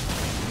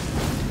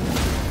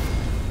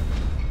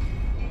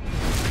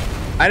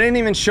 I didn't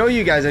even show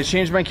you guys. I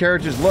changed my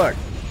character's look.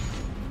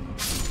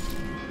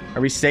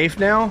 Are we safe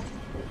now?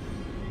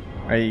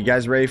 Are you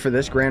guys ready for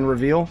this grand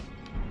reveal?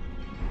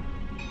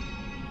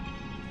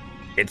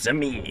 It's a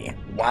me,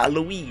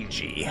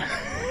 Waluigi.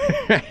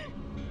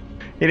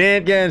 He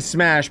didn't get a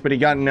Smash, but he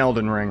got an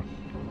Elden Ring.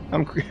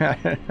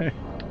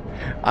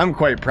 I'm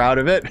quite proud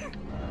of it.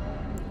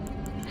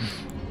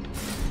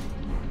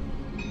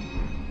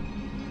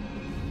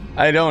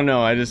 I don't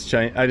know. I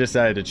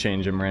decided to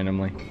change him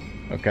randomly.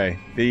 Okay,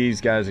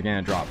 these guys are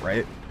gonna drop,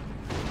 right?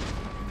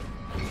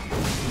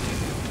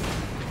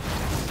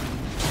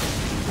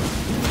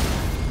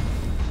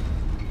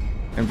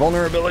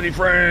 Invulnerability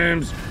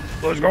frames!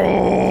 Let's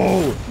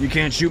go! You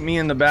can't shoot me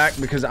in the back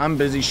because I'm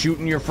busy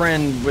shooting your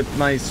friend with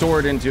my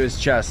sword into his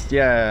chest.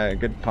 Yeah,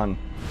 good pun.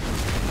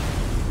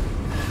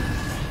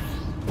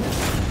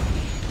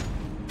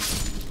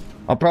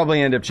 I'll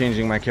probably end up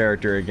changing my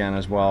character again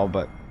as well,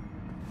 but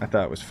I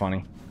thought it was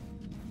funny.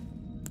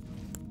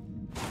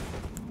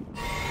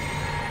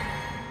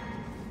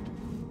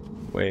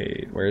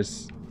 Wait,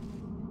 where's...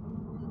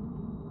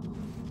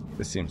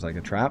 This seems like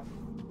a trap.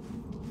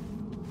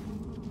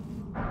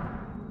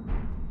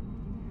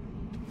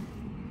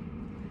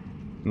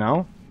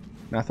 No?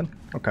 Nothing?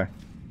 Okay.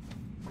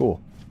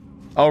 Cool.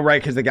 Oh, right,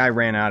 because the guy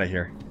ran out of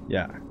here.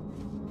 Yeah.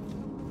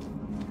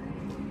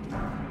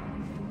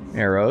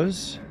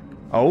 Arrows.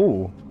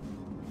 Oh.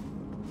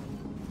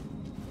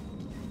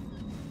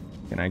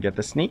 Can I get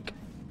the sneak?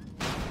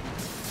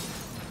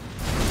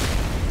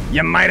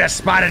 You might have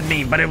spotted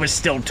me, but it was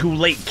still too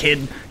late,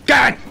 kid.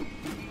 God!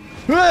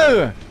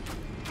 Ugh!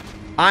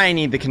 I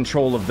need the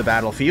control of the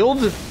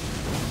battlefield.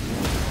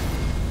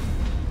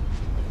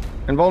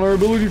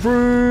 Invulnerability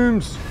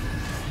frames!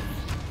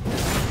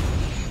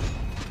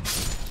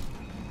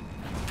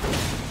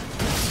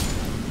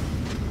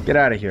 Get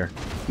out of here.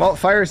 Well,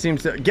 fire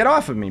seems to... Get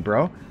off of me,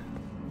 bro.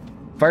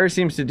 Fire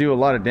seems to do a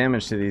lot of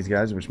damage to these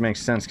guys, which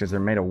makes sense because they're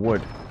made of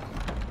wood.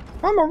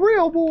 I'm a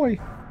real boy.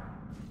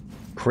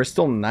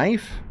 Crystal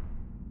knife?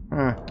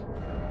 Huh.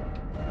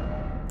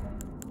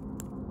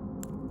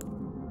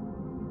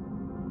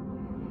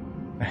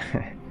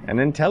 An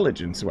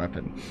intelligence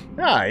weapon.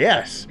 Ah,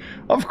 yes.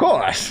 Of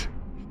course.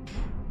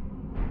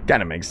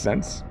 Kind of makes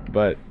sense,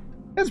 but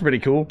that's pretty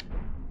cool.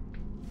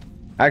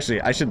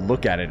 Actually, I should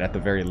look at it at the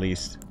very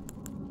least.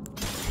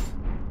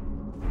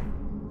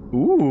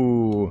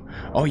 Ooh.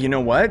 Oh, you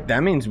know what?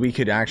 That means we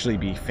could actually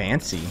be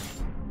fancy.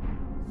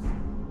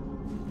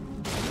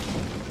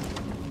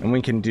 And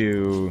we can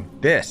do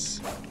this.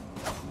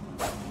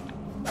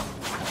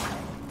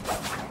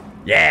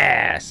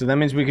 Yeah! So that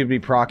means we could be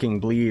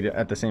proccing bleed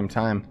at the same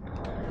time.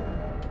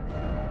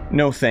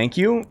 No thank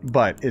you,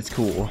 but it's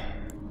cool.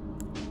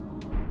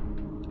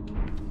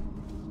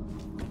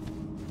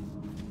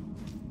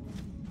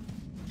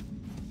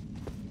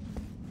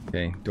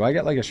 Okay, do I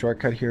get like a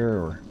shortcut here,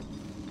 or...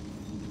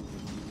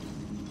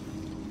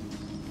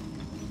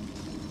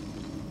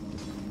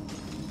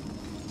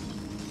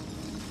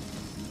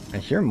 I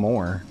hear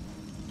more.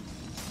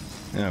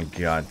 Oh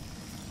god.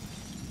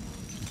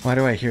 Why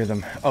do I hear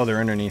them? Oh, they're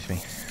underneath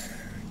me.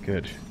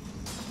 Good.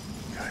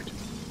 Good.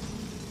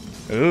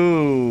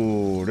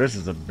 Ooh, this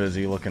is a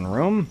busy looking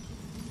room.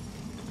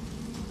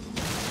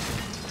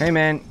 Hey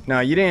man,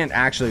 no, you didn't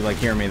actually like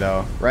hear me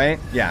though, right?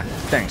 Yeah,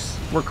 thanks.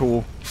 We're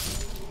cool.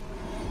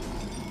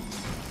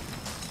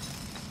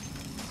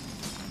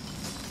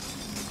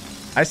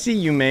 I see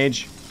you,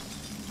 mage.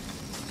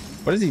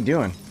 What is he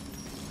doing?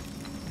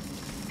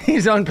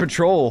 He's on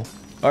patrol.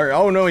 Or,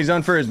 oh no, he's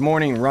on for his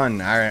morning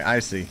run. Alright, I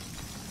see.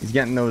 He's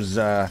getting those,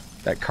 that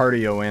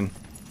cardio in.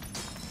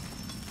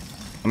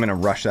 I'm gonna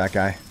rush that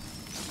guy.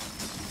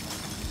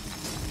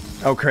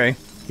 Okay.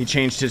 He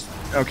changed his...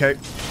 Okay.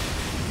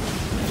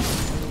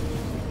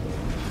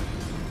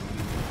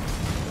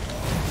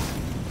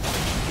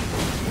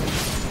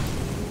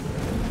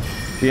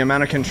 The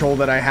amount of control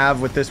that I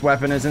have with this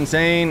weapon is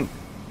insane.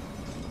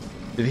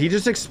 Did he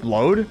just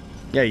explode?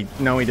 Yeah,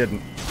 no, he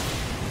didn't.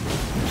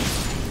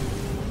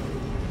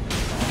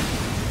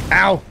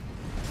 Ow!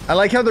 I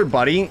like how their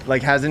buddy,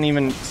 like, hasn't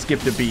even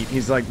skipped a beat.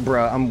 He's like,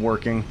 bruh, I'm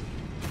working.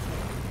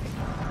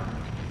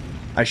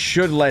 I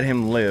should let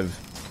him live.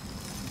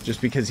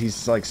 Just because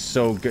he's, like,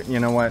 so good. You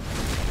know what?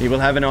 He will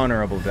have an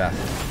honorable death.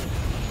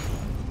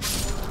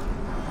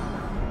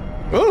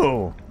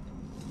 Ooh!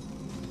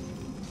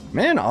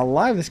 Man,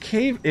 alive, this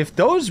cave... If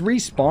those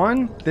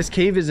respawn, this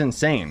cave is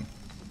insane.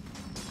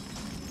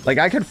 Like,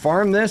 I could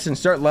farm this and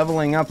start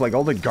leveling up, like,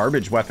 all the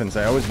garbage weapons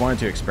I always wanted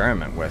to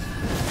experiment with.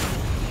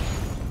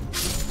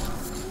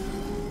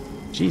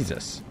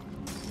 Jesus.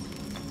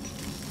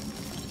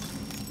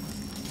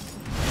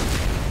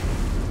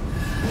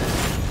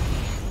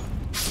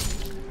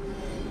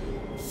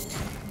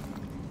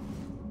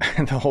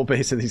 The whole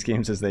base of these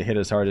games is they hit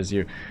as hard as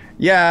you.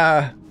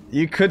 Yeah,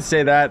 you could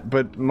say that,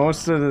 but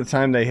most of the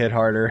time they hit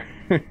harder.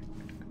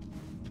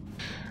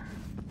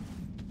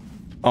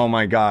 Oh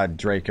my god,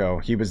 Draco.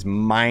 He was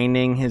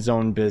minding his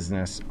own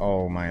business.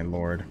 Oh my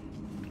lord.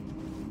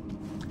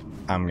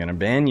 I'm gonna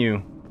ban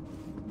you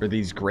for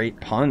these great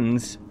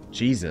puns.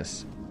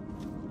 Jesus.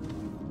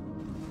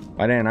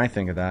 Why didn't I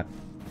think of that?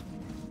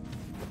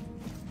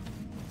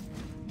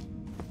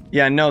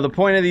 Yeah, no, the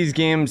point of these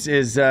games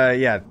is,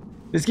 yeah,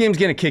 this game's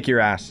gonna kick your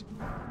ass.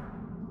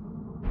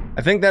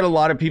 I think that a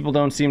lot of people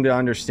don't seem to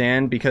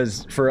understand,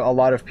 because for a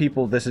lot of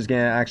people, this is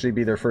gonna actually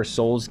be their first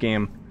Souls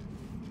game.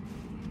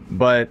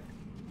 But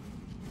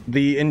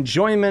the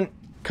enjoyment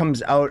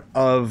comes out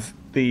of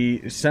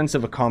the sense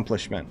of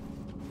accomplishment.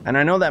 And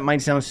I know that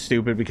might sound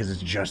stupid because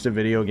it's just a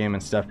video game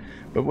and stuff,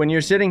 but when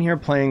you're sitting here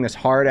playing this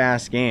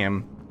hard-ass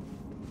game,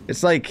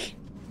 it's like,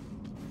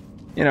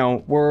 you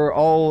know, we're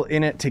all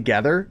in it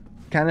together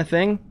kind of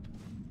thing.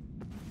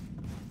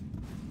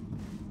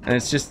 And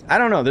it's just, I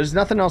don't know, there's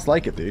nothing else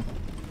like it, dude.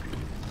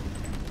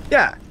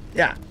 Yeah,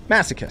 yeah,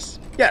 masochists.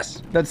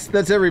 Yes,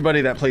 that's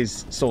everybody that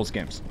plays Souls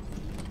games.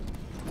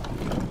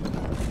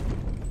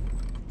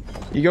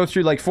 You go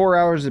through like 4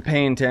 hours of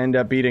pain to end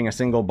up beating a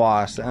single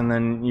boss, and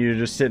then you're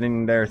just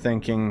sitting there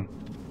thinking,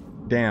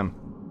 damn.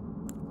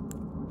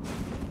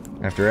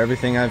 After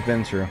everything I've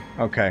been through.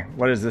 Okay,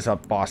 what is this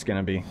boss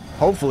gonna be?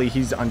 Hopefully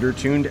he's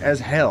undertuned as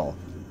hell.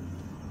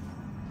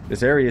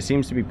 This area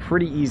seems to be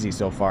pretty easy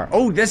so far.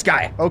 Oh, this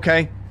guy!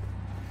 Okay.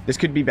 This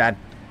could be bad.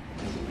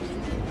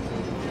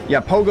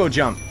 Yeah, pogo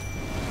jump.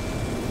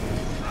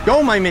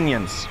 Go, my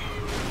minions!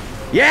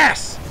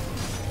 Yes!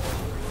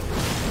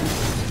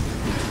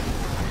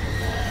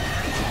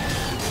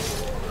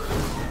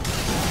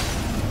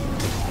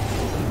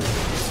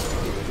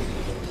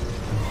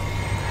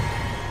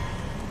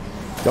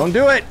 Don't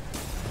do it!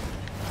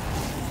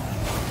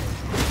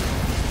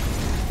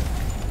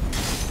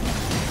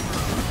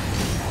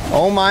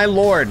 Oh my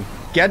lord.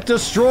 Get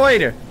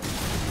destroyed!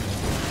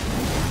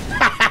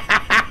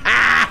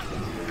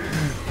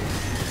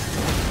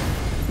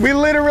 We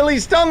literally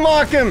stun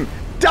lock him!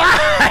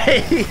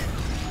 Die!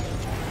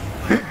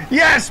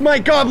 Yes, my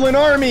goblin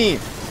army!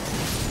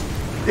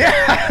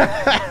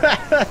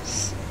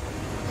 Yes!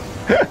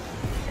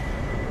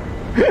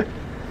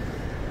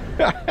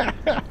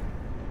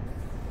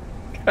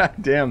 God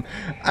damn.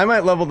 I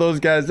might level those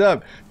guys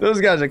up.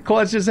 Those guys are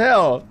clutch as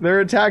hell.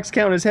 Their attacks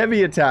count as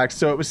heavy attacks,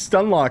 so it was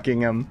stun locking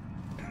them.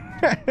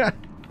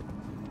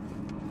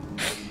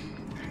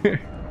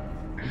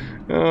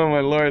 Oh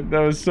my lord, that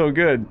was so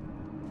good.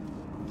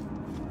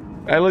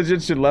 I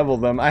legit should level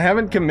them. I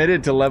haven't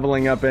committed to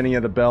leveling up any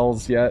of the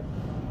bells yet.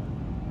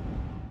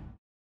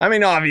 I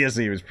mean,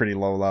 obviously he was pretty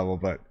low level,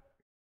 but...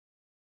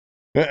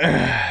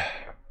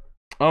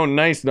 Oh,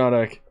 nice,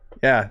 Nodok.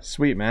 Yeah,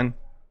 sweet, man.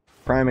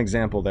 Prime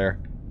example there.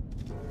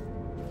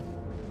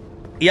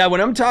 Yeah,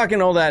 when I'm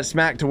talking all that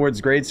smack towards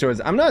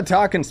greatswords, I'm not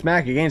talking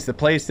smack against the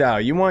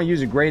playstyle. You want to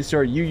use a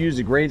greatsword, you use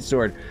a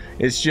greatsword.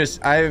 It's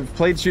just, I've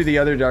played through the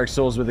other Dark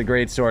Souls with a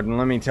greatsword, and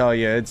let me tell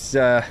you, it's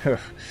not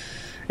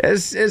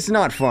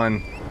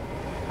fun.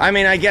 I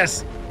mean, I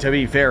guess, to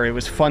be fair, it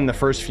was fun the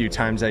first few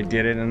times I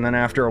did it, and then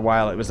after a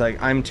while, it was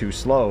like, I'm too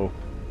slow.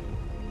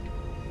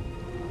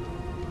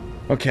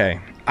 Okay.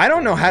 I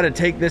don't know how to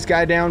take this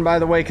guy down, by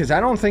the way, because I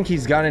don't think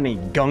he's got any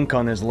gunk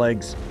on his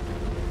legs.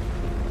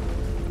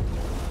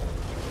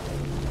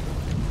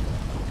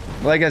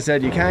 Like I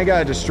said, you kind of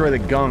gotta destroy the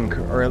gunk,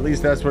 or at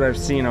least that's what I've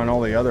seen on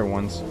all the other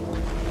ones.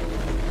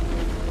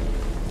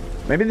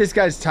 Maybe this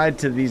guy's tied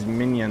to these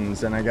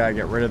minions, and I gotta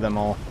get rid of them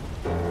all.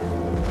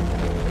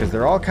 Because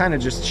they're all kind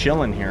of just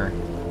chilling here.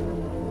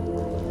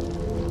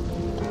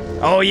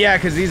 Oh yeah,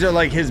 because these are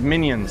like his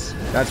minions.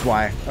 That's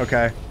why.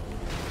 Okay.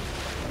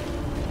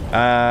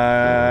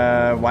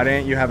 Why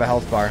didn't you have a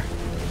health bar?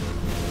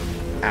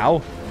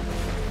 Ow.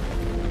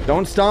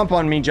 Don't stomp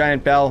on me,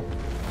 Giant Bell.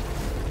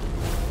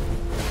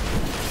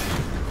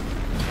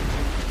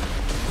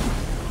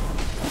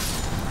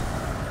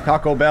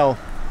 Taco Bell.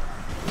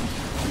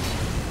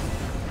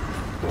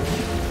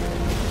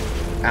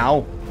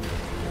 Ow.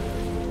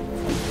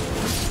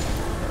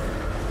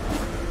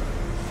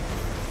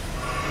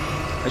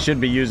 I should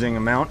be using a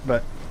mount,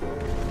 but...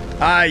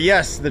 Ah,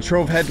 yes, the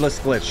Trove Headless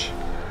glitch.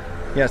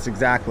 Yes,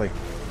 exactly.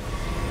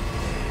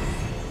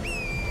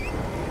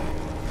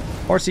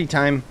 Horsey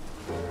time.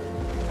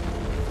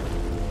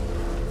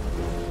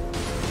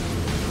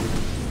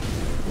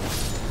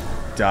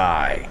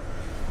 Die.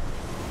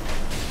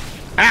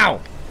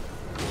 Ow!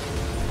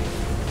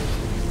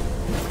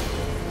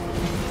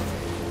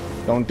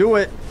 Don't do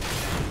it.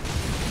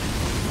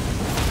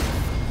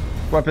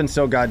 Weapon's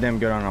so goddamn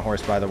good on a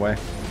horse, by the way.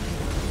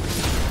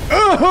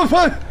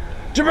 Oh,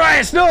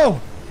 Jabrias, no!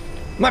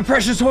 My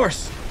precious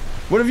horse!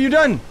 What have you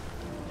done?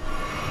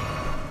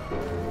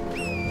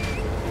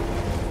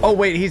 Oh,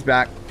 wait, he's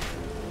back.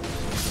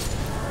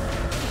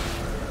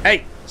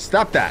 Hey,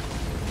 stop that.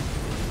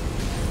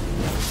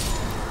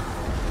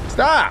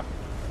 Stop!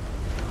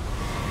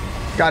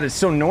 God, it's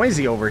so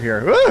noisy over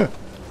here. Ugh!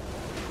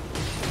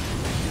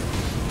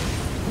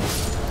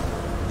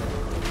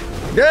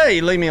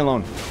 Hey, leave me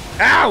alone.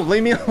 Ow,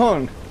 leave me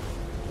alone.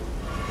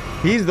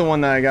 He's the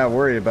one that I got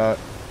worried about.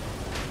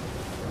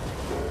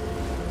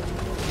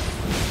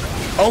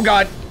 Oh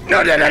God.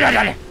 No, no, no, no,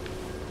 no.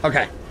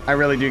 Okay, I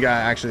really do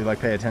gotta actually like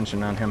pay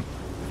attention on him.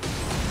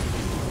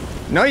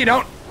 No, you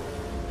don't.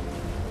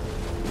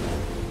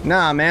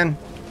 Nah, man.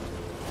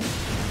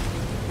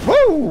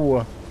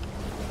 Woo!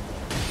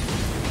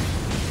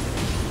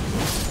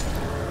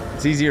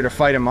 It's easier to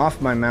fight him off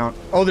my mount.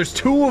 Oh, there's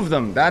two of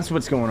them. That's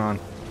what's going on.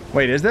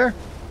 Wait, is there?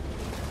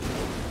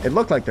 It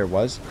looked like there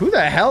was. Who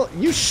the hell?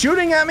 You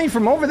shooting at me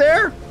from over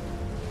there?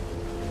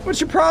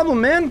 What's your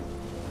problem, man?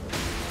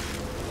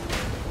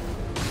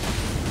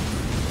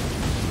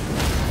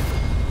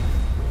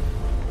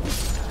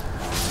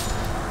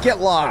 Get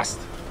lost.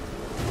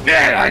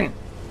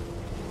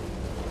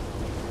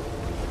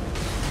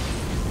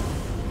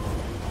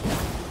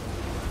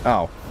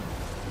 Oh.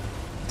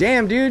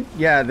 Damn, dude.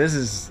 Yeah, this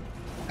is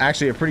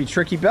actually a pretty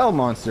tricky bell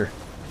monster.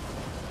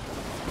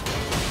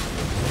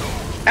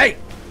 Hey!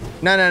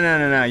 No, no, no,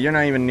 no, no. You're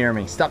not even near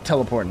me. Stop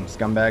teleporting,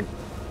 scumbag.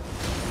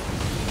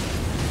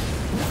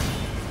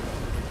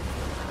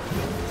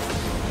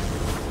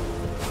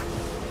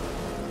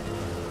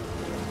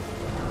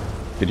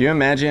 Could you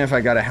imagine if I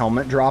got a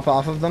helmet drop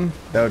off of them?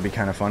 That would be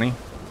kind of funny.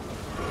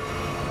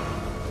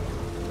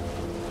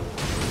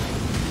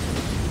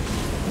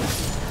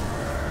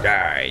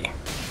 Die.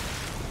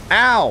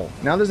 Ow!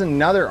 Now there's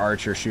another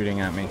archer shooting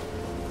at me.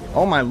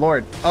 Oh my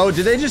lord. Oh,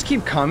 did they just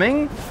keep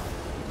coming?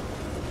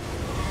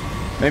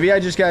 Maybe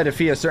I just gotta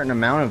defeat a certain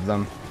amount of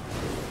them.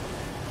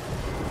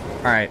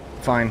 Alright,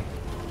 fine.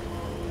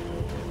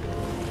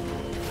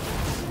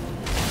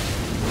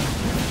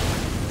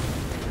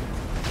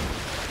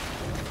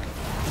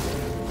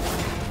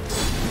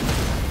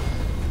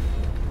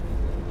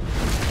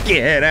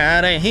 Get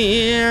out of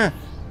here!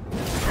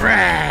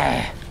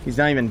 Rah! He's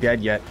not even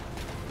dead yet.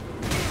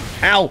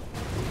 Ow!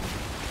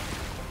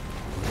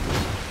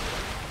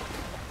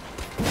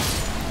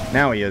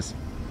 Now he is.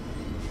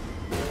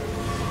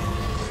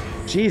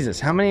 Jesus,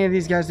 how many of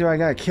these guys do I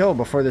gotta kill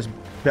before this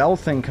bell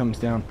thing comes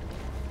down?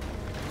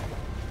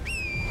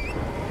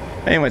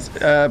 Anyways,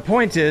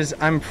 point is,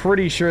 I'm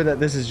pretty sure that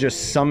this is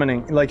just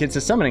summoning, like it's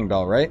a summoning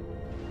bell, right?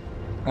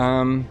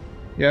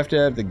 You have to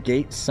have the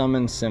gate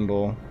summon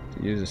symbol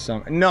to use a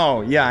summon.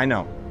 No, yeah, I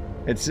know.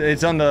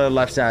 It's on the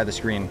left side of the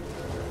screen.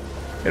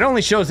 It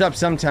only shows up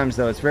sometimes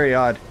though, it's very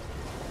odd.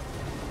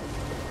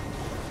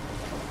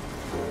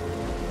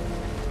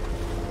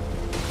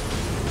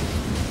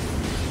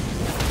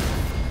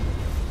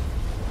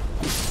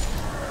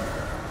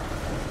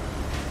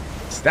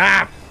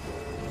 Stop!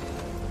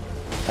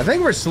 I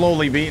think we're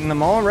slowly beating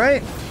them all,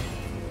 right?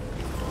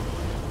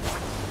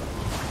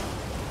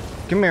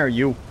 Come here,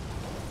 you.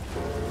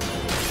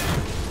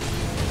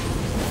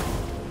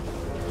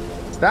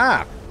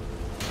 Stop!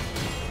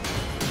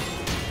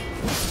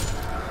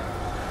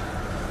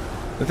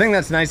 The thing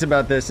that's nice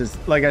about this is,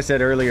 like I said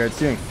earlier, it's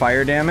doing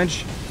fire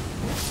damage.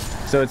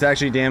 So it's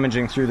actually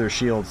damaging through their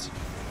shields.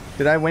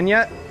 Did I win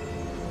yet?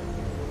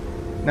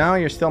 No?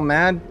 You're still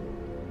mad?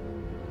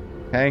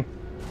 Hey.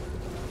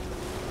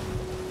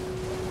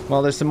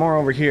 Well, there's some more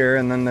over here,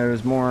 and then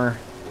there's more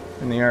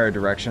in the other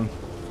direction.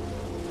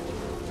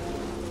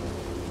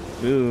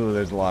 Ooh,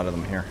 there's a lot of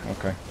them here.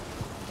 Okay.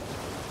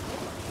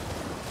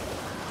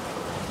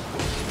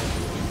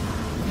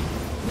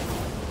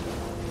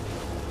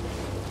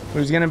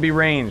 Who's gonna be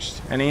ranged?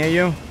 Any of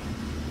you?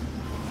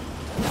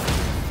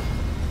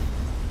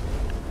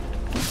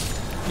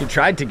 You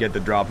tried to get the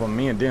drop on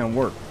me, it didn't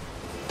work.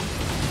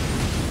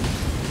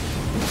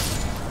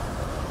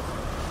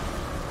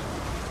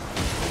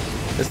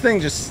 This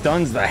thing just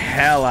stuns the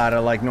hell out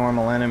of like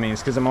normal enemies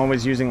because I'm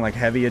always using like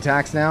heavy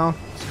attacks now.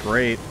 It's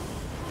great.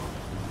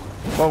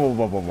 Whoa, whoa,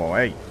 whoa, whoa, whoa,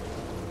 hey.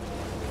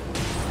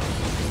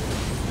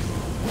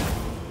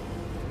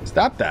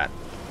 Stop that.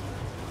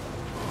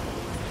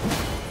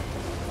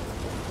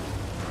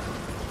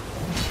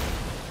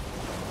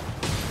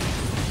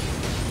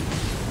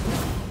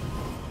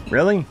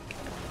 Really?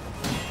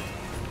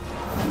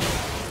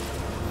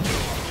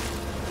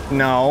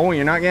 No,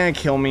 you're not gonna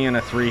kill me in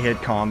a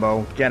 3-hit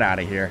combo. Get out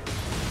of here.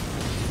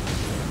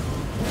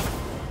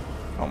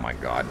 my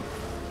god.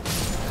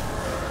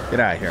 Get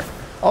out of here.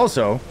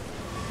 Also,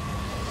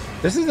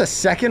 this is the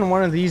second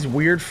one of these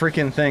weird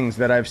freaking things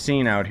that I've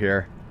seen out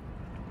here.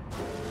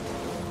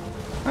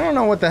 I don't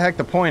know what the heck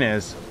the point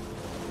is.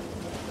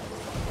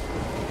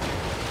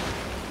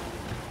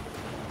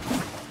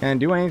 Can I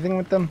do anything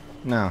with them?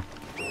 No.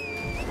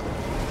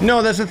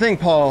 No, that's the thing,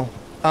 Paul.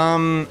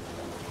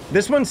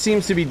 This one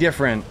seems to be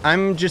different.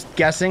 I'm just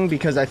guessing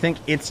because I think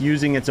it's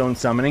using its own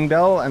summoning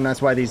bell, and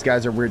that's why these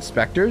guys are weird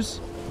specters.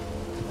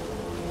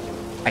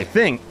 I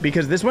think,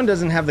 because this one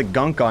doesn't have the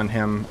gunk on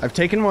him. I've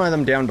taken one of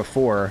them down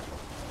before.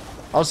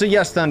 Also,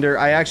 yes, Thunder,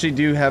 I actually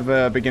do have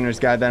a beginner's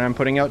guide that I'm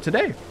putting out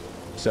today.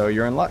 So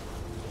you're in luck.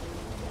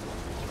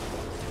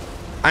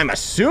 I'm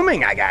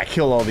assuming I gotta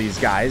kill all these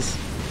guys.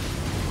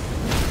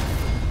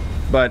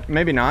 But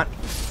maybe not.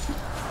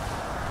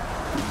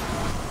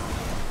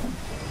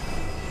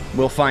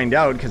 We'll find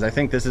out, because I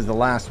think this is the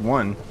last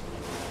one.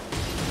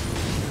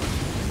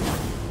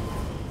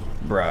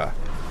 Bruh.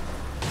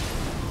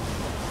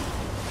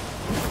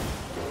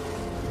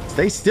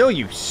 Stay still,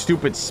 you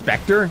stupid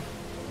specter.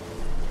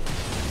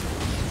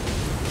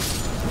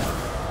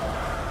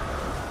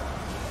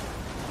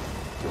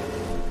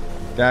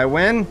 Did I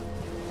win?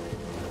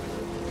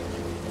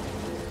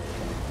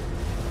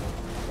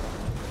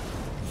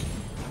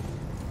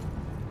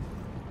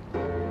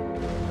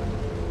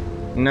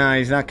 No,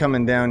 he's not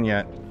coming down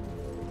yet.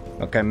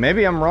 Okay,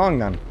 maybe I'm wrong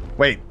then.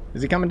 Wait,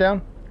 is he coming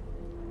down?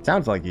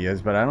 Sounds like he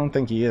is, but I don't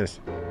think he is.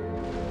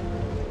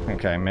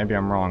 Okay, maybe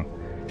I'm wrong.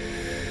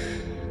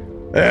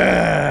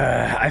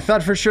 I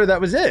thought for sure that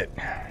was it.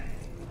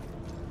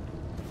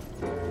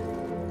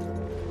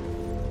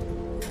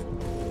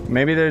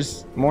 Maybe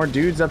there's more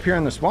dudes up here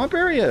in the swamp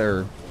area,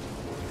 or...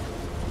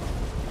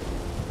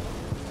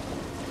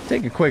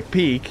 Take a quick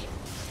peek.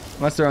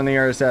 Unless they're on the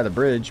other side of the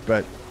bridge,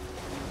 but...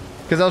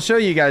 Because I'll show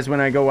you guys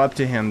when I go up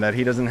to him that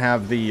he doesn't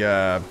have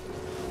the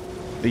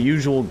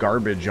usual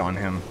garbage on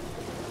him.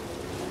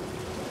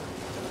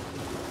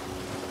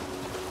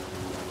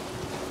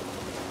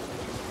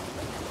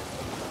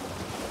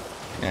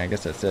 Yeah, I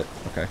guess that's it.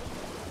 Okay.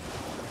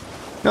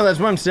 No, that's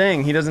what I'm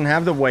saying. He doesn't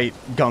have the white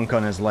gunk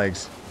on his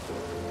legs.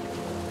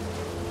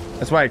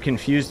 That's why it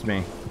confused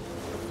me.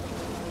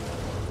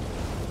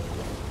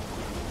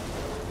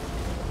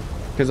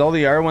 Because all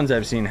the other ones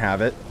I've seen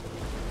have it.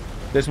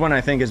 This one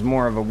I think is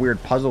more of a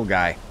weird puzzle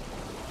guy.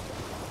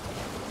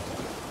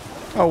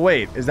 Oh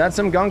wait, is that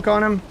some gunk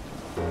on him?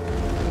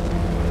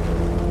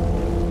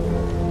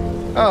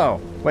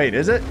 Oh, wait,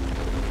 is it?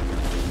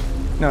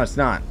 No, it's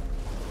not.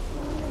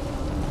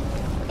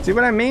 See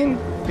what I mean?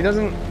 He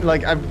doesn't,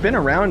 like, I've been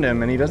around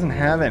him and he doesn't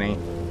have any.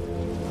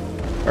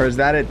 Or is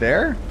that it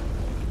there?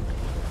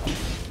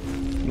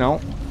 No.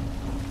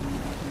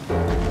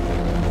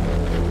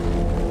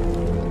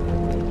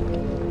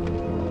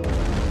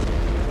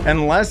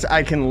 Unless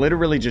I can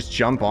literally just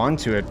jump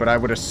onto it, but I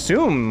would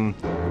assume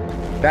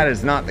that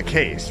is not the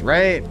case,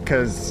 right?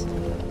 Because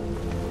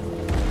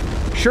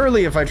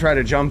surely if I try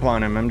to jump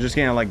on him, I'm just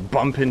gonna like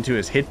bump into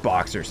his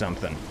hitbox or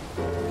something.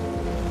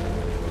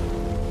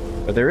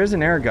 But there is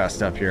an air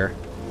gust up here.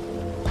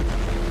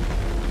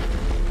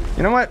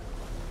 You know what?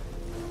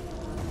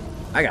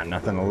 I got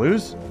nothing to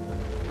lose.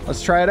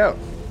 Let's try it out.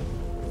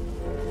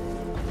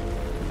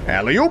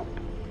 Alley-oop!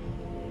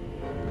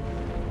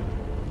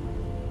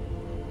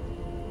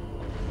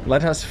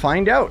 Let us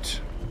find out.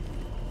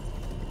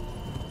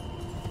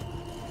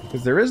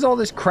 Because there is all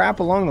this crap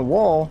along the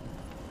wall.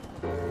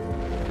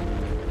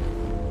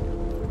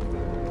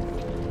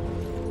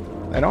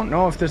 I don't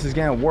know if this is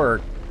gonna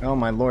work. Oh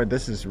my lord,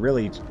 this is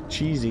really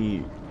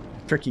cheesy,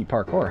 tricky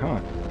parkour, huh?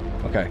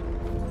 Okay.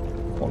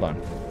 Hold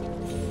on.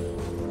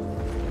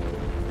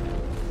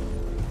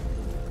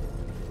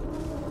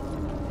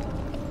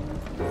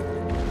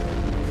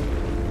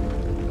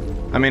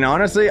 I mean,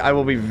 honestly, I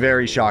will be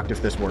very shocked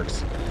if this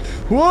works.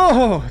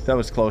 Whoa! That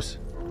was close.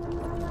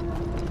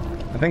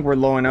 I think we're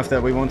low enough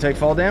that we won't take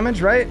fall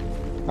damage, right?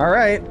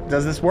 Alright,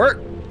 does this work?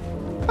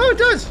 Oh, it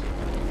does!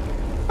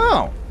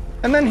 Oh,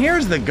 and then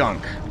here's the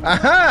gunk.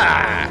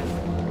 Aha!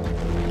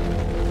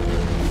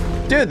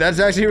 Dude, that's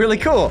actually really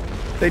cool.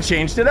 They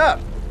changed it up.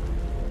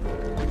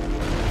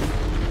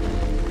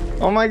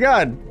 Oh my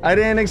god, I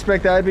didn't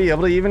expect I'd be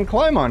able to even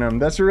climb on him.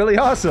 That's really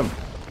awesome.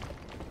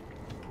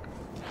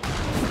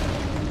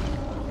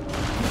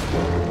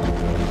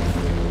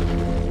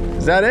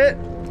 Is that it?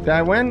 Did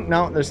I win?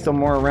 No, there's still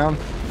more around.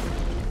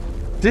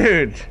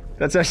 Dude,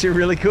 that's actually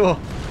really cool.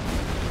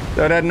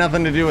 Though it had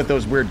nothing to do with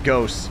those weird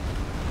ghosts.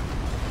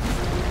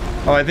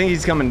 Oh, I think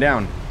he's coming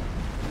down.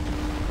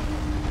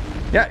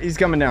 Yeah, he's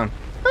coming down.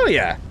 Oh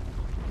yeah.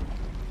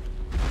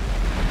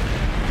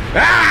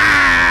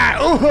 Ah!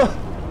 Ooh!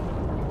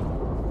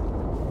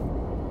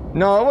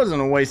 No, it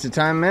wasn't a waste of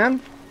time, man.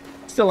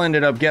 Still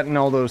ended up getting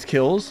all those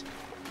kills.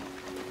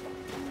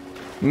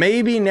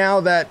 Maybe now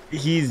that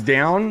he's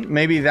down,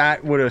 maybe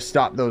that would have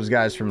stopped those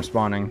guys from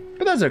spawning.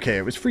 But that's okay,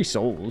 it was free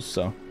souls,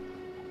 so.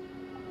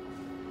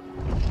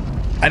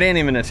 I didn't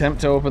even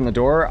attempt to open the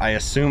door. I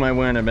assume I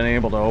wouldn't have been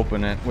able to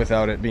open it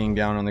without it being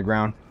down on the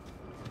ground.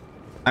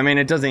 I mean,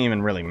 it doesn't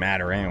even really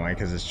matter anyway,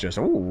 because it's just,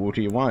 oh,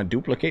 do you want to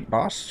duplicate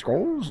boss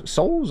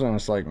souls? And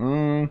it's like,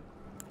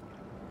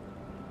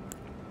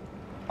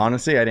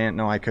 Honestly, I didn't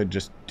know I could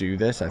just do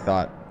this. I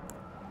thought,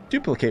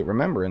 duplicate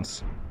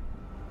remembrance.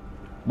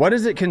 What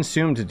does it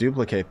consume to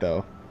duplicate,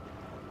 though?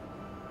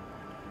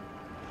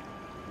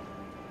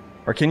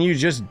 Or can you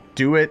just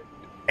do it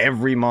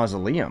every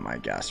mausoleum, I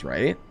guess,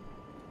 right?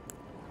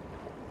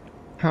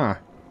 Huh.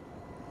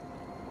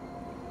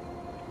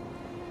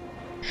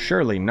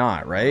 Surely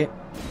not, right?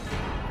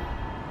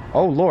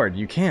 Oh, Lord,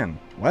 you can.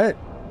 What?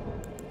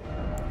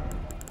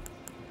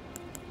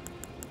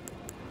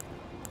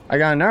 I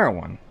got another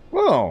one.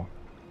 Whoa.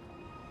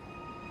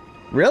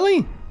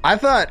 Really? I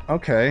thought...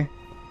 Okay.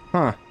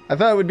 Huh. I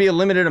thought it would be a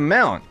limited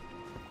amount.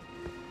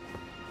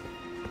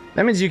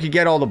 That means you could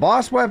get all the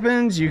boss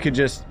weapons. You could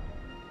just...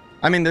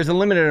 I mean, there's a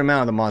limited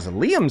amount of the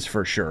mausoleums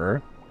for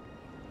sure.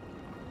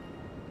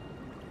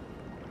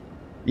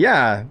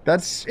 Yeah,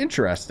 that's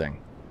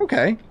interesting.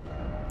 Okay.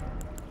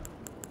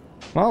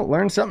 Well,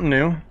 learn something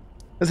new.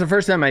 That's the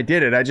first time I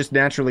did it. I just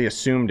naturally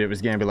assumed it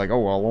was going to be like, oh,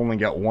 well, I'll only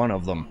get one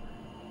of them.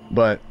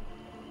 But,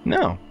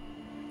 no.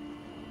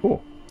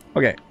 Cool.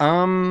 Okay,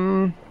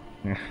 I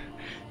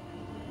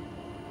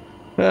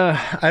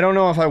don't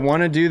know if I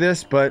want to do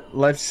this, but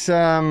let's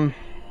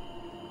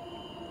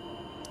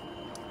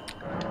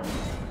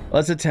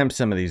attempt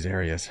some of these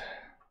areas.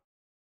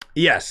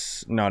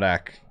 Yes,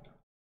 Nodak.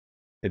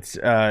 It's,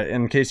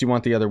 in case you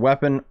want the other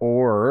weapon,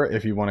 or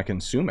if you want to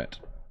consume it.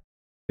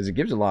 Because it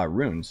gives a lot of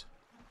runes.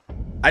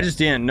 I just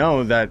didn't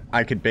know that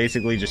I could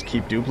basically just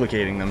keep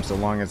duplicating them so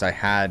long as I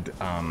had,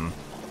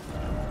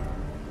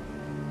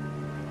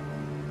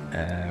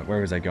 where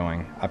was I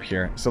going? Up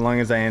here. So long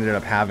as I ended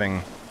up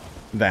having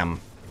them.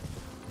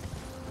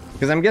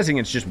 Because I'm guessing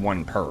it's just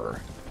one per.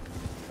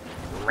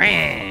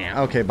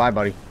 Okay, bye,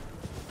 buddy.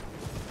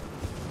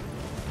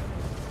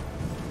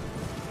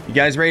 You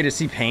guys ready to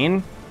see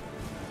pain?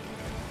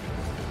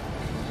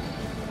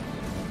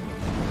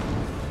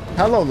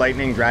 Hello,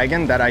 Lightning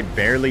Dragon, that I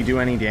barely do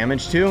any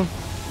damage to.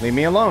 Leave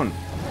me alone.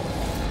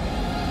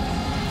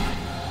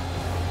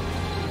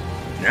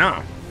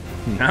 No.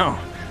 No.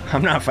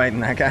 I'm not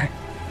fighting that guy.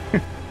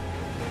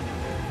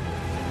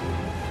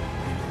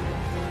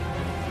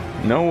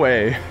 No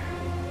way.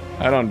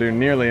 I don't do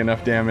nearly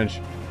enough damage.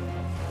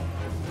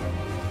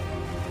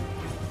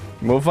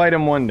 We'll fight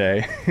him one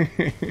day.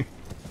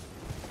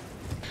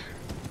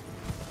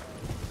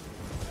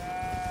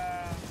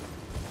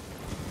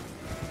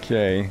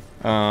 Okay.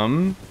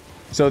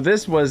 So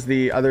this was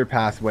the other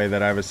pathway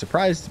that I was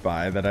surprised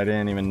by that I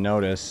didn't even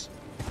notice.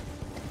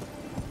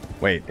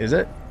 Wait, is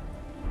it?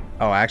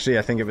 Oh, actually,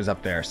 I think it was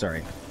up there.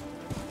 Sorry.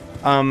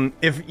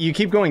 If you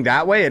keep going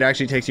that way, it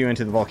actually takes you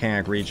into the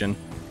volcanic region.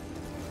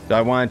 So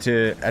I wanted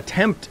to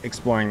attempt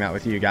exploring that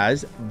with you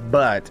guys,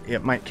 but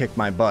it might kick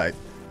my butt.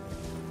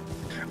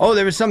 Oh,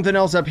 there was something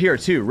else up here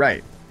too,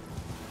 right?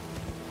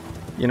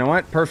 You know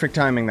what? Perfect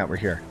timing that we're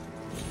here.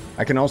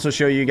 I can also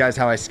show you guys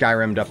how I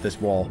Skyrim'd up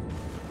this wall.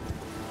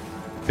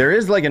 There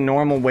is like a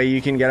normal way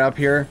you can get up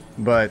here,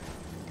 but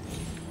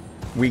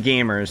we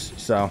gamers,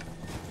 so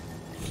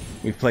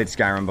we've played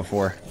Skyrim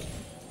before.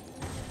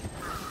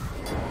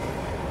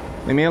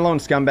 Leave me alone,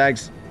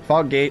 scumbags.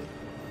 Fog gate.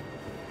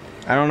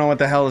 I don't know what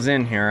the hell is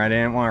in here. I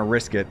didn't want to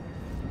risk it.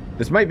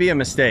 This might be a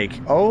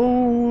mistake.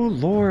 Oh,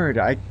 Lord.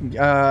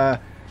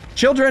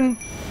 Children!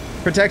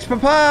 Protect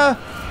Papa!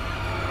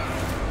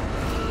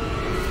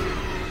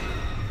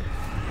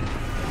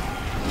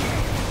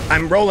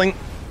 I'm rolling.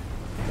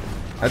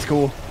 That's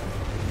cool.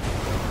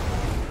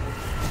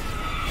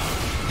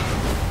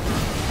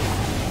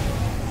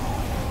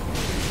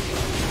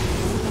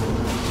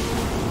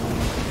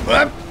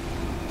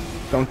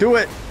 Don't do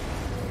it.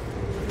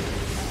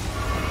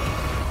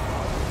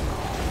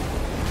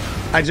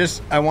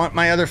 I want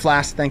my other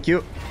flask, thank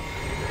you.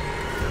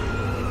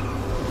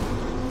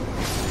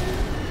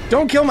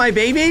 Don't kill my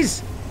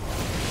babies!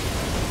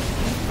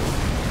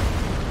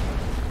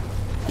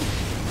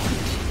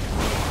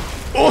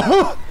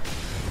 Oh!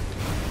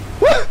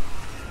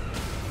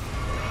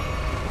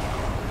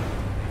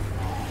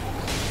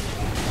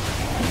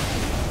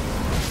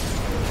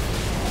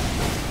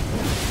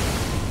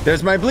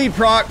 There's my bleed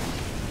proc.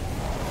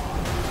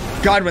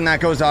 God, when that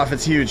goes off,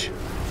 it's huge.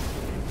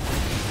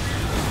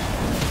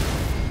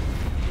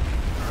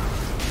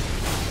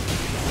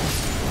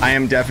 I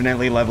am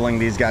definitely leveling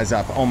these guys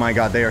up. Oh my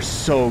god, they are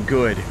so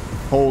good.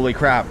 Holy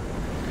crap.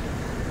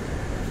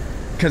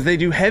 Because they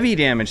do heavy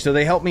damage, so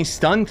they help me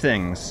stun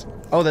things.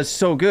 Oh, that's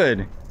so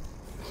good.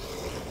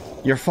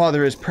 Your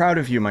father is proud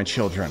of you, my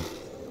children.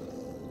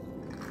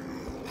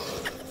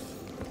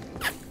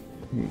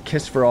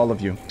 Kiss for all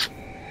of you.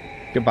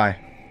 Goodbye.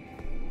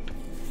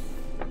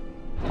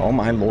 Oh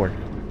my lord.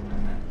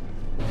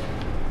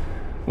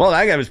 Well,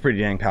 that guy was pretty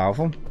dang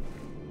powerful.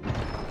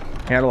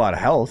 He had a lot of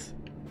health.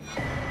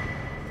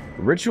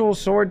 Ritual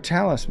Sword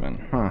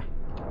Talisman. Huh.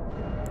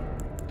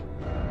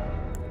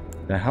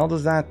 The hell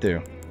does that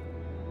do?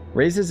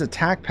 Raises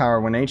attack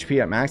power when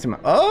HP at maximum.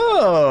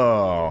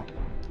 Oh!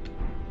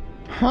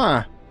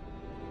 Huh.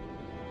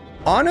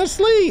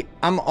 Honestly,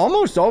 I'm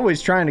almost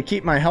always trying to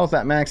keep my health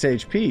at max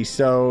HP,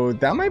 so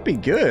that might be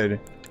good.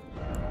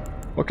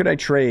 What could I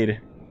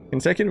trade?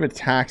 Consecutive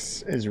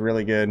attacks is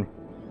really good.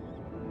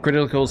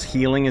 Critical's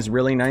healing is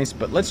really nice,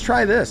 but let's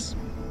try this.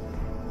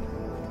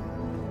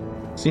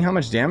 See how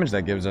much damage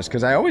that gives us,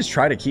 because I always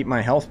try to keep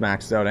my health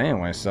maxed out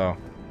anyway, so...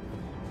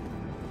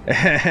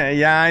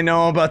 Yeah, I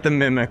know about the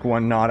Mimic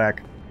one, Nodek.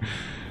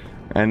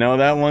 I know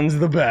that one's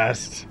the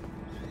best.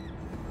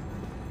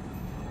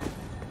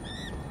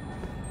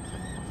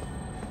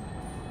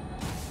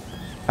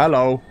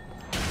 Hello.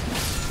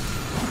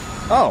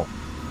 Oh.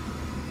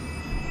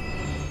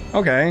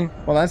 Okay,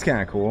 well that's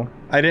kind of cool.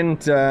 I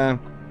didn't,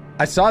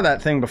 I saw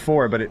that thing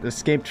before, but it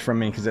escaped from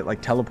me because it,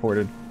 like,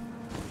 teleported.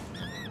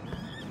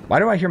 Why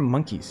do I hear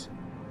monkeys?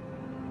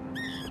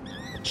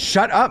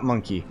 Shut up,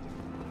 monkey.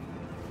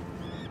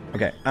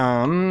 Okay,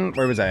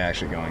 where was I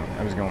actually going?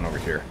 I was going over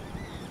here.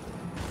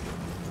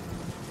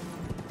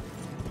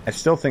 I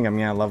still think I'm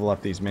gonna level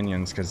up these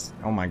minions, because,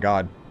 oh my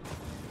god.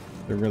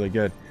 They're really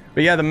good.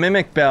 But yeah, the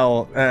Mimic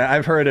Bell,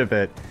 I've heard of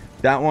it.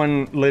 That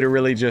one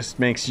literally just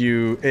makes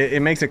you...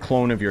 It makes a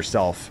clone of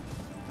yourself.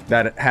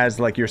 That has,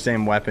 like, your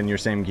same weapon, your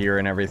same gear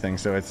and everything,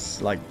 so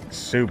it's, like,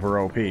 super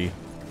OP.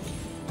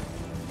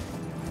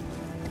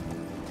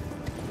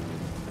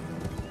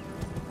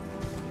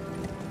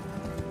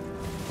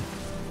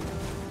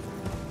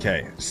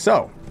 Okay,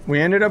 so,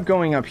 we ended up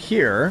going up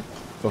here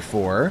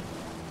before.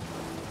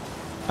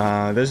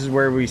 This is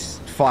where we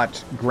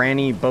fought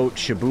Granny Boat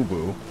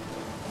Shabubu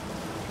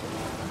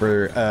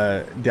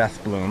for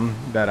Death Bloom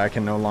that I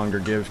can no longer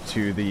give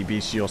to the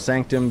Bestial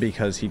Sanctum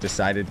because he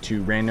decided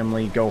to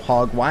randomly go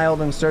hog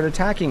wild and start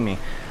attacking me.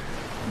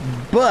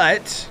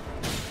 But,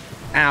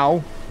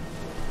 ow,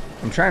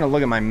 I'm trying to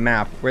look at my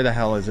map. Where the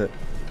hell is it?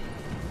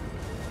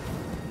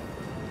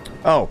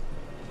 Oh,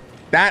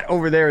 that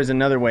over there is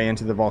another way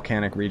into the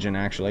volcanic region,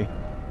 actually.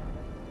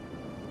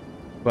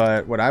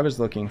 But what I was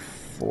looking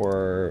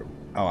for...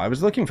 Oh, I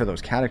was looking for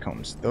those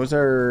catacombs. Those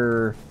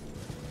are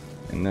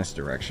in this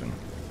direction.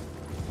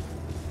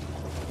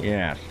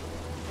 Yeah.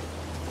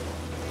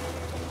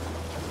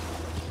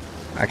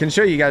 I can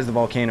show you guys the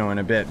volcano in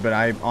a bit, but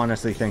I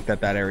honestly think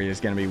that that area is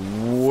going to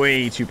be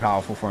way too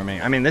powerful for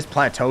me. I mean, this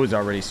plateau is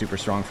already super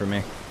strong for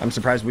me. I'm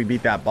surprised we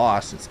beat that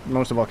boss. It's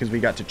most of all because we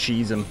got to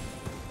cheese him.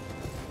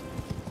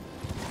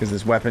 Because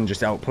this weapon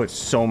just outputs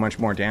so much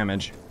more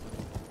damage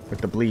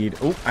with the bleed.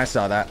 Oh, I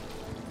saw that.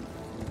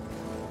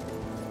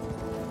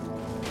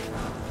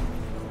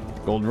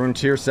 Gold rune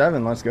tier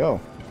 7, let's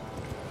go.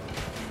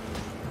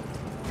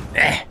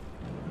 Eh.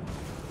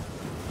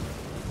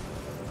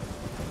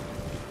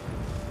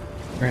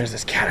 Where is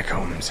this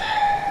catacombs?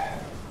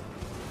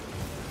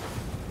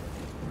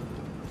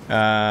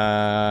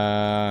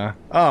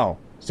 Oh,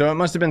 so it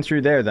must have been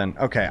through there then.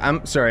 Okay,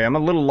 I'm sorry, I'm a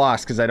little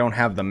lost because I don't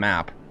have the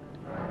map.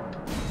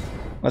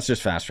 Let's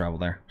just fast travel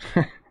there.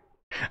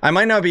 I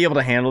might not be able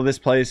to handle this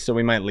place, so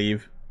we might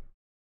leave.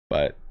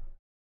 But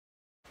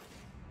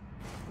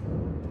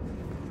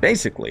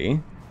basically,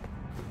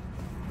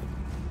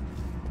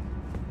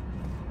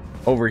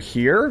 over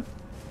here,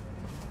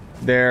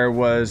 there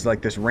was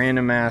like this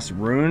random ass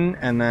rune,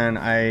 and then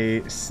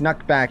I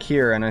snuck back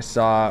here and I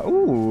saw,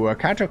 ooh, a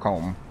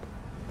catacomb.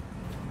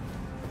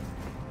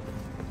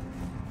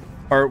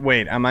 Or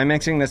wait, am I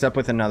mixing this up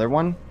with another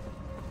one?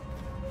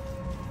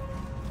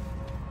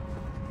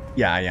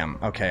 Yeah, I am.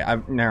 Okay,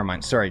 never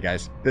mind. Sorry,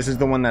 guys. This is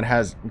the one that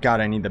has...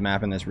 God, I need the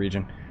map in this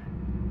region.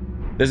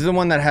 This is the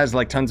one that has,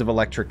 like, tons of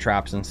electric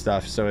traps and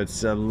stuff, so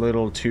it's a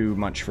little too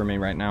much for me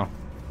right now.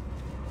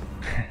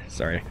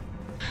 Sorry.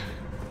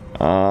 You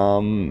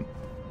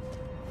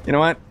know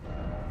what?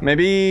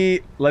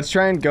 Maybe let's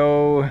try and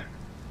go...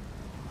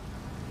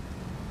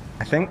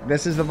 I think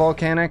this is the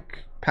volcanic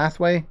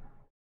pathway.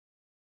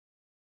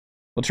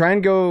 We'll try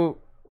and go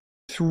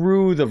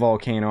through the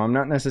volcano. I'm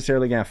not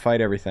necessarily going to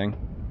fight everything.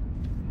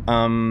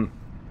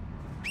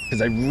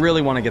 Because I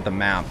really want to get the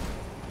map.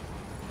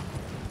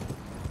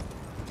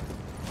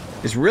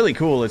 It's really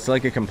cool. It's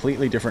like a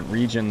completely different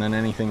region than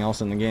anything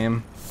else in the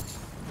game.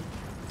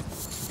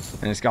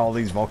 And it's got all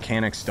these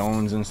volcanic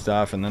stones and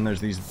stuff, and then there's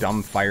these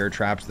dumb fire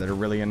traps that are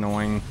really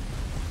annoying.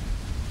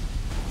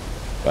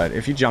 But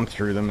if you jump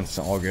through them, it's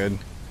all good.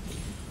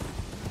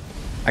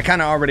 I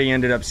kind of already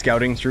ended up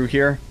scouting through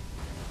here.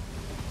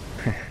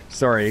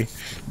 Sorry,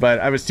 but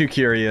I was too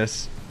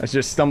curious. I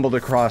just stumbled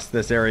across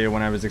this area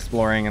when I was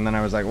exploring, and then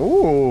I was like,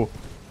 ooh,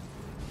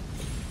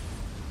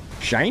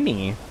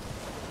 shiny.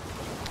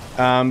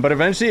 But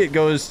eventually it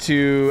goes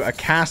to a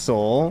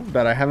castle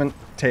that I haven't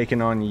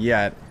taken on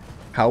yet.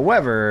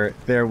 However,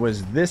 there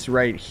was this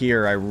right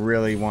here I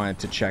really wanted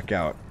to check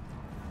out.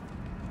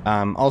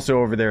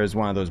 Also over there is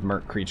one of those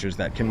merc creatures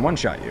that can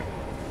one-shot you.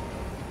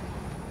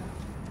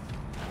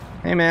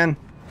 Hey, man.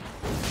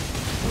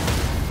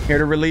 Here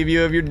to relieve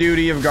you of your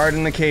duty of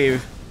guarding the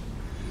cave.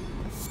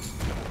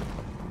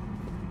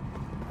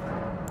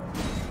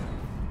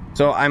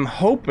 So I'm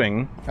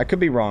hoping, I could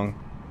be wrong,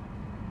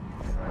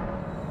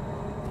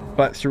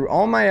 but through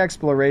all my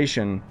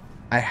exploration,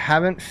 I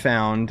haven't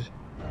found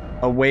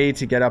a way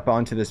to get up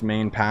onto this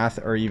main path,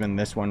 or even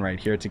this one right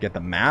here, to get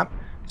the map.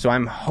 So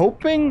I'm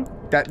hoping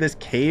that this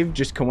cave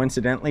just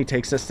coincidentally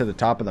takes us to the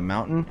top of the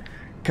mountain,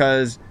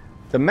 because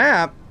the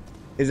map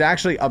is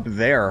actually up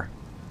there.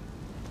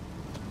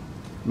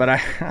 But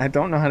I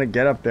don't know how to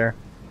get up there.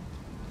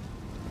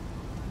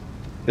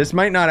 This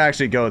might not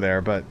actually go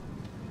there, but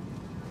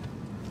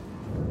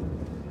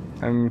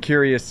I'm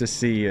curious to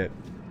see it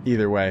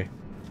either way.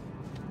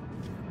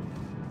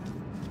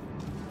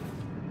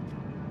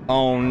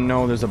 Oh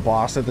no, there's a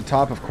boss at the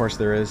top. Of course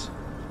there is.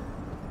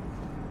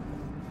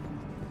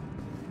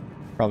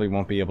 Probably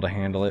won't be able to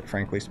handle it,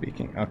 frankly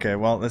speaking. Okay,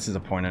 well, this is a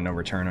point of no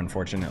return,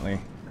 unfortunately.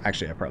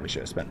 Actually, I probably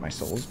should have spent my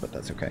souls, but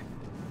that's okay.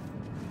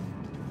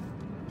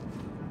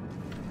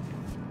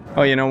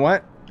 Oh, you know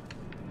what?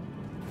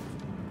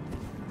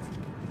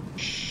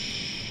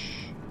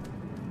 Shh.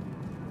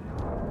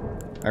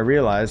 I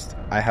realized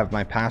I have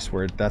my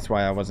password. That's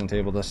why I wasn't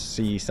able to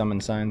see summon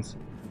signs.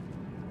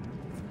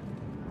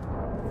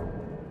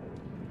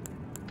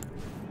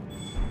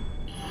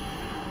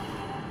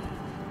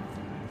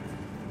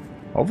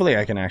 Hopefully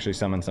I can actually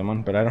summon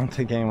someone, but I don't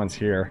think anyone's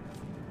here.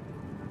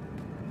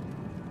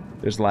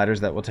 There's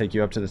ladders that will take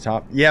you up to the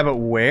top. Yeah, but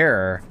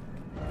where?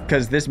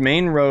 Because this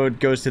main road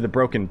goes to the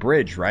broken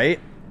bridge, right?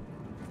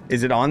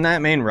 Is it on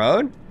that main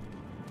road?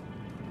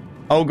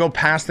 Oh, go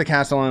past the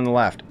castle on the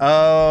left.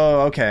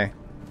 Oh, okay.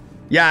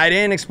 Yeah, I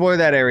didn't explore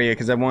that area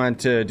because I wanted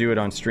to do it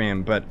on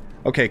stream, but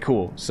okay,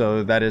 cool.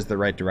 So that is the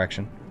right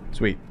direction.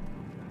 Sweet.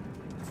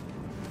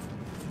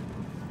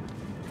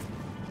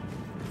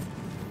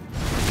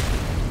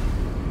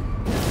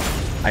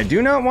 I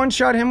do not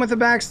one-shot him with a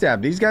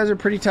backstab. These guys are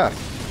pretty tough.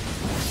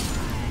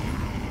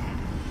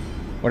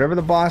 Whatever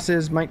the boss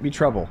is might be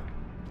trouble.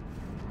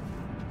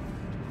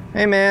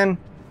 Hey man,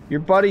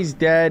 your buddy's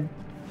dead.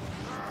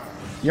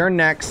 You're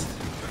next.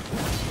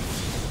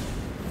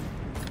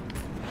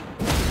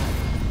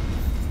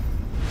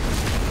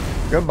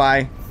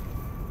 Goodbye.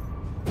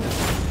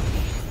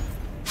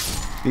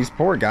 These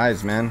poor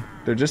guys, man.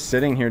 They're just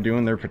sitting here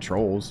doing their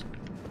patrols.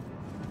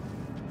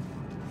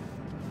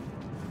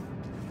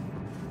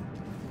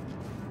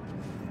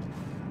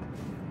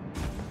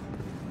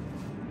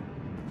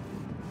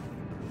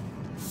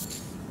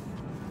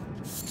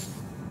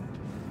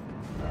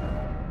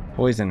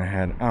 Poison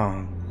ahead.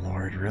 Oh,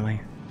 Lord,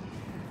 really?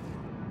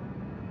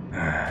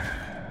 Of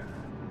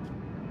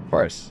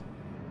course.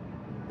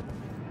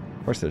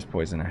 Of course there's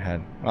poison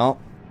ahead. Well.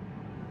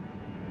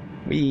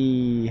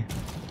 Wee.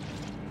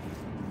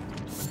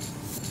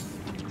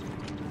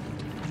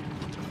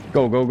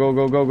 Go, go, go,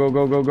 go, go, go,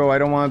 go, go, go. I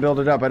don't want to build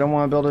it up. I don't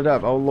want to build it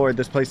up. Oh, Lord,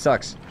 this place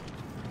sucks.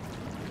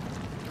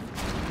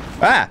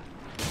 Ah!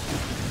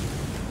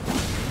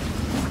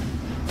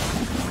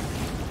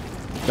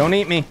 Don't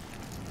eat me.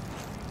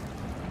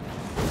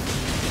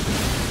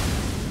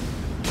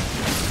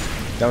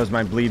 That was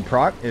my bleed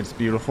proc. It's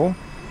beautiful.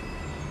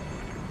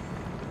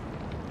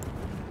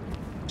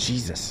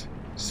 Jesus.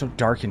 It's so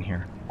dark in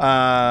here.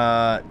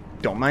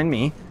 Don't mind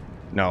me.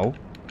 No.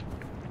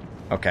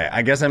 Okay,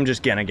 I guess I'm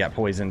just gonna get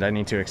poisoned. I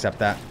need to accept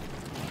that.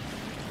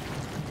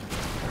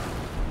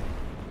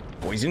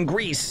 Poison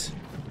grease.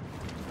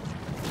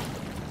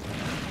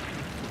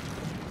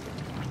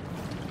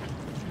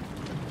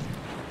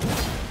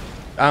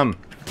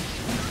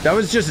 That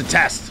was just a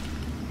test.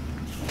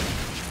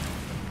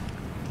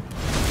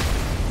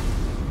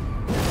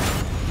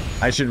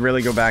 I should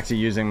really go back to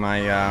using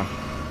my,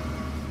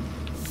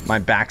 my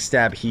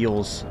backstab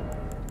heals.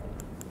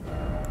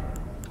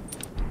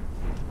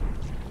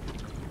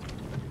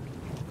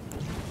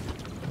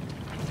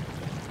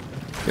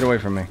 Get away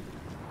from me.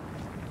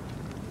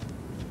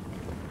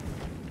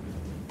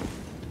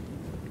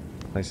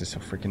 This place is so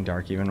freaking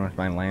dark. Even with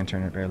my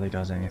lantern, it barely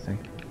does anything.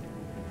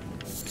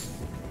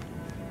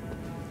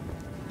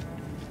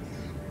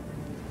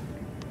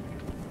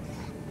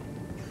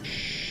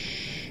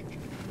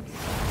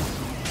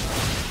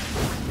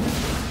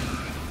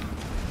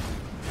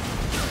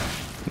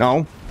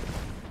 No.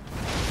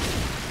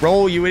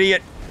 Roll, you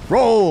idiot.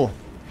 Roll.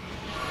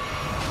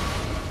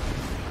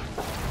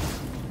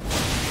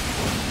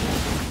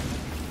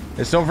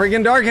 It's so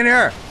freaking dark in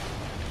here.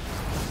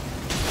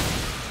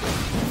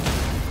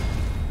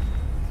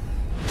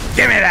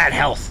 Give me that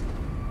health.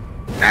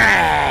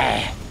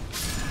 Ah.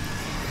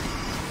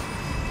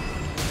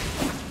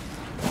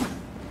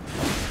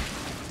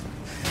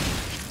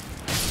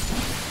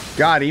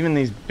 God, even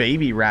these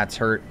baby rats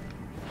hurt.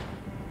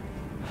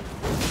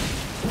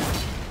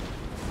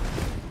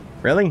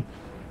 Really?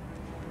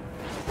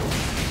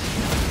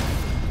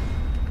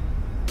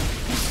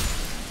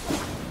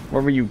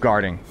 What were you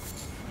guarding?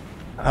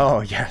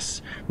 Oh,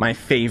 yes. My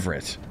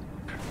favorite.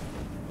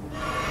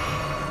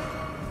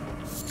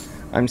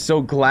 I'm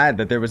so glad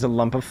that there was a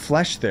lump of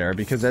flesh there,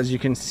 because as you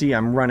can see,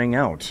 I'm running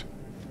out.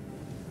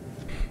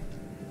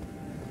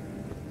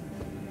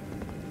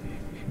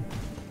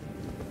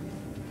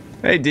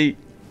 Hey, D.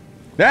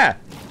 Ah!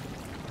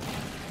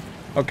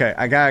 Okay,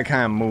 I gotta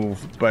kind of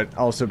move, but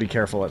also be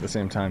careful at the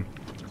same time.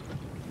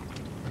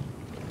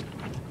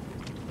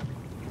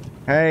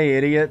 Hey,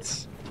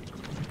 idiots.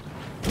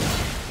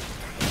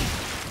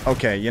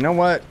 Okay, you know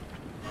what?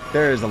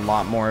 There is a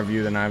lot more of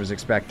you than I was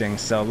expecting,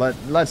 so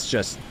let's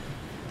just...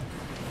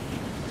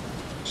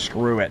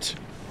 Screw it.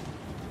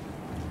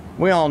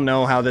 We all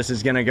know how this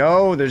is gonna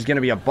go. There's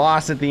gonna be a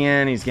boss at the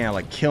end. He's gonna,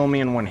 like, kill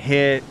me in one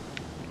hit.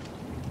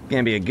 It's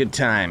gonna be a good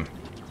time.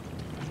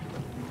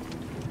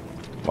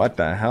 What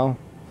the hell?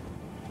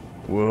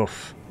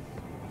 Woof.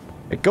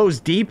 It goes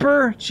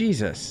deeper?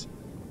 Jesus.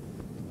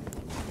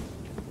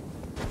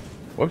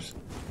 Whoops.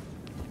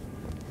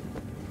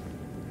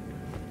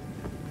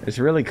 It's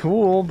really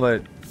cool,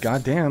 but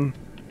goddamn.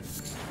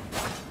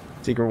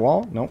 Secret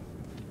wall? Nope.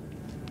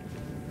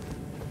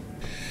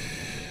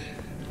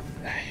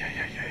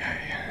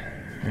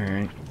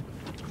 Alright.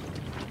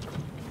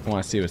 I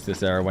want to see what's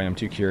this arrow way. I'm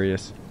too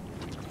curious.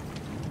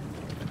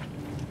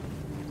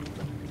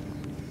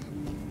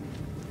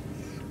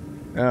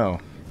 Oh,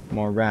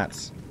 more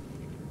rats.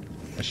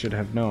 I should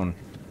have known.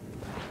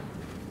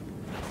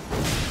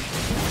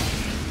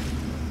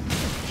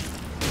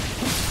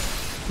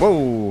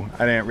 Whoa!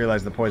 I didn't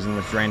realize the poison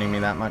was draining me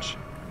that much.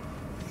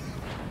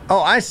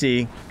 Oh, I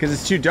see. Because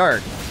it's too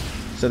dark.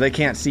 So they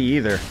can't see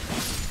either.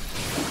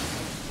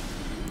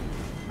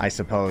 I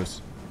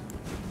suppose.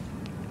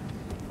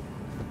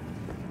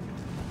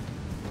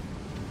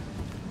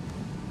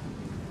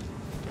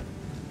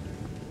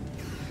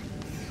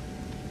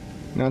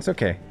 No, it's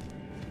okay.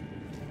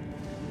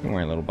 Don't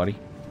worry, little buddy.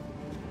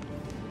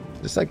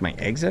 Is this like my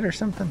exit or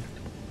something?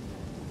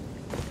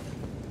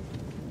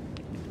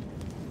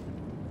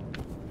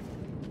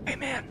 Hey,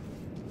 man.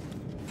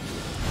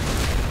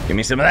 Give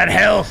me some of that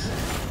health.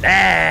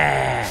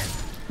 Ah!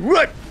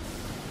 What?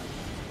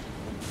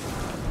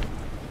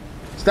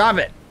 Stop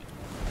it.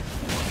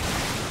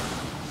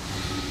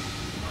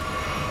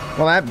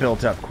 Well, that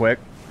built up quick.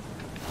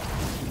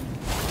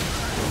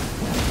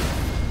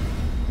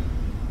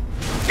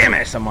 Give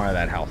me some more of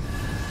that health.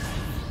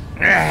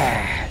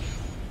 Ah.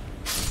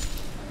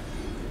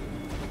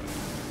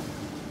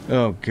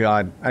 Oh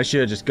god, I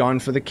should have just gone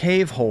for the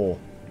cave hole.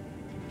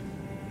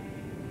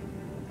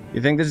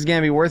 You think this is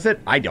gonna be worth it?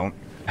 I don't.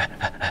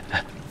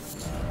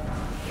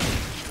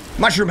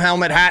 Mushroom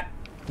helmet hat.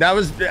 That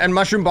was, and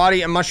mushroom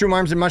body and mushroom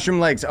arms and mushroom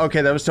legs.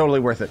 Okay, that was totally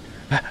worth it.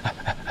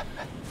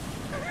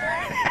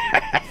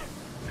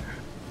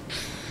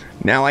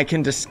 Now I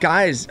can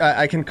disguise,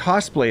 I can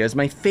cosplay as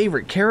my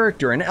favorite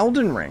character in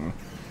Elden Ring.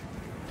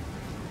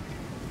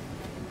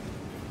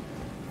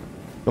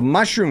 The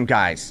mushroom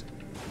guys.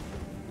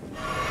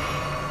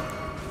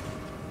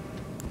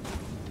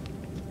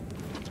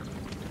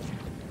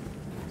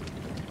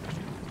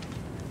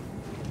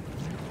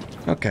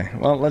 Okay,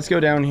 well, let's go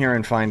down here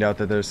and find out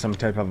that there's some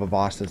type of a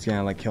boss that's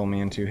gonna, like, kill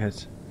me in 2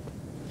 hits.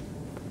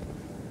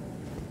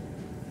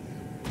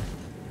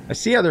 I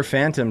see other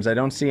phantoms. I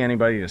don't see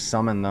anybody to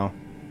summon, though.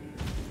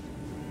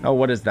 Oh,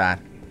 what is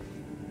that?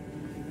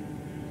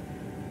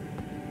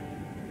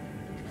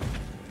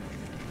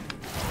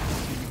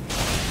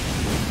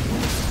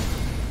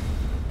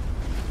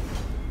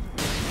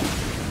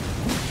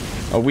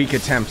 A weak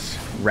attempt,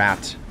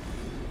 rat.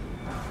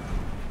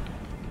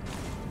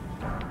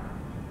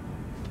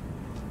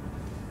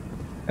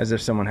 As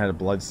if someone had a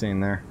blood stain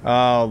there.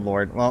 Oh,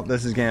 Lord. Well,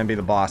 this is gonna be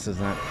the boss,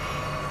 isn't it?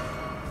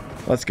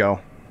 Let's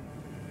go.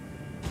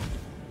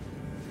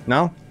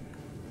 No?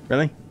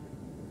 Really?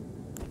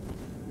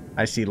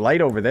 I see light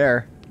over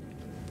there.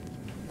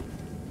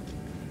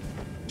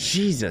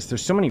 Jesus,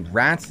 there's so many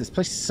rats. This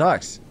place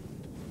sucks.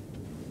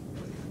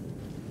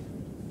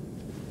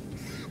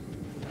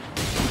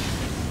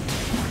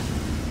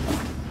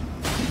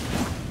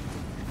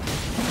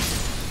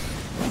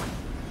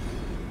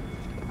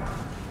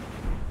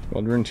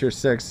 Gold rune tier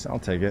 6. I'll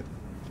take it.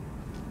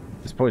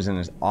 This poison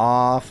is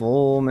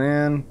awful,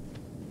 man.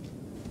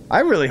 I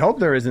really hope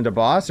there isn't a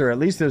boss, or at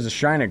least there's a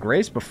Shrine of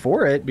Grace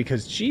before it,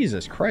 because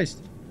Jesus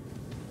Christ.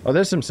 Oh,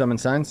 there's some summon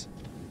signs.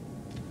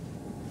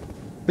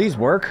 Please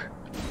work.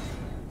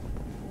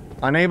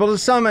 Unable to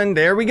summon.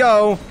 There we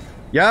go.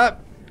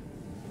 Yup.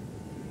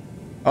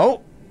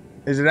 Oh.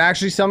 Is it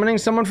actually summoning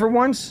someone for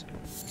once?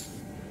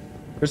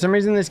 For some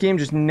reason, this game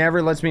just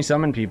never lets me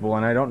summon people,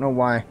 and I don't know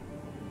why.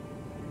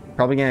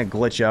 Probably gonna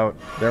glitch out.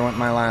 There went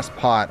my last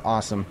pot.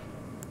 Awesome.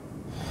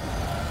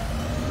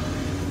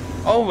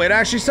 Oh, it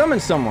actually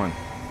summoned someone.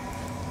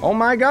 Oh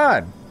my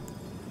god.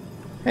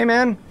 Hey,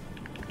 man.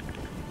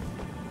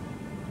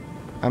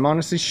 I'm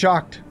honestly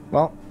shocked.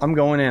 Well, I'm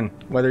going in,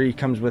 whether he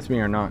comes with me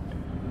or not.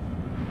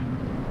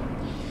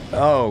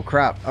 Oh,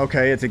 crap.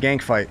 Okay, it's a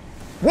gank fight.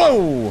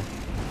 Whoa!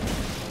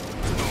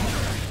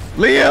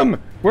 Liam!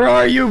 Where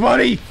are you,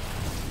 buddy?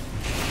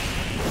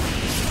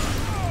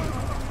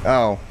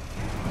 Oh.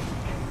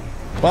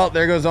 Well,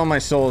 there goes all my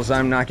souls.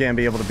 I'm not gonna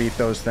be able to beat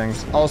those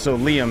things. Also,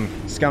 Liam,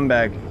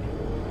 scumbag.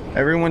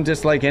 Everyone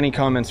dislike any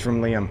comments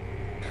from Liam.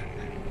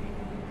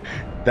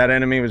 That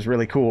enemy was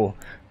really cool.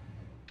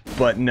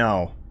 But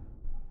no.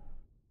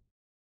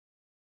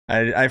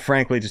 I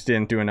frankly just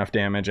didn't do enough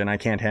damage, and I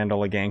can't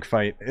handle a gank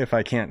fight if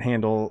I can't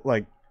handle,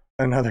 like,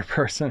 another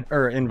person,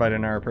 or invite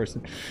another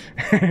person.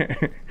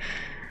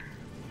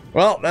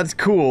 Well, that's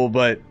cool,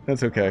 but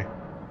that's okay.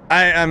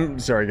 I'm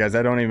sorry, guys.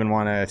 I don't even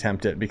want to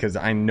attempt it because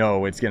I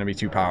know it's going to be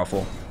too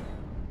powerful.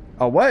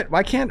 Oh, what?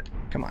 Why can't...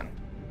 Come on.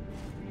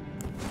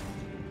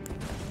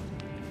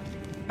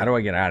 How do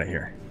I get out of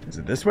here? Is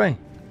it this way?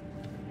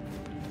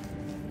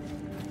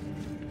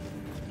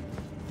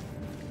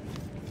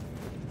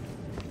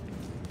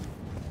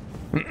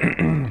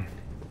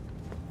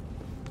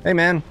 Hey,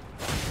 man.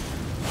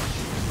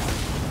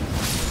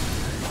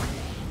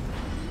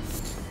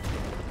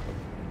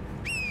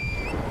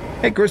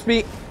 Hey,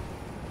 Crispy.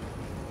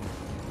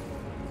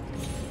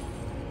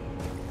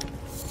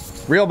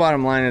 Real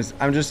bottom line is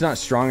I'm just not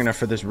strong enough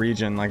for this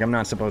region. Like, I'm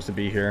not supposed to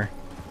be here.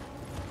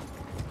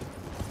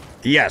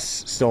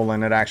 Yes,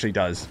 stolen. It actually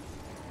does.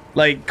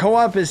 Like,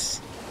 co-op is...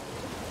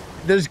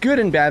 There's good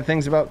and bad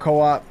things about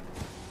co-op.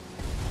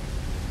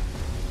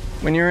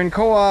 When you're in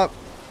co-op,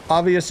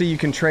 obviously you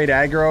can trade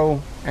aggro,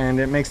 and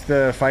it makes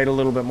the fight a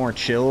little bit more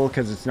chill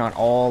because it's not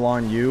all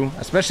on you.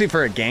 Especially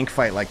for a gank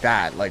fight like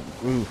that. Like,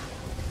 ooh.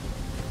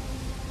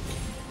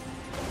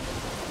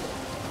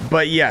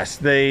 But yes,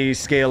 they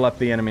scale up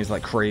the enemies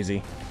like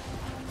crazy.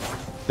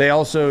 They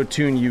also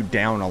tune you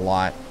down a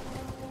lot.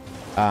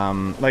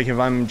 Like if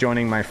I'm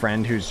joining my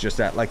friend who's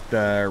just at like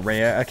the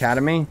Raya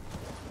Academy,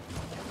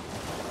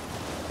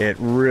 it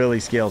really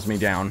scales me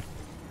down.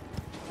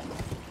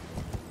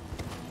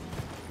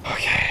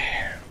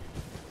 Okay.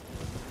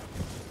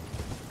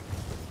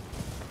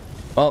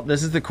 Well,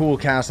 this is the cool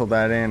castle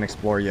that I didn't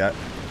explore yet.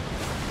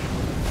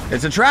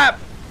 It's a trap!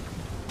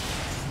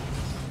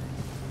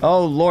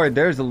 Oh, Lord,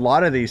 there's a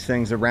lot of these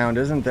things around,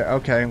 isn't there?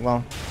 Okay,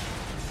 well.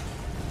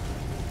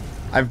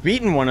 I've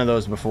beaten one of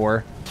those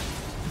before.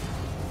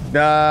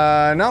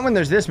 Not when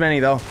there's this many,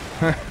 though.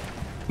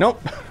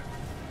 Nope.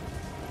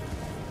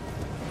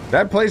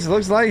 That place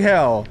looks like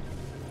hell.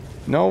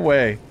 No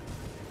way.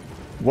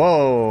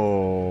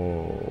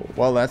 Whoa.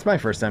 Well, that's my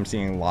first time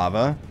seeing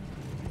lava.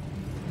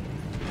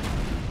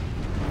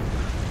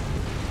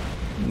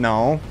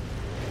 No.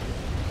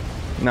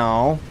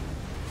 No.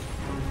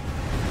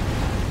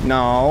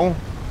 No.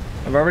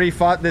 I've already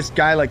fought this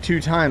guy like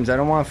 2 times. I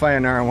don't want to fight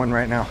another one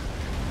right now.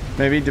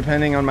 Maybe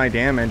depending on my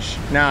damage.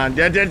 Nah,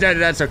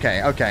 that's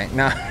okay. Okay,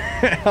 nah.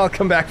 I'll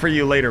come back for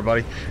you later,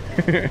 buddy.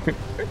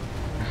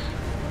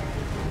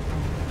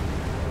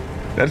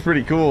 That's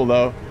pretty cool,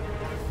 though.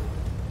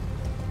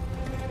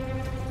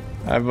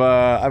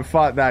 I've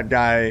fought that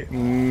guy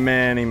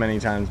many, many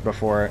times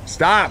before.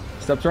 Stop!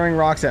 Stop throwing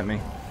rocks at me.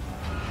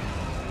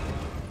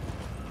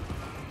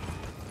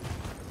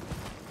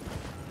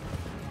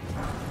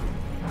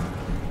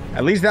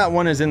 At least that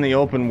one is in the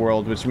open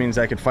world, which means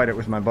I could fight it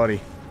with my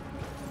buddy.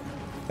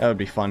 That would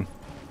be fun.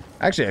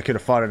 Actually, I could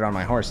have fought it on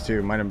my horse,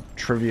 too. Might have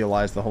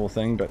trivialized the whole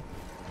thing, but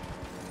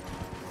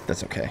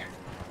that's okay.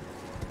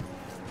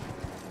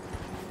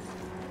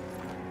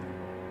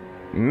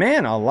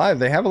 Man alive,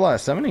 they have a lot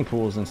of summoning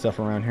pools and stuff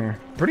around here.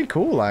 Pretty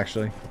cool,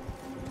 actually.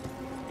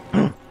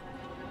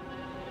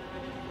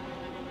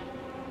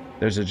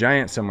 There's a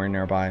giant somewhere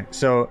nearby.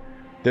 So,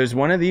 there's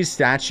one of these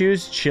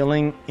statues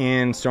chilling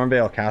in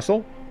Stormveil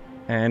Castle.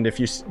 And if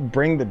you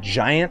bring the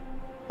giant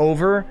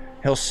over,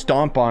 he'll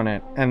stomp on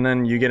it. And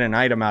then you get an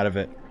item out of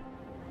it.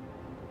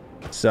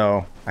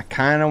 So, I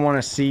kind of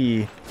want to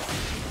see...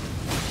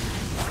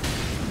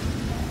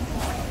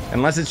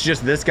 Unless it's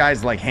just this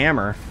guy's, like,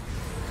 hammer.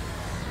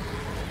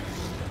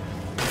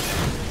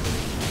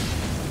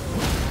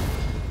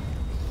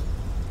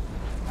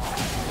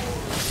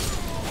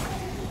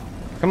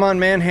 Come on,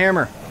 man,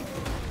 hammer.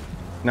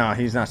 No,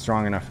 he's not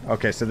strong enough.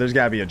 Okay, so there's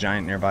got to be a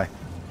giant nearby.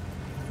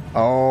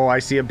 Oh, I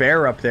see a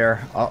bear up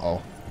there.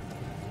 Uh-oh.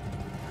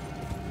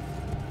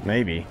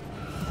 Maybe.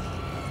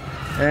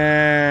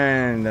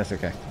 And that's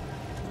okay.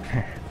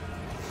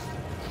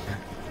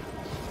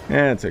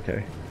 Yeah, it's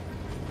okay.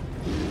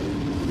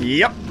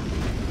 Yep.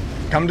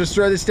 Come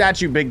destroy the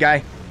statue, big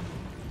guy.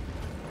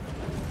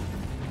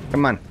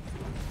 Come on.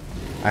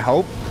 I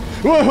hope.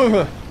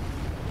 Whoa.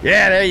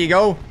 Yeah, there you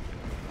go.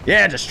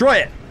 Yeah, destroy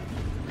it.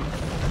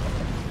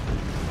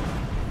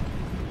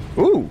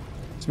 Ooh.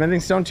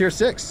 Smithing stone tier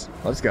 6.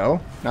 Let's go.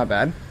 Not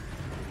bad.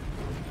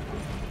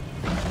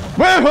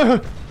 Whoa.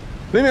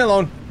 Leave me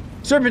alone.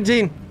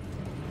 Serpentine.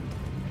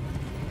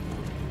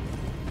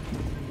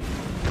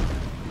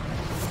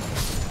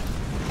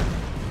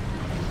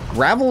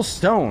 Gravel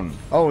stone.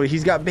 Oh,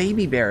 he's got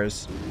baby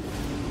bears.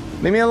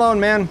 Leave me alone,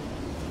 man.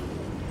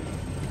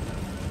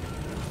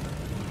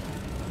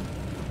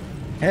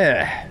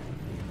 Yeah.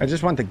 I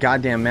just want the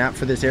goddamn map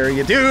for this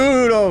area.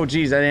 Dude! Oh,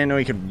 jeez. I didn't know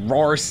he could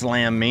roar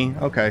slam me.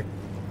 Okay.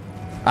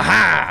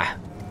 Aha!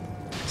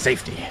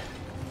 Safety.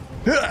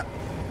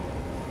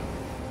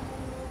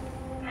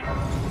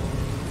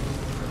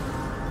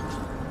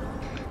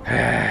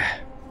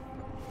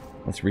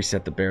 Let's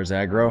reset the bear's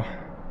aggro.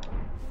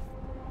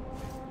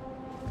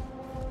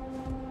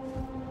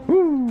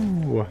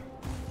 Woo!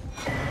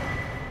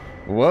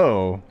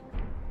 Whoa.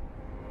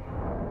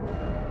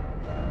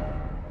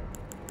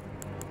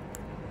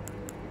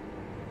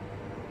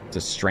 It's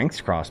a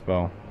strength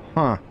crossbow.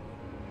 Huh.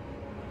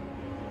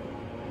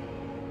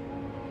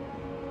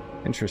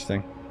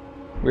 Interesting.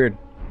 Weird.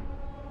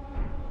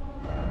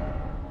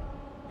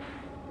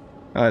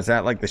 Oh, is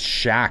that like the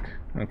shack?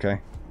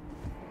 Okay.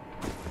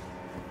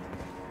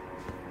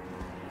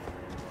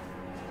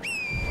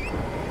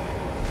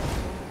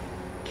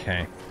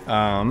 Okay.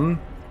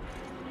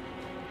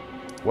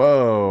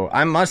 Whoa.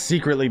 I must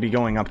secretly be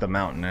going up the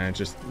mountain, and it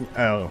just...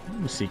 Oh,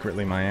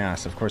 secretly my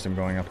ass. Of course I'm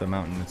going up the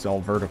mountain. It's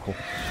all vertical.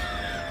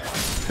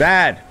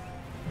 Bad!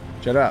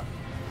 Shut up.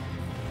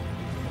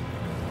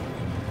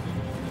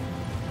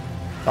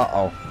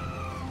 Uh-oh.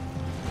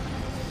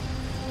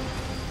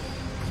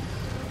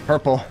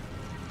 Purple.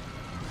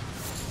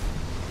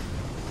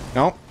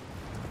 Nope.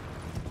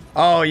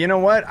 Oh, you know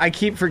what? I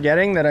keep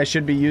forgetting that I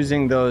should be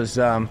using those,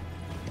 when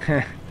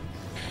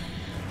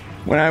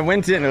I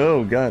went in...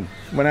 Oh, God.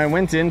 When I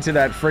went into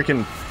that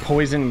frickin'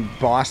 poison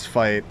boss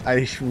fight,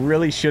 I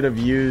really should have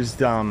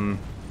used,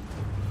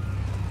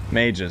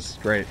 mages.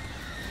 Great.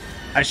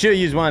 I should have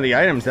used one of the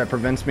items that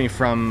prevents me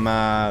from,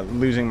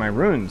 losing my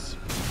runes.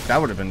 That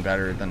would have been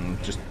better than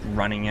just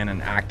running in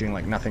and acting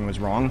like nothing was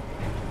wrong.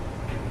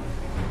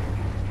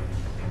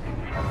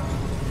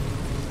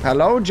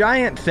 Hello,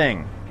 giant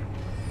thing.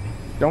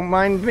 Don't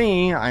mind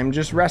me. I'm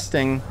just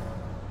resting.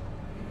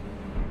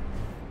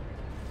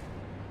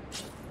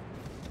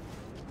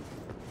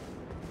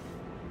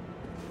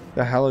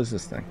 The hell is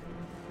this thing?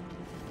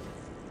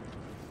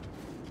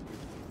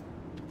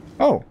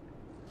 Oh.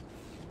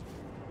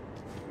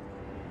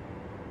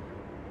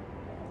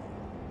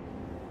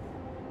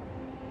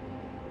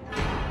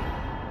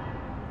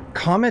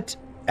 Comet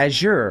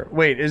Azure.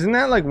 Wait, isn't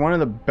that like one of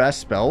the best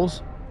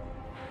spells?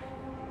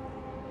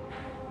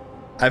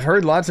 I've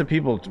heard lots of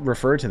people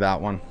refer to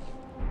that one.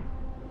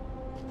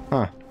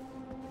 Huh.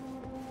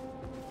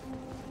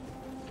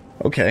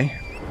 Okay.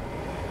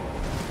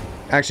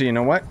 Actually, you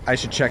know what? I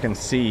should check and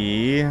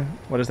see.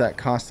 What does that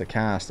cost to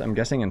cast? I'm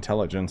guessing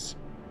intelligence.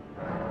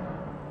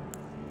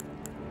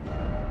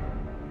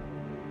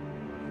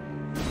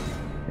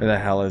 Where the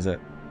hell is it?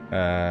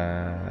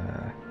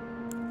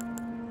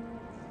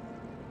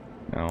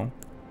 No.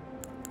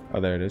 Oh,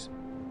 there it is.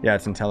 Yeah,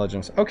 it's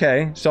intelligence.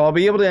 Okay, so I'll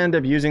be able to end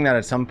up using that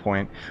at some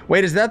point.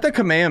 Wait, is that the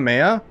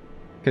Kamehameha?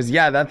 Because,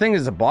 yeah, that thing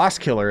is a boss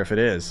killer if it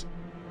is.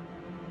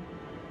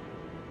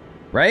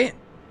 Right?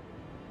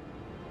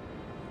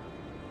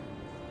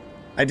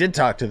 I did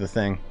talk to the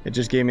thing. It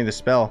just gave me the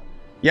spell.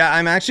 Yeah,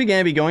 I'm actually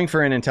going to be going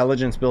for an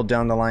intelligence build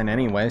down the line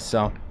anyway,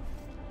 so...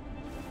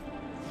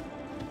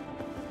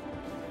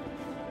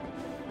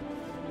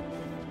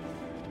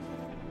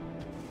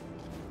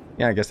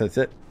 Yeah, I guess that's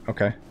it.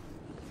 Okay.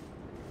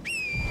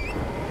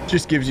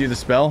 Just gives you the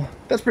spell.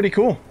 That's pretty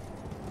cool.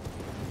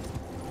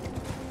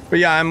 But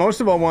yeah, I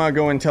most of all want to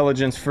go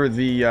intelligence for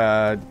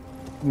the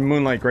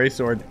Moonlight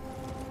Greatsword.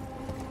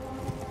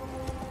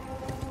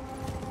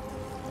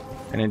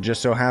 And it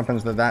just so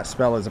happens that that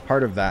spell is a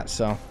part of that,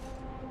 so...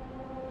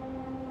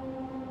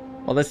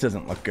 Well, this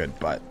doesn't look good,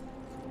 but...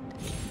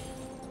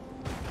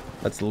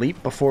 Let's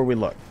leap before we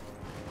look.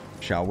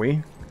 Shall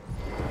we?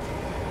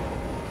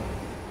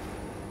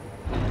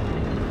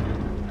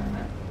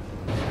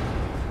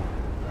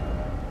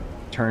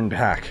 Turn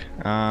back.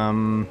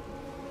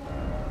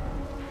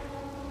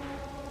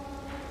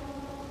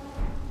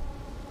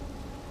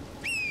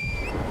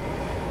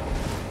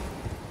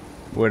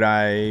 Would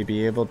I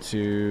be able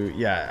to...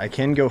 Yeah, I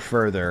can go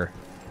further,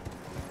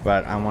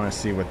 but I want to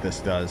see what this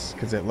does,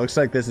 because it looks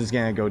like this is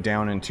going to go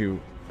down into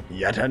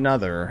yet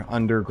another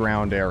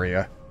underground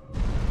area.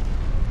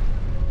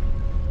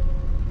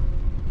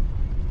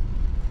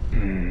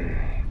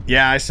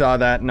 Yeah, I saw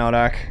that,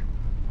 Nodak.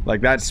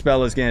 Like, that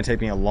spell is going to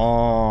take me a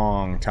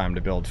long time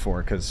to build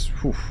for, because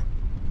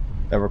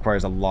that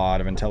requires a lot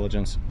of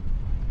intelligence.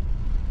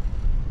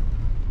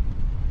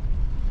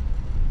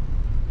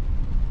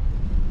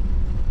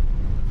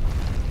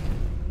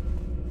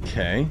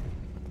 Okay.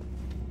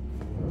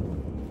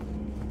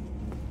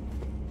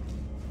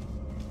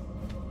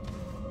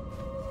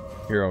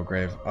 Hero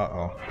grave.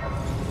 Uh-oh.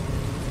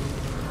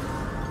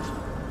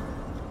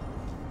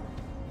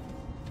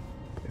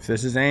 If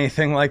this is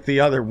anything like the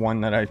other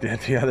one that I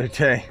did the other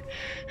day,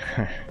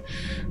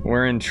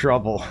 we're in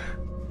trouble.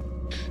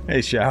 Hey,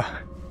 Xiao.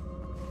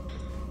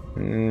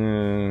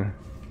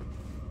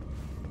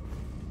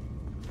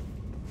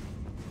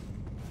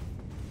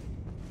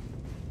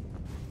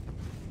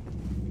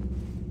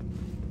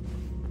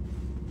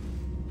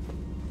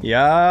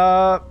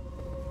 Yup.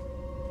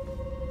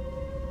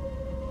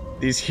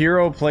 These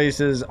hero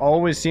places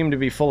always seem to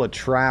be full of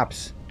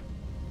traps.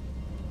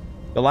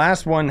 The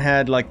last one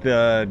had like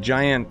the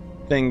giant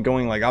thing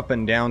going like up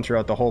and down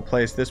throughout the whole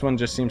place. This one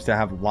just seems to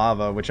have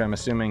lava, which I'm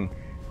assuming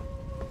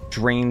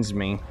drains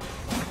me,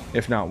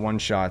 if not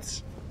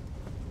one-shots.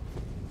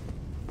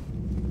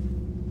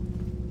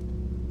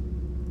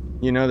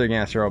 You know they're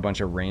gonna throw a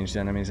bunch of ranged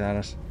enemies at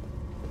us.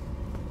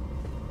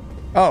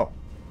 Oh,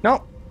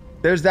 no,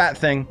 there's that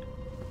thing.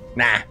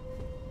 Nah,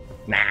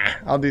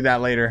 I'll do that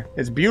later.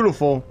 It's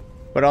beautiful,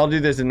 but I'll do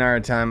this another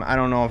time. I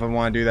don't know if I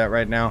want to do that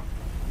right now.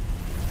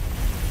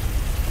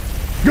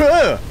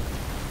 Gah!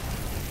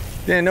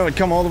 Didn't know it'd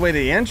come all the way to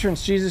the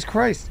entrance. Jesus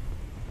Christ.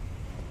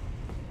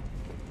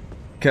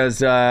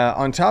 Because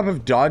on top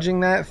of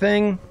dodging that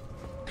thing,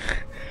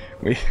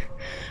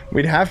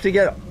 We'd have to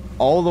get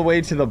all the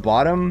way to the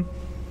bottom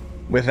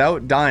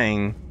without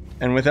dying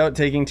and without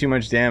taking too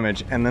much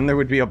damage, and then there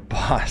would be a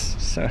boss.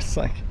 So it's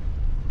like...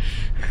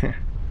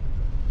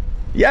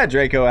 Yeah,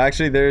 Draco,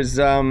 actually, there's...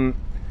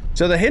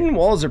 So the hidden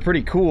walls are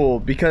pretty cool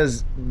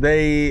because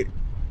they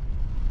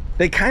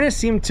kind of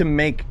seem to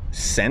make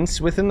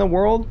sense within the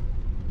world.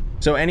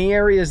 So any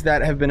areas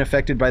that have been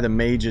affected by the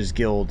Mages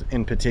Guild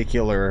in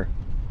particular,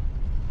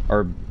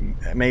 or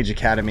Mage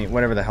Academy,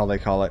 whatever the hell they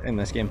call it in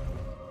this game.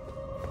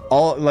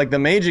 All, like, the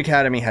Mage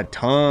Academy had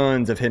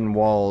tons of hidden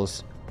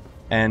walls,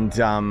 and,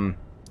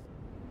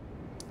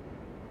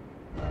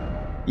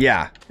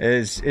 yeah,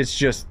 it's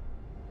just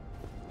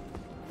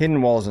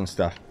hidden walls and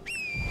stuff.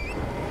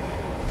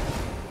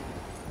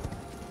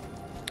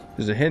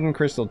 There's a hidden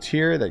crystal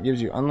tier that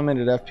gives you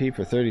unlimited FP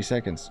for 30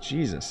 seconds.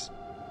 Jesus.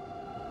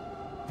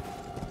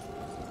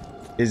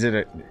 Is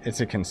it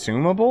it's a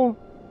consumable?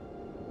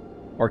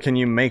 Or can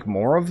you make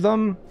more of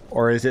them?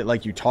 Or is it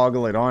like you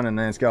toggle it on and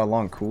then it's got a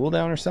long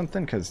cooldown or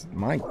something? Because,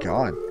 my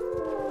god.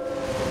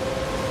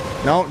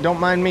 No, don't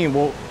mind me,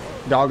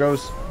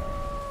 doggos.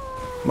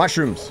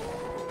 Mushrooms.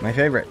 My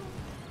favorite.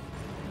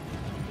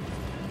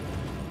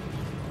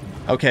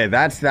 Okay,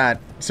 that's that.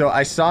 So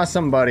I saw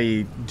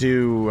somebody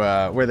do,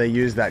 where they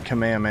used that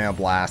Kamehameha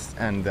blast,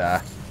 and,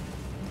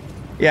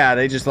 yeah,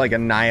 they just, like,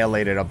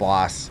 annihilated a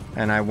boss.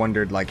 And I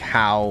wondered, like,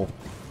 how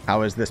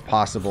is this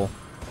possible?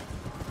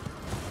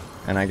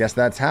 And I guess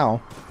that's how.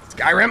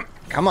 Skyrim,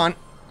 come on.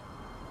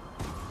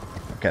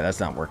 Okay, that's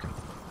not working.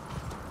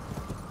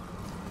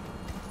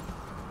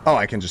 Oh,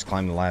 I can just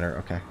climb the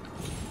ladder, okay.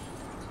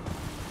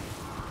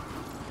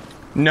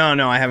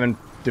 No, I haven't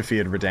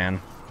defeated Radahn.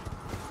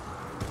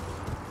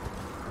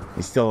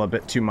 He's still a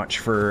bit too much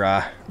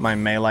for my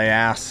melee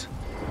ass.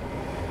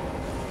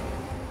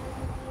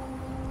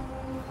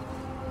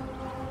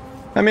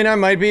 I mean, I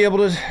might be able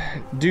to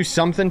do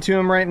something to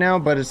him right now,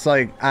 but it's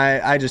like,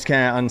 I just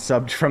can't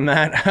unsubbed from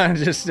that. I'm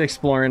just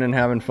exploring and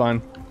having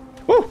fun.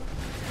 Woo!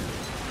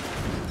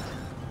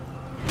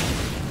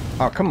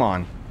 Oh, come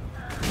on.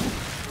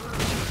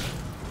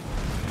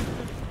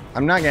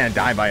 I'm not gonna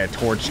die by a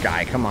torch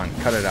guy. Come on,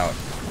 cut it out.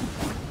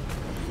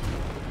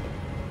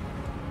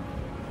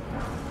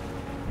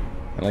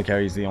 I like how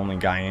he's the only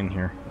guy in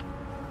here.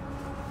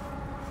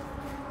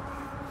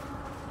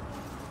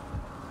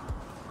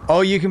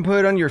 Oh, you can put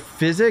it on your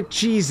physic?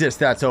 Jesus,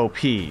 that's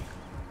OP. Is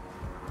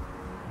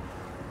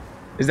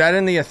that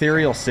in the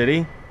Ethereal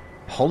City?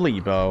 Holy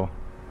bow.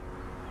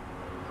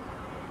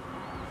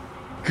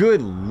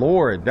 Good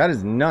lord, that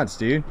is nuts,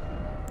 dude.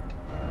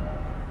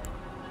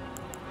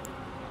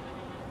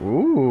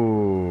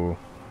 Ooh.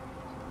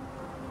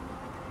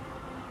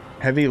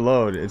 Heavy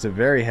load. It's a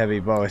very heavy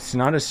bow. It's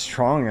not as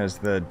strong as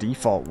the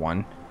default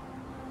one,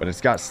 but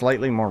it's got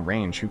slightly more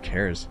range. Who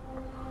cares?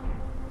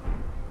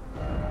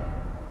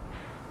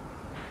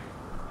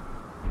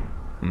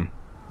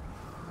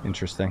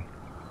 Interesting.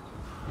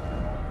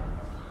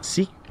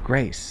 Seek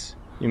grace.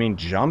 You mean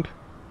jump?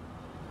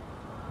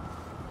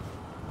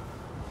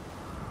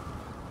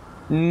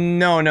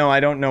 No, I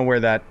don't know where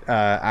that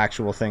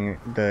actual thing,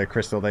 the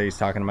crystal that he's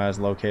talking about, is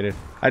located.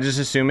 I just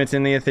assume it's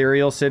in the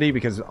Ethereal City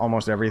because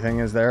almost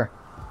everything is there.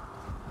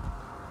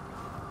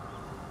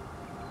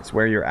 It's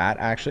where you're at,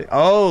 actually.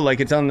 Oh, like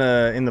it's on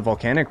in the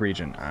volcanic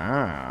region.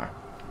 Ah.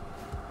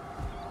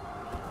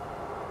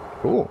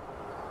 Cool.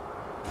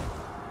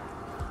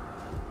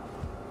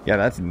 Yeah,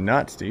 that's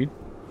nuts, dude.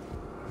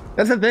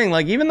 That's the thing,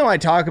 like, even though I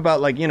talk about,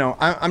 like, you know,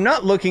 I'm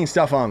not looking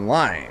stuff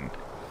online,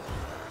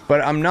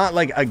 but I'm not,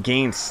 like,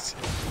 against,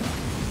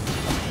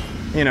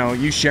 you know,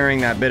 you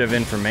sharing that bit of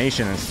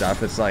information and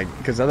stuff. It's like,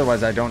 because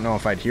otherwise I don't know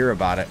if I'd hear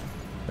about it,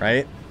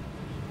 right?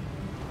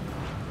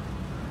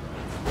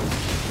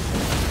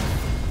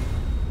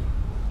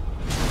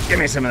 Give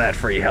me some of that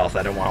free health.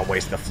 I don't want to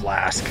waste the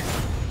flask.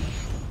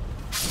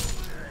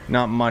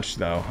 Not much,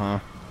 though, huh?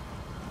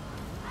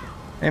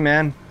 Hey,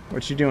 man.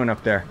 What you doing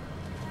up there?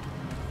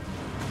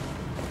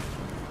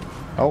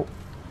 Oh.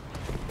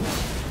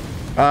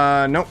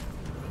 Nope.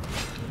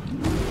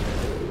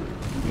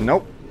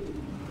 Nope.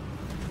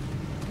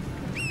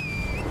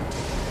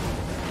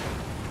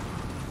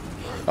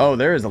 Oh,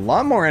 there is a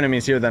lot more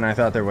enemies here than I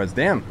thought there was.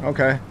 Damn.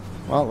 Okay.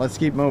 Well, let's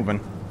keep moving.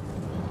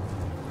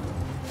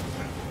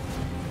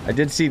 I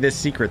did see this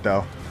secret,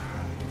 though.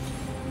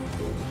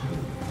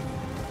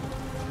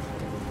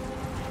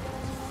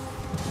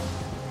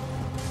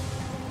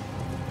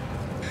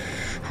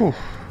 Whew.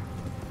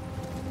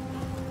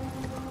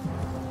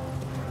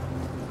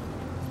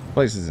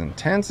 Place is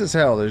intense as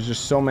hell. There's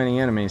just so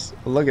many enemies.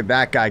 Look at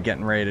that guy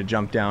getting ready to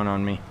jump down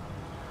on me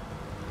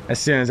as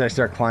soon as I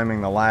start climbing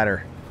the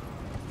ladder.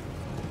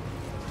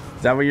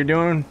 Is that what you're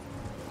doing?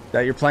 Is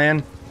that your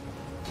plan?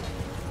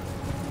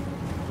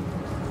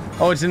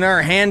 Oh, it's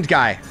another hand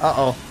guy.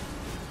 Uh-oh.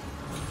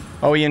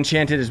 Oh, he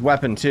enchanted his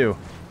weapon, too.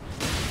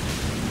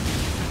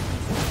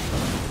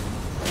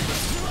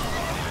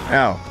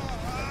 Oh.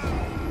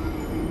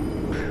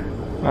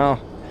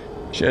 Well,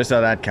 should have saw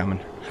that coming.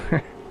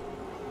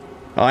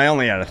 Oh, I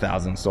only had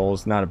 1,000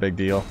 souls. Not a big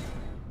deal.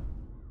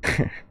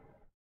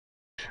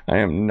 I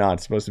am not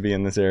supposed to be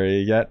in this area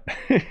yet.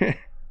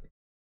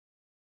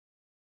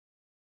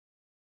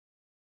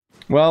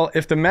 Well,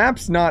 if the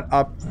map's not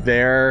up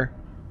there...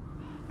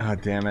 Oh,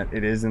 damn it.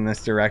 It is in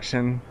this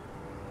direction.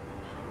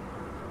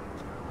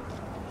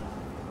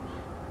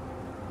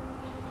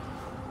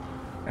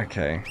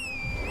 Okay.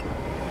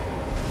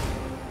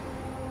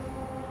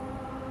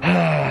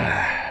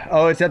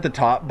 Oh, it's at the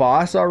top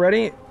boss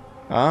already?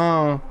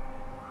 Oh.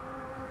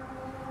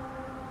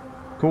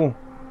 Cool.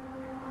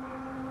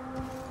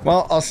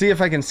 Well, I'll see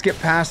if I can skip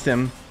past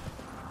him.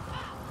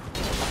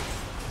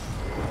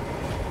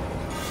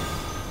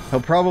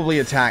 He'll probably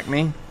attack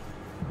me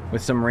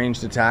with some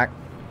ranged attack.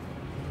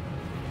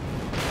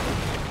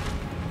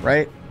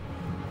 Right?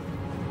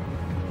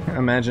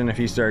 Imagine if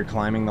he started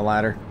climbing the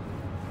ladder.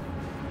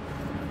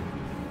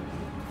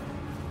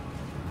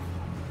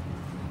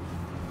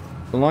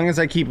 As long as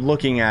I keep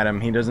looking at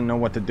him, he doesn't know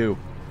what to do.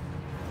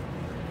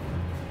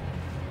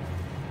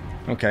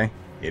 Okay,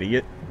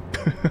 idiot.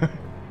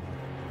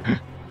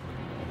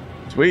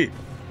 Sweet.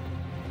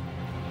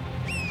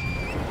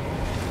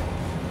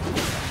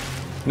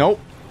 Nope.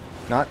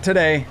 Not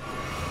today.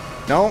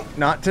 No,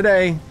 not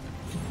today.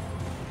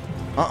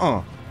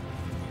 Uh-uh.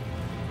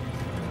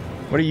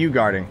 What are you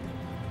guarding?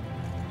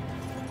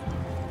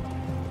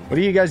 What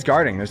are you guys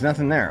guarding? There's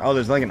nothing there. Oh,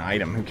 there's like an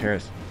item. Who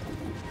cares?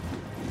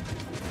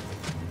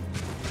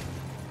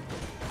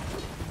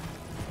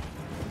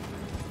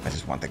 I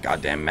just want the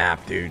goddamn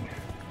map, dude.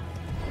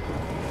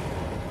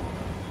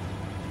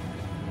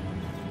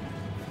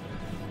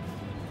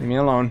 Leave me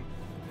alone.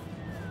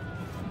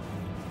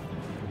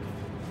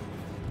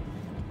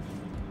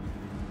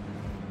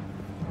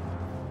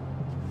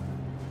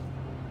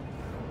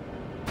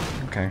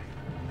 Okay.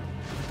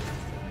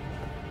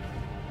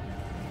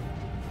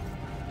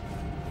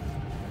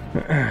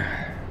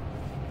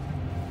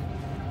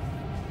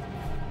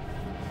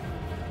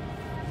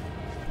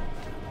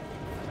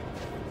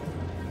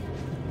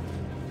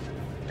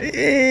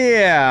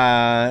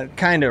 Yeah,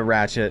 kind of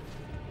ratchet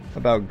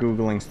about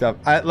Googling stuff.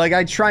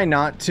 I try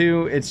not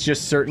to. It's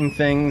just certain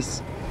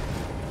things.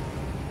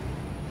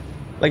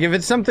 Like if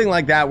it's something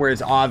like that where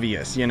it's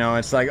obvious, you know,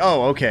 it's like,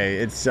 oh, okay,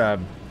 it's oh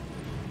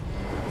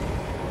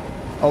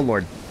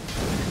Lord.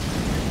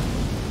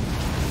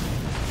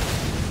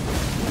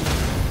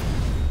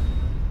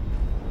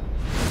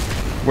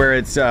 Where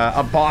it's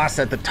a boss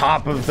at the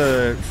top of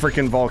the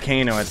freaking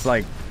volcano. It's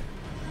like,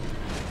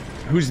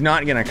 who's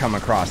not gonna come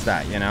across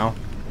that, you know?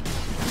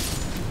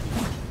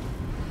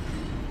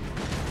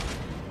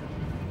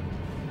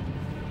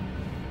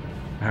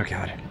 Oh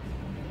god.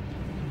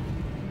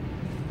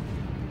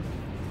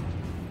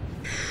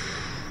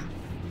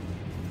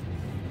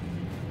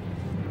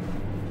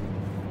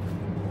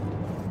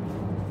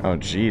 Oh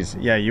jeez.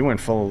 Yeah, you went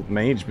full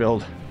mage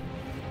build.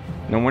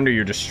 No wonder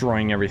you're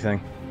destroying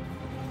everything.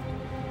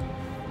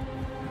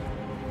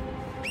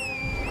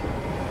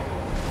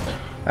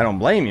 I don't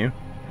blame you,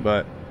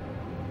 but...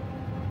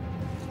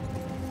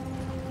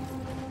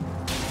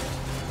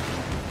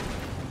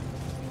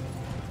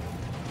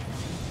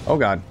 Oh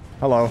god.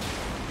 Hello.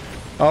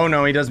 Oh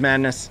no, he does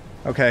madness.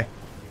 Okay.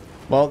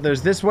 Well,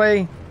 there's this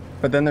way,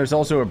 but then there's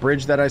also a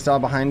bridge that I saw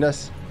behind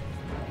us.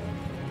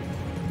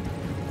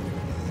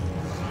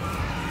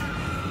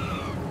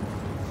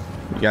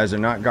 You guys are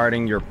not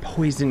guarding your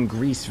poison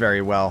grease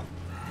very well.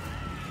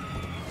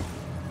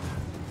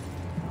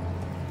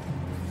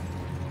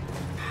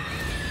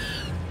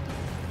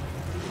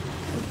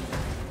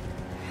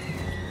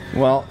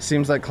 Well,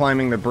 seems like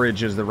climbing the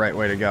bridge is the right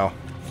way to go.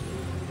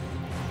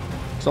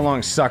 So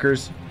long,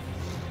 suckers.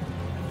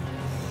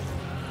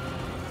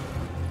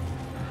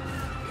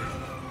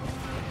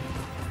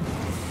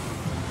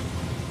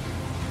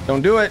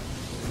 Don't do it.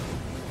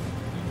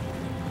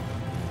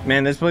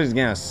 Man, this place is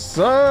gonna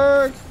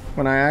suck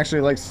when I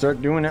actually like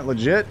start doing it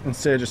legit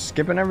instead of just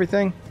skipping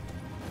everything.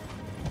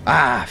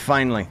 Ah,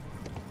 finally.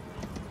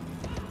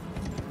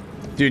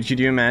 Dude,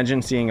 could you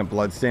imagine seeing a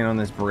bloodstain on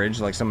this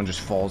bridge like someone just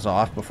falls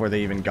off before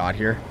they even got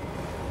here?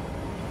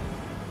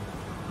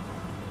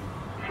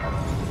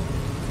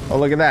 Oh,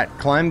 look at that.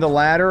 Climb the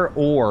ladder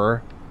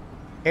or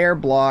air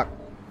block.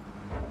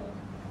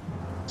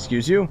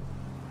 Excuse you?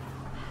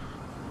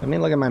 Let me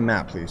look at my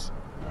map, please.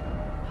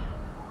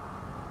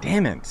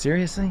 Damn it,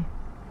 seriously?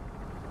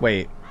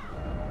 Wait.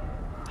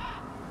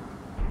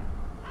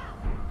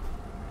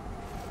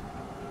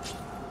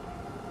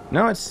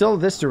 No, it's still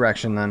this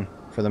direction then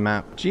for the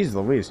map. Jeez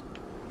Louise.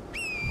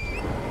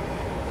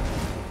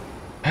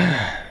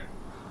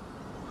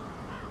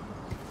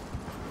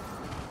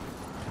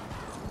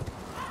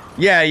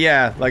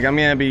 Yeah, like I'm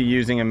gonna be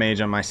using a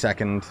mage on my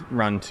second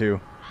run too.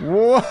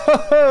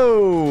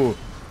 Whoa!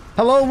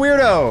 Hello,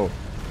 weirdo!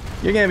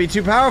 You're gonna be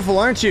too powerful,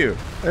 aren't you?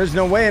 There's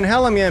no way in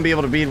hell I'm gonna be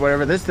able to beat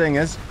whatever this thing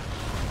is.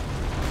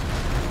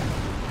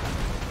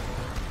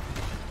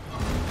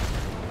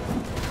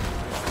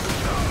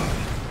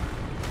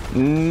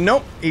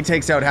 Nope, he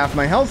takes out half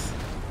my health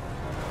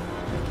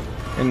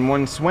in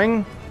one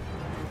swing.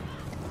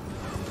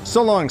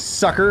 So long,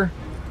 sucker.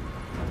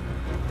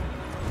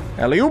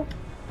 Alley-oop.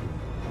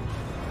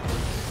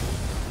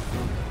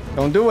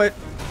 Don't do it.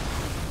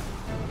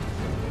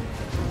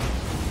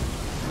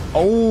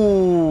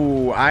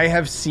 Oh, I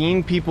have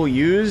seen people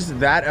use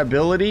that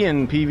ability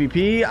in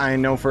PvP. I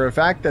know for a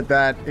fact that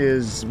that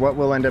is what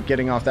will end up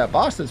getting off that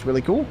boss. That's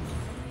really cool.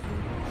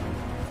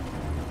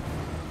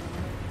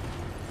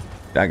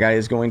 That guy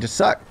is going to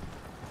suck.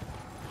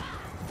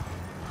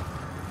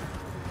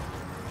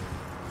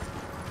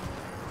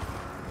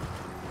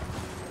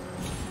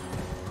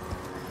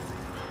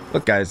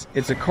 Look, guys,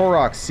 it's a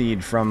Korok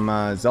seed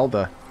from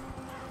Zelda.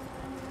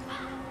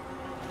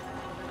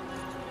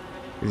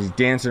 He's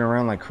dancing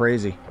around like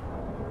crazy.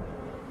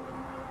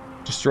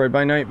 Destroyed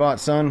by Nightbot,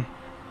 son.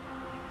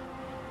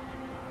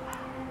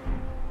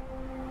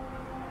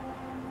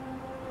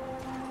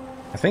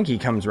 I think he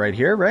comes right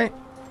here, right?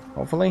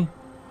 Hopefully.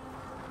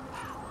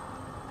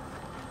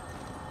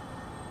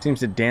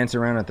 Seems to dance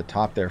around at the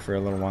top there for a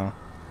little while.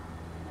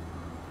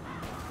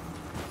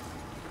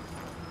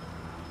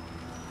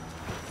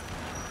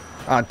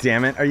 Oh,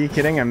 damn it. Are you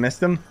kidding? I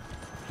missed him.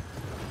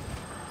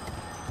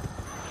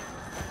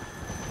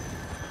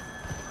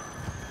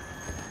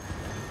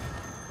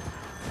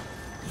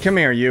 Come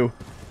here, you.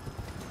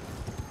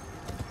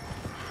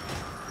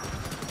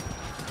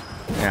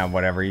 Yeah,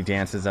 whatever. He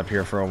dances up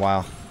here for a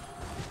while.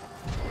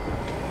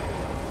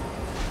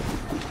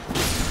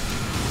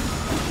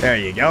 There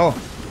you go.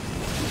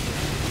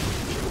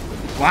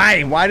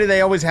 Why? Why do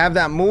they always have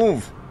that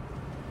move?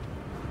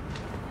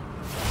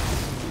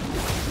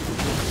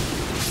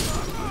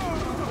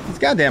 These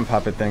goddamn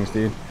puppet things,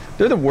 dude.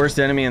 They're the worst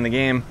enemy in the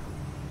game.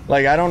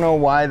 Like, I don't know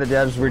why the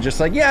devs were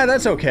just like, yeah,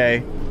 that's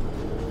okay.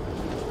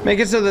 Make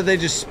it so that they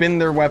just spin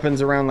their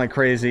weapons around like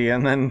crazy,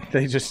 and then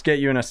they just get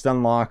you in a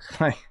stun lock.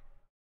 Like,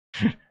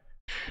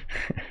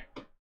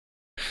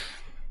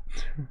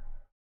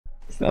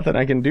 there's nothing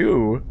I can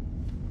do.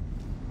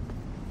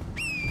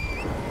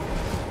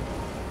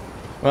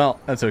 Well,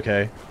 that's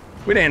okay.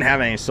 We didn't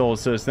have any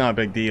souls, so it's not a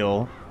big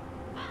deal.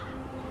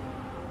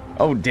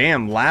 Oh,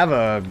 damn,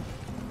 lava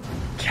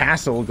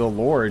castle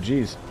galore,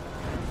 jeez.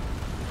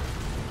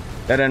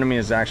 That enemy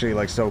is actually,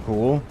 like, so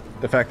cool.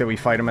 The fact that we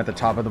fight him at the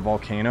top of the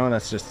volcano,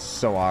 that's just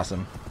so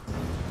awesome.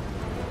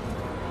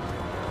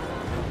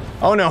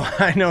 Oh no,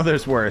 I know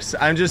there's worse.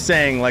 I'm just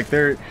saying, like,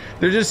 they're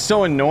just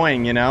so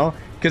annoying, you know?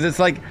 Because it's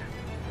like,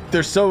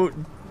 they're so,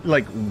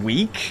 like,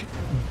 weak,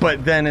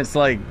 but then it's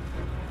like,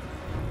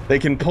 they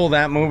can pull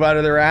that move out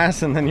of their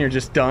ass and then you're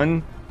just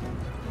done.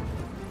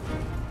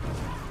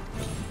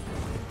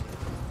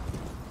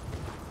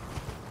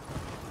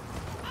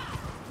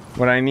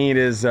 What I need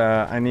is,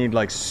 I need,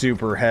 like,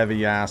 super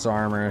heavy ass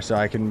armor so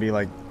I can be,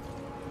 like,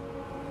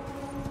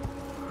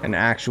 an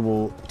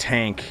actual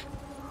tank.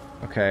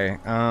 Okay,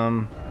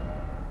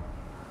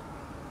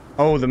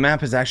 oh, the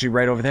map is actually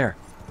right over there.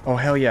 Oh,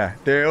 hell yeah.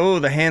 There, oh,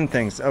 the hand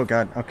things. Oh,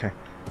 God, okay.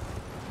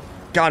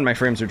 God, my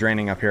frames are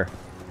draining up here.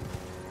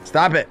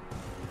 Stop it.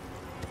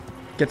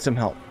 Get some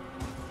help.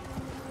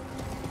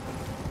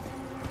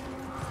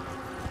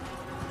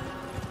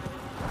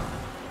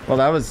 Well,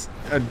 that was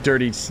a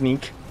dirty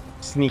sneak.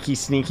 Sneaky,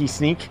 sneaky,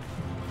 sneak.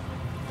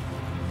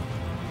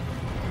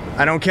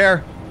 I don't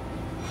care.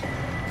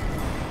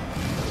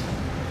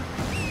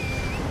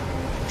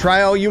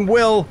 Try all you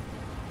will.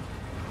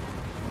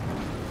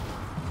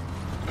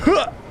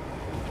 Huh.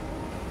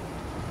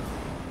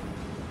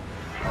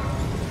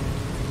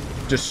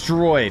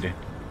 Destroyed.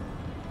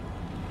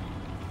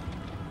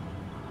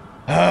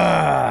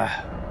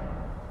 Ah.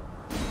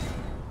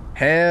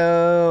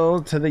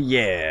 Hell to the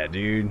yeah,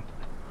 dude.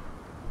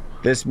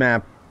 This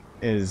map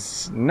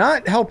is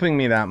not helping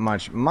me that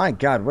much. My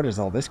God, what is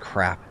all this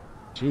crap?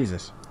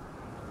 Jesus.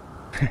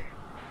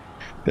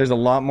 There's a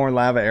lot more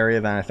lava area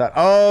than I thought.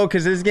 Oh,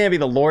 because this is going to be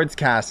the Lord's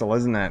castle,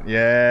 isn't it?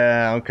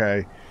 Yeah,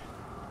 okay.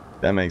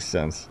 That makes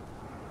sense.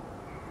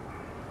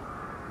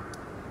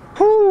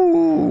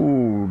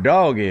 Whoo,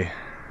 doggy.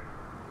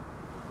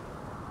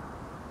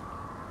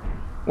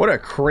 What a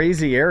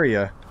crazy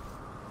area.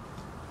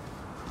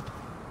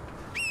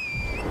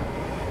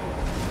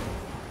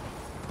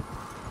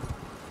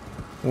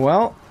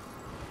 Well,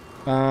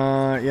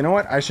 you know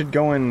what? I should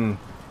go and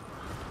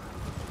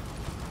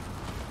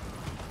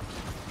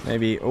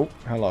maybe, oh,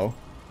 hello.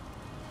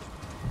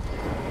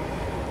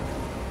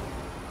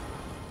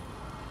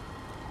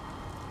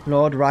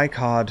 Lord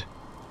Rykard,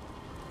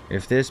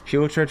 if this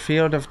putrid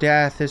field of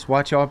death is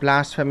what your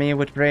blasphemy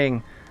would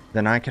bring,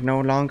 then I can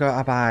no longer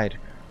abide.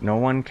 No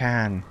one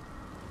can.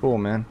 Cool,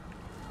 man.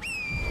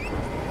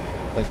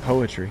 Like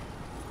poetry.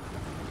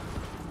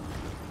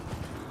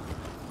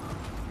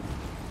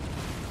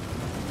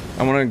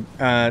 I want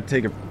to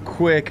take a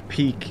quick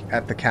peek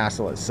at the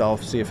castle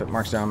itself, see if it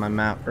marks it on my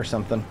map or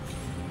something.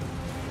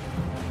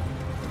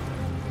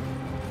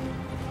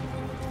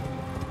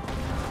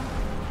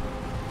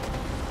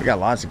 We got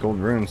lots of gold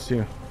runes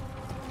too.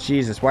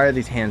 Jesus, why are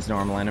these hands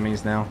normal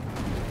enemies now?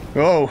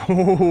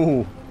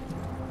 Oh,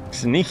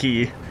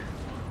 sneaky.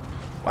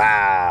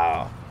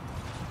 Wow.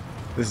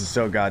 This is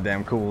so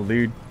goddamn cool,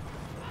 dude.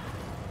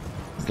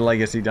 These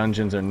legacy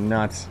dungeons are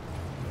nuts.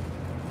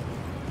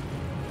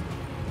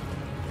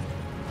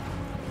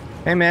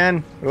 Hey,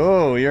 man.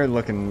 Oh, you're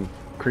looking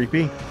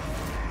creepy.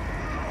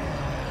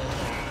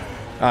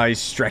 Oh, he's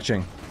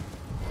stretching.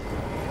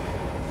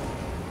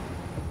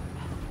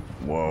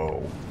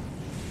 Whoa.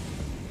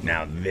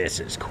 Now this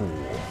is cool.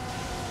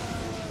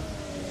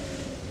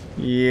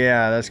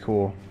 Yeah, that's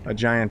cool. A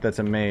giant that's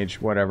a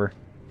mage, whatever.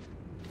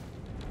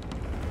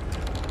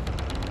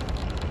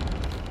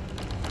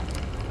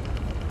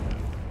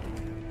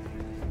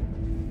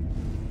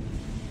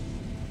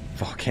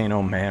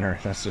 Volcano Manor,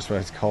 that's just what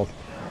it's called.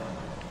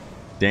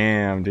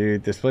 Damn,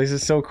 dude, this place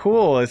is so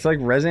cool. It's like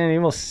Resident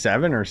Evil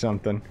 7 or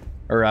something.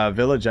 Or,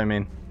 Village, I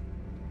mean.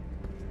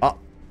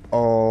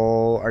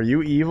 Uh-oh, are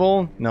you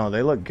evil? No,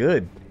 they look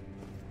good.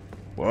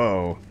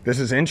 Whoa, this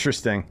is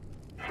interesting.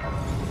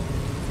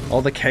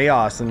 All the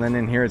chaos, and then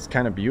in here it's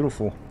kind of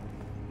beautiful.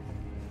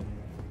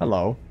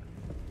 Hello.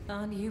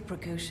 Aren't you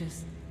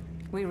precocious?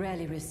 We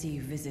rarely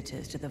receive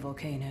visitors to the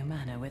Volcano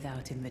Manor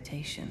without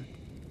invitation.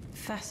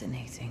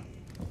 Fascinating.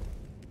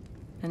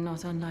 And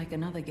not unlike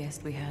another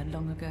guest we had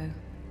long ago.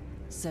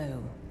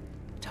 So,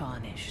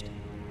 tarnished.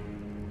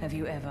 Have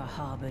you ever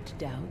harbored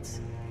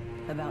doubts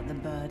about the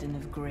burden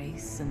of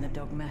grace and the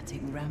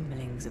dogmatic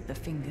ramblings of the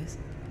Fingers?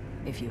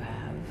 If you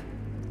have,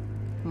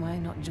 why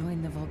not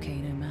join the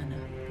Volcano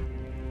Manor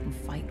and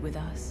fight with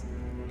us,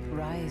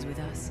 rise with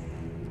us,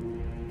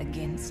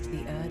 against the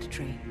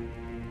Erdtree?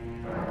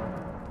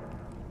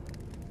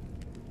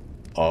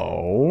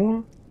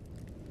 Oh?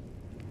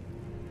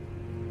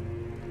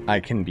 I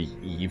can be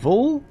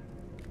evil?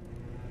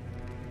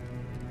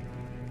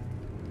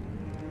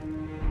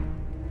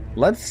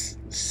 Let's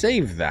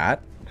save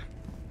that.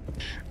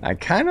 I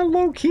kind of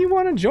low-key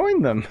want to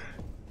join them.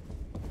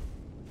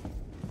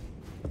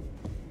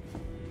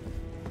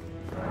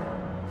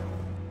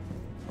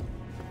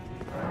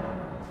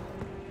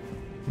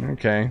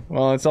 Okay,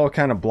 well, it's all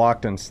kind of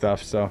blocked and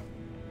stuff, so...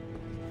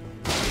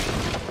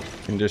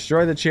 Can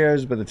destroy the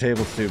chairs, but the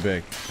table's too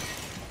big.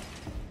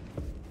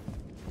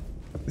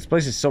 This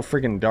place is so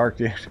freaking dark,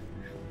 dude.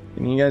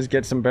 Can you guys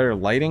get some better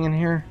lighting in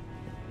here?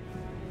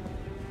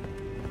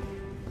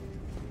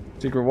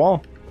 Secret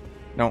wall?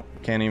 No,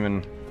 can't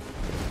even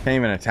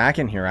attack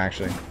in here,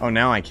 actually. Oh,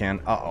 now I can.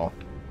 Uh-oh.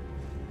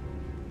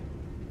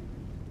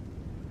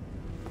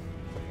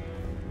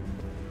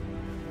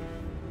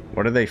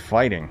 What are they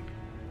fighting?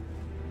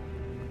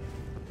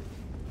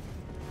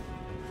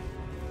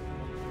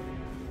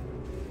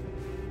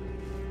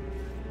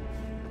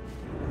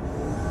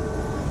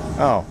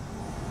 Oh.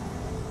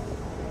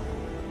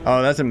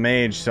 Oh, that's a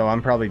mage, so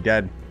I'm probably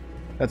dead.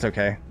 That's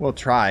okay. We'll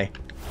try.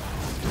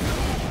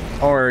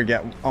 Or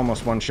get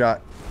almost one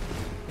shot.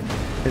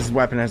 His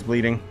weapon is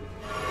bleeding.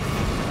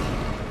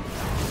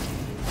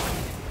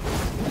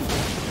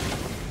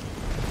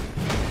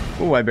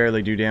 Ooh, I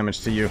barely do damage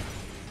to you.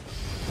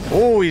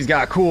 Oh, he's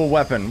got a cool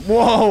weapon.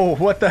 Whoa,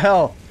 what the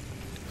hell?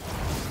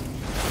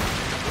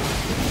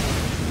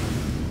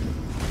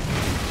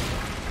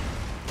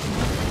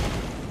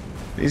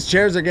 These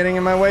chairs are getting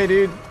in my way,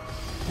 dude.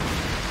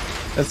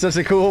 That's such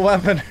a cool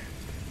weapon.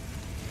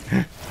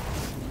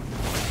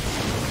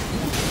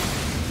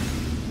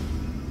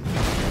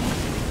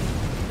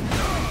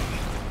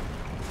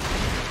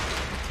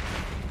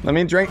 Let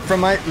me drink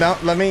from my... No,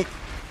 let me...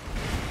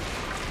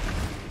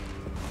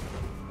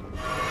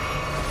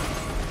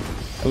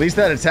 At least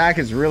that attack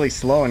is really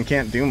slow and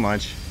can't do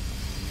much.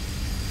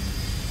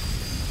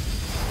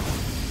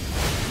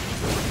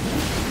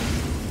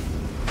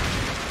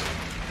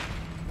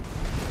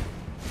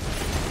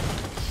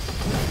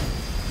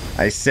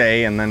 I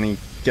say, and then he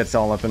gets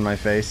all up in my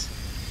face.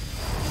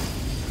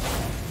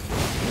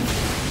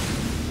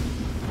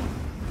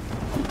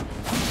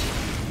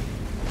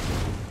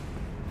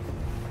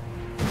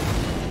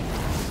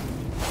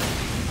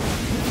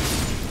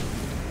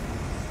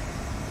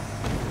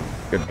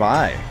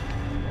 Goodbye.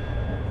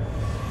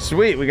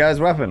 Sweet, we got his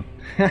weapon.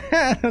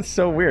 That's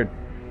so weird.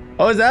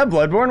 Oh, is that a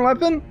Bloodborne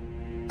weapon?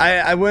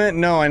 I wouldn't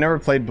know. I never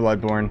played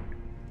Bloodborne.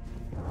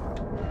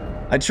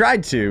 I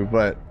tried to,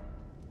 but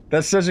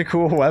that's such a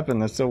cool weapon.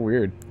 That's so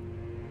weird.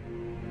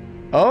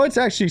 Oh, it's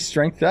actually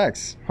Strength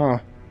X. Huh.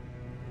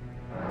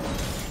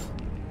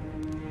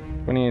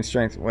 28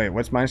 strength. Wait,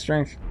 what's my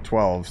strength?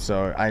 12,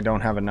 so I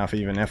don't have enough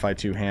even if I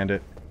two-hand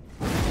it.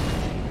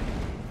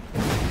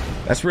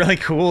 That's really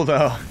cool,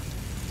 though.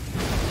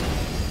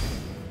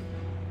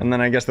 And then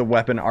I guess the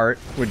weapon art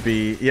would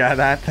be, yeah,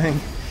 that thing.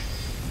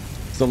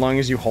 So long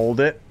as you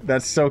hold it.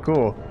 That's so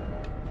cool.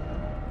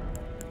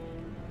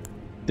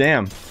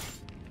 Damn.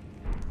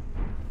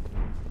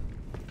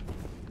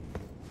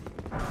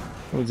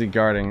 What was he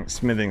guarding?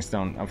 Smithing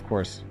stone, of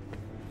course.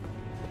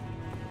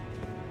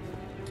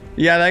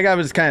 Yeah, that guy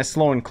was kind of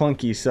slow and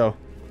clunky, so...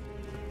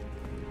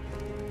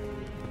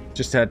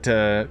 Just had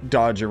to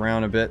dodge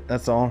around a bit,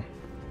 that's all.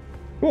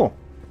 Cool.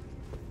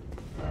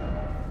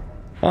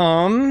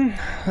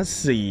 Let's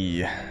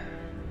see.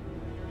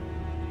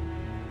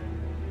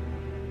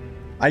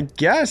 I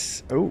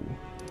guess... Oh.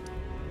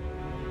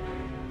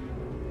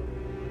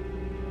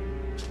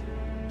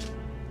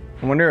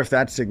 I wonder if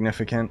that's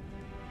significant.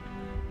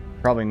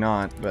 Probably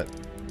not, but...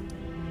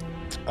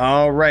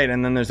 Oh, right,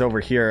 and then there's over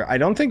here. I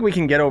don't think we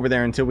can get over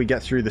there until we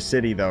get through the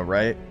city, though,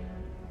 right?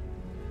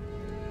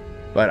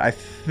 But I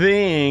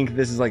think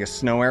this is like a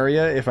snow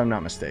area, if I'm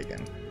not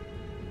mistaken.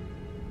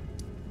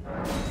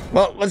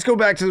 Well, let's go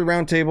back to the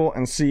round table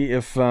and see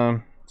if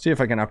I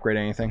can upgrade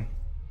anything.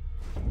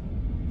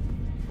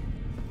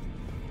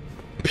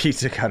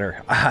 Pizza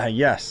cutter. Ah,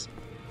 yes.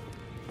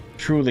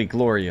 Truly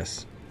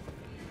glorious.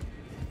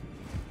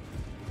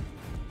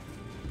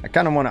 I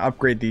kind of want to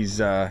upgrade these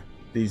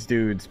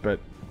dudes, but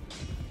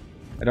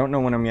I don't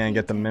know when I'm gonna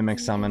get the mimic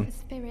summon.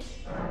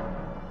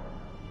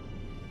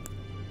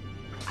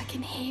 I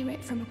can hear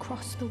it from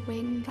across the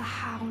wing, the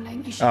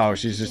howling. Oh,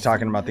 she's just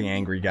talking about the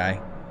angry guy.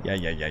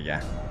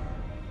 Yeah.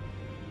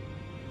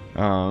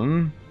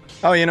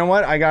 Oh, you know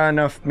what? I got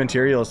enough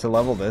materials to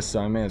level this,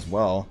 so I may as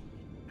well.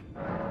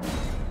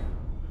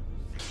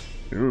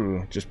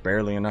 Ooh, just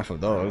barely enough of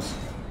those.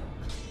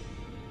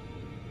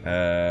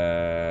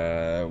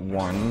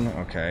 One,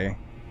 okay.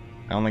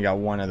 I only got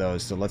one of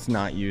those, so let's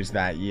not use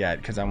that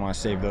yet, because I want to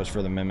save those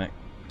for the mimic.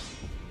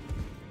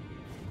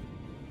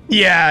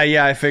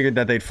 Yeah, I figured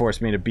that they'd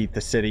force me to beat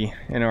the city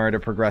in order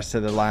to progress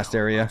to the last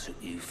area.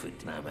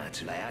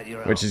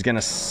 Which is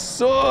gonna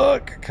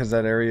suck, because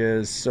that area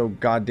is so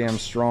goddamn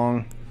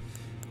strong.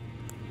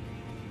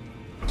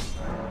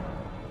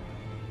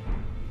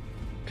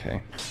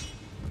 Okay.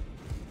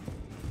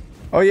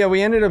 Oh yeah,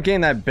 we ended up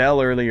getting that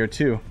bell earlier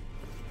too.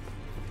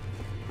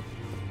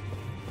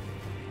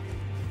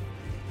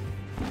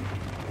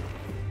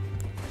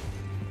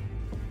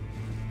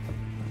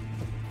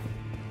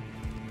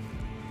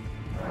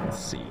 Let's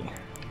see.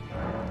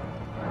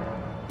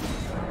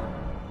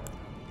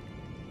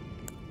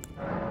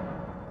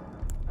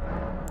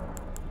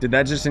 Did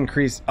that just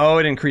increase? Oh,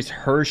 it increased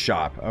her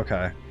shop.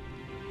 Okay.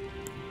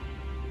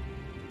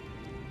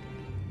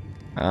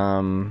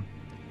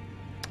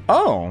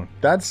 Oh,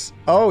 that's...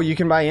 Oh, you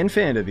can buy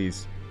infinite of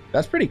these.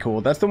 That's pretty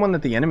cool. That's the one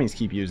that the enemies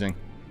keep using.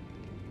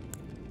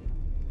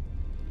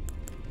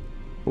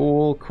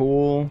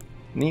 Cool.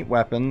 Neat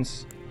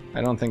weapons.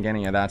 I don't think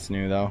any of that's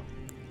new, though.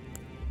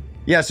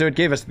 Yeah, so it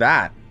gave us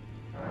that.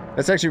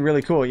 That's actually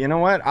really cool. You know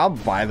what? I'll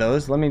buy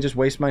those. Let me just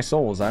waste my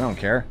souls. I don't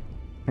care.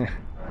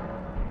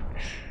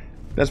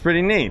 That's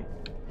pretty neat.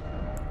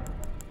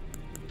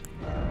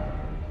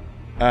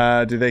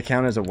 Do they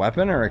count as a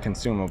weapon or a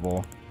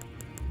consumable?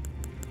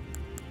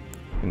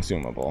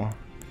 Consumable.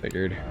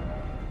 Figured.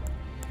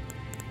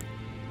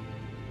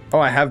 Oh,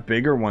 I have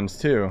bigger ones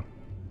too.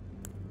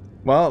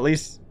 Well, at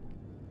least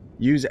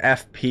use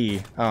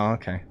FP. Oh,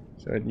 okay.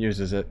 So it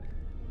uses it.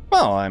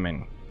 Well, I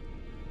mean,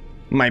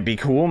 might be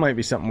cool. Might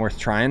be something worth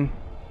trying.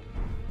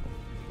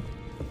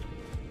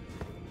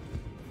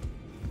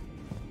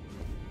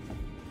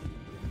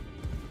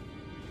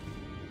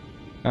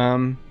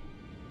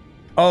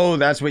 Oh,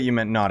 that's what you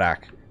meant,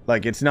 Nodak.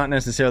 Like, it's not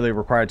necessarily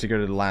required to go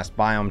to the last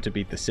biome to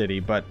beat the city,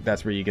 but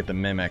that's where you get the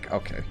mimic.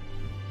 Okay.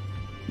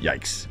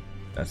 Yikes.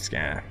 That's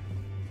gonna...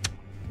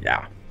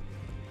 Yeah.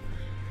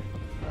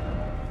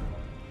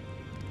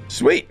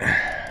 Sweet.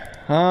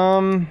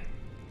 You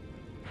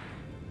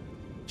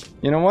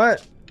know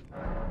what?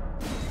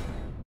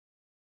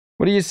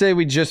 What do you say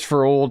we just,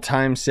 for old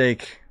time's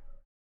sake,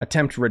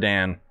 attempt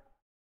Radahn?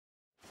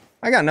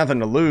 I got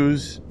nothing to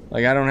lose.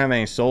 Like, I don't have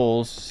any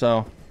souls,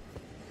 so...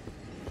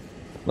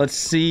 Let's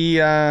see,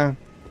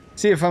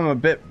 see if I'm a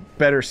bit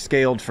better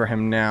scaled for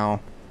him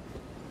now.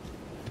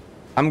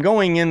 I'm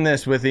going in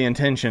this with the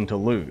intention to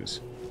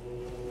lose.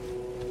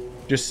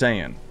 Just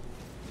saying.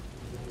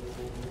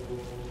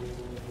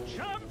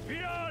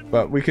 Champion,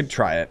 but we could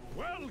try it.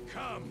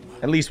 Welcome.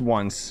 At least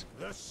once.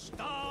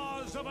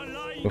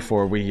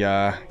 Before we,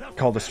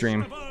 call the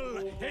stream.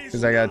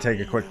 Because I gotta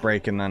take a quick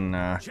break and then,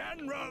 Are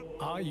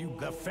you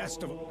the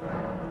festival?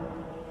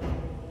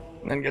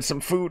 And then get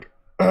some food.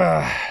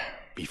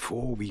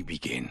 Before we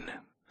begin.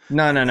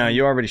 No.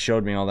 You already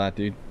showed me all that,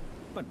 dude.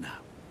 But now.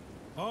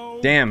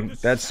 Damn,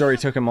 that story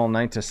took him all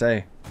night to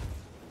say.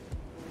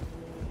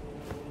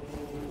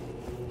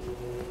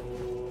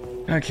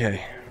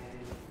 Okay.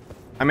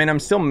 I mean,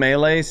 I'm still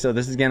melee, so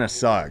this is gonna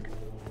suck.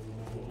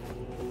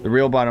 The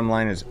real bottom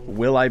line is,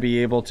 will I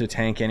be able to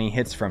tank any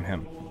hits from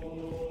him?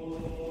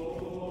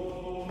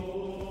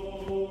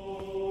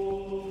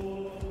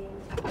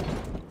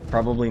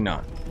 Probably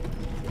not.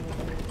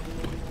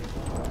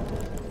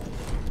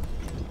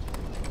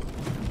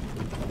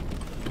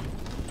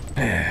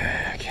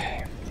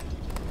 Okay.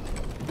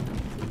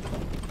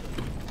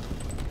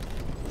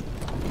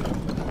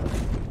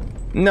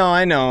 No,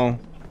 I know,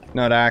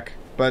 Nodak,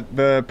 but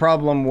the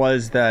problem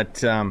was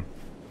that,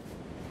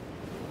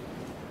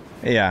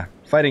 yeah,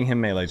 fighting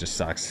him melee just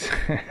sucks.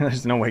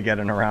 There's no way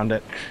getting around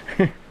it.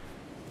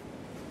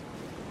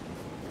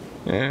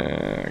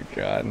 Oh,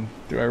 God.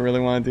 Do I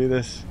really want to do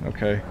this?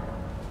 Okay.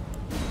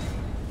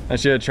 I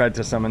should have tried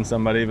to summon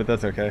somebody, but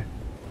that's okay.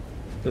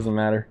 Doesn't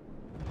matter.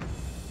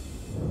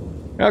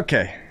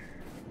 Okay.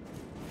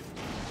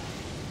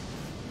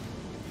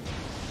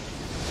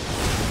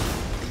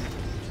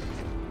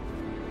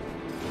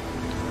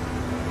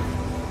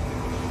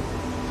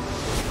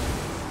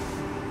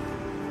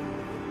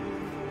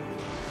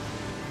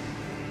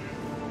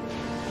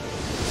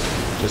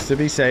 Just to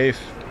be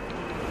safe.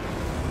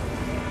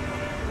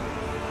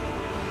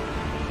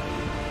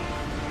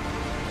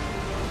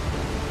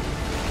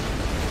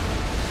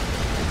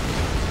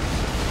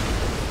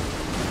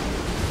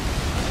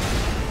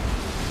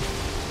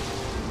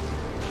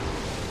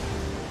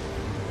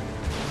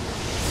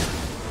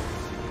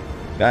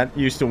 That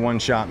used to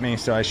one-shot me,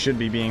 so I should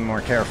be being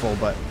more careful,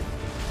 but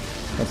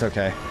that's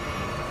okay.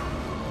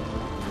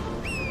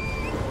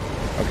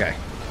 Okay.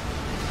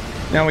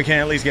 Now we can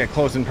at least get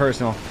close and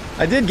personal.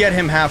 I did get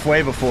him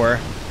halfway before,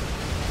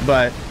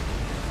 but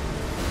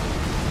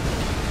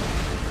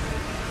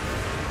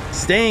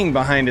staying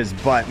behind his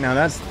butt, now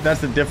that's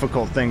the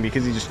difficult thing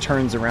because he just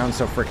turns around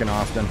so freaking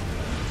often.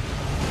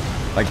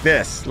 Like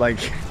this,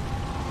 like...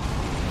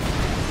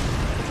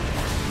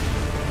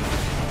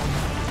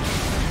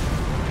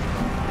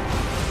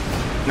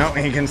 No,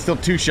 he can still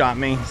two-shot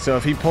me, so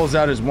if he pulls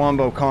out his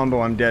wombo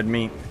combo, I'm dead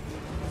meat.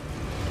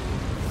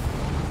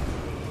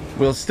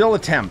 We'll still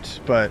attempt,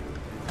 but...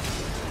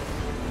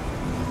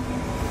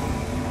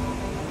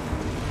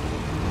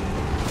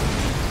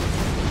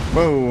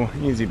 Whoa,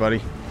 easy,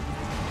 buddy.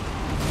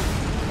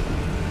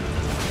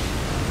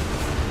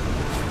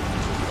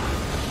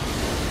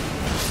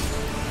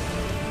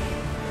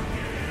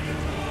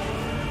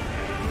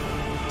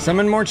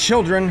 Summon more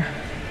children.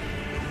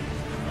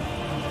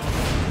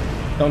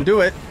 Don't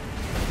do it.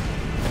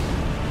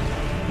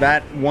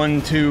 That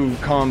 1-2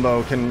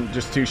 combo can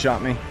just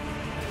two-shot me.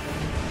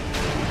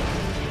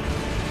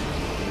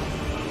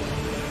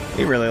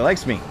 He really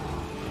likes me.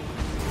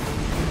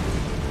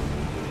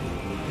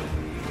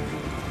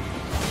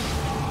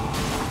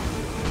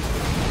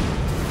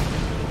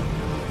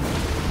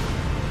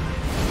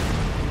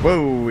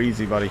 Whoa,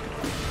 easy, buddy.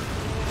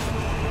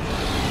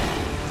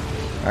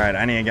 Alright,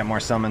 I need to get more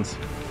summons.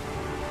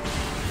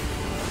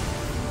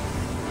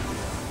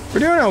 We're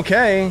doing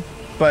okay,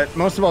 but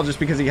most of all just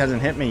because he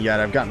hasn't hit me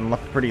yet, I've gotten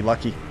pretty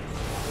lucky.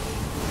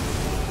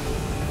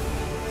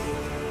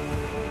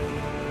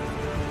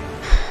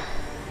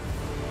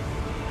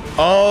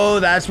 Oh,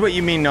 that's what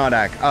you mean,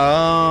 Nodak.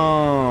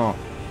 Oh.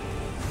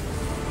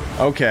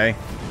 Okay.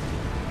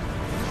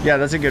 Yeah,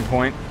 that's a good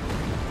point.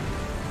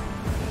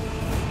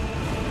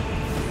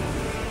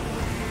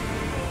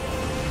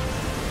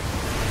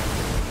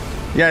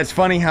 Yeah, it's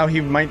funny how he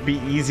might be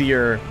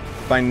easier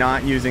by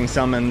not using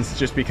summons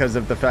just because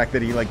of the fact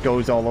that he like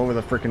goes all over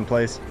the frickin'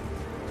 place.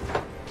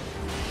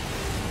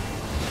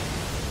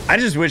 I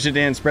just wish it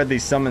didn't spread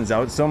these summons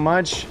out so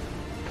much.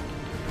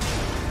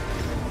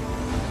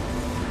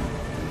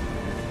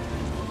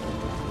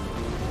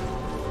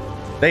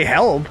 They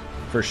help,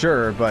 for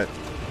sure, but...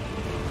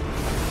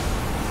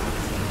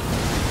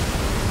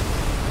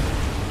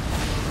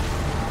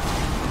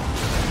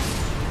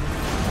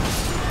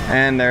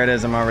 And there it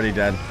is, I'm already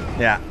dead.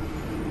 Yeah.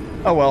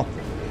 Oh well.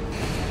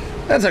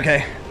 That's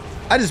okay.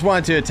 I just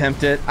wanted to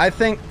attempt it. I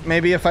think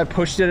maybe if I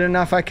pushed it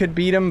enough I could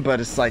beat him, but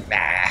it's like, nah.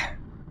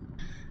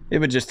 It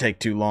would just take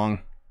too long.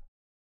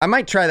 I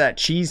might try that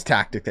cheese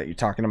tactic that you're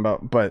talking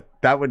about, but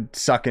that would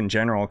suck in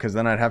general, because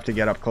then I'd have to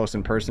get up close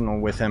and personal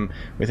with him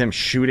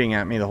shooting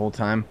at me the whole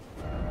time.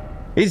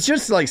 He's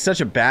just like such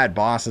a bad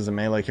boss as a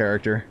melee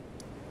character.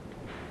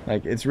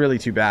 Like, it's really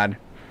too bad.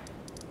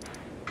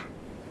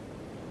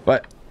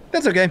 But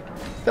that's okay.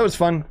 That was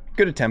fun.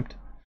 Good attempt.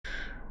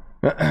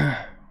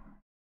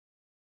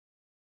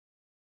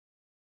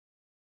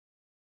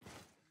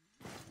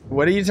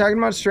 What are you talking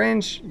about,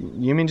 Strange?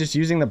 You mean just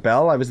using the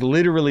bell? I was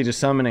literally just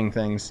summoning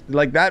things.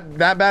 Like, that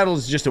battle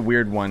is just a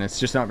weird one. It's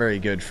just not very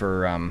good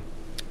for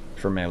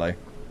melee.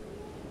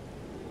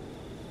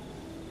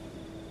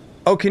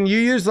 Oh, can you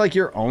use, like,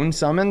 your own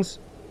summons?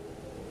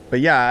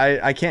 But yeah,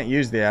 I can't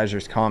use the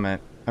Azure's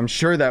Comment. I'm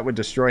sure that would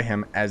destroy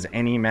him, as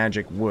any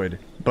magic would.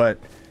 But,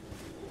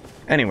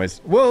 anyways,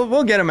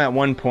 we'll get him at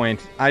one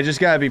point. I just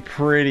gotta be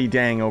pretty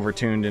dang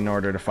overtuned in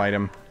order to fight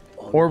him.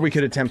 Or we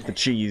could attempt the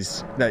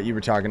cheese that you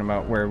were talking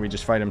about, where we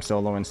just fight him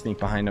solo and sneak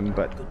behind him,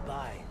 but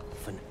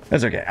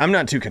that's okay. I'm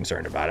not too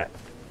concerned about it.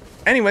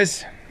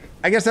 Anyways,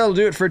 I guess that'll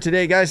do it for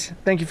today, guys.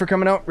 Thank you for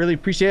coming out. Really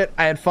appreciate it.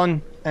 I had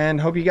fun, and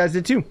hope you guys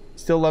did too.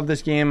 Still love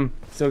this game.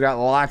 Still got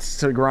lots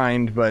to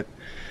grind, but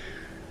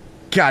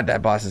God,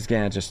 that boss is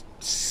gonna just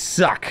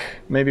suck.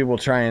 Maybe we'll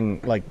try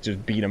and, like,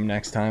 just beat him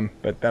next time,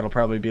 but that'll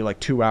probably be like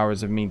 2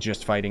 hours of me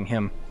just fighting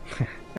him.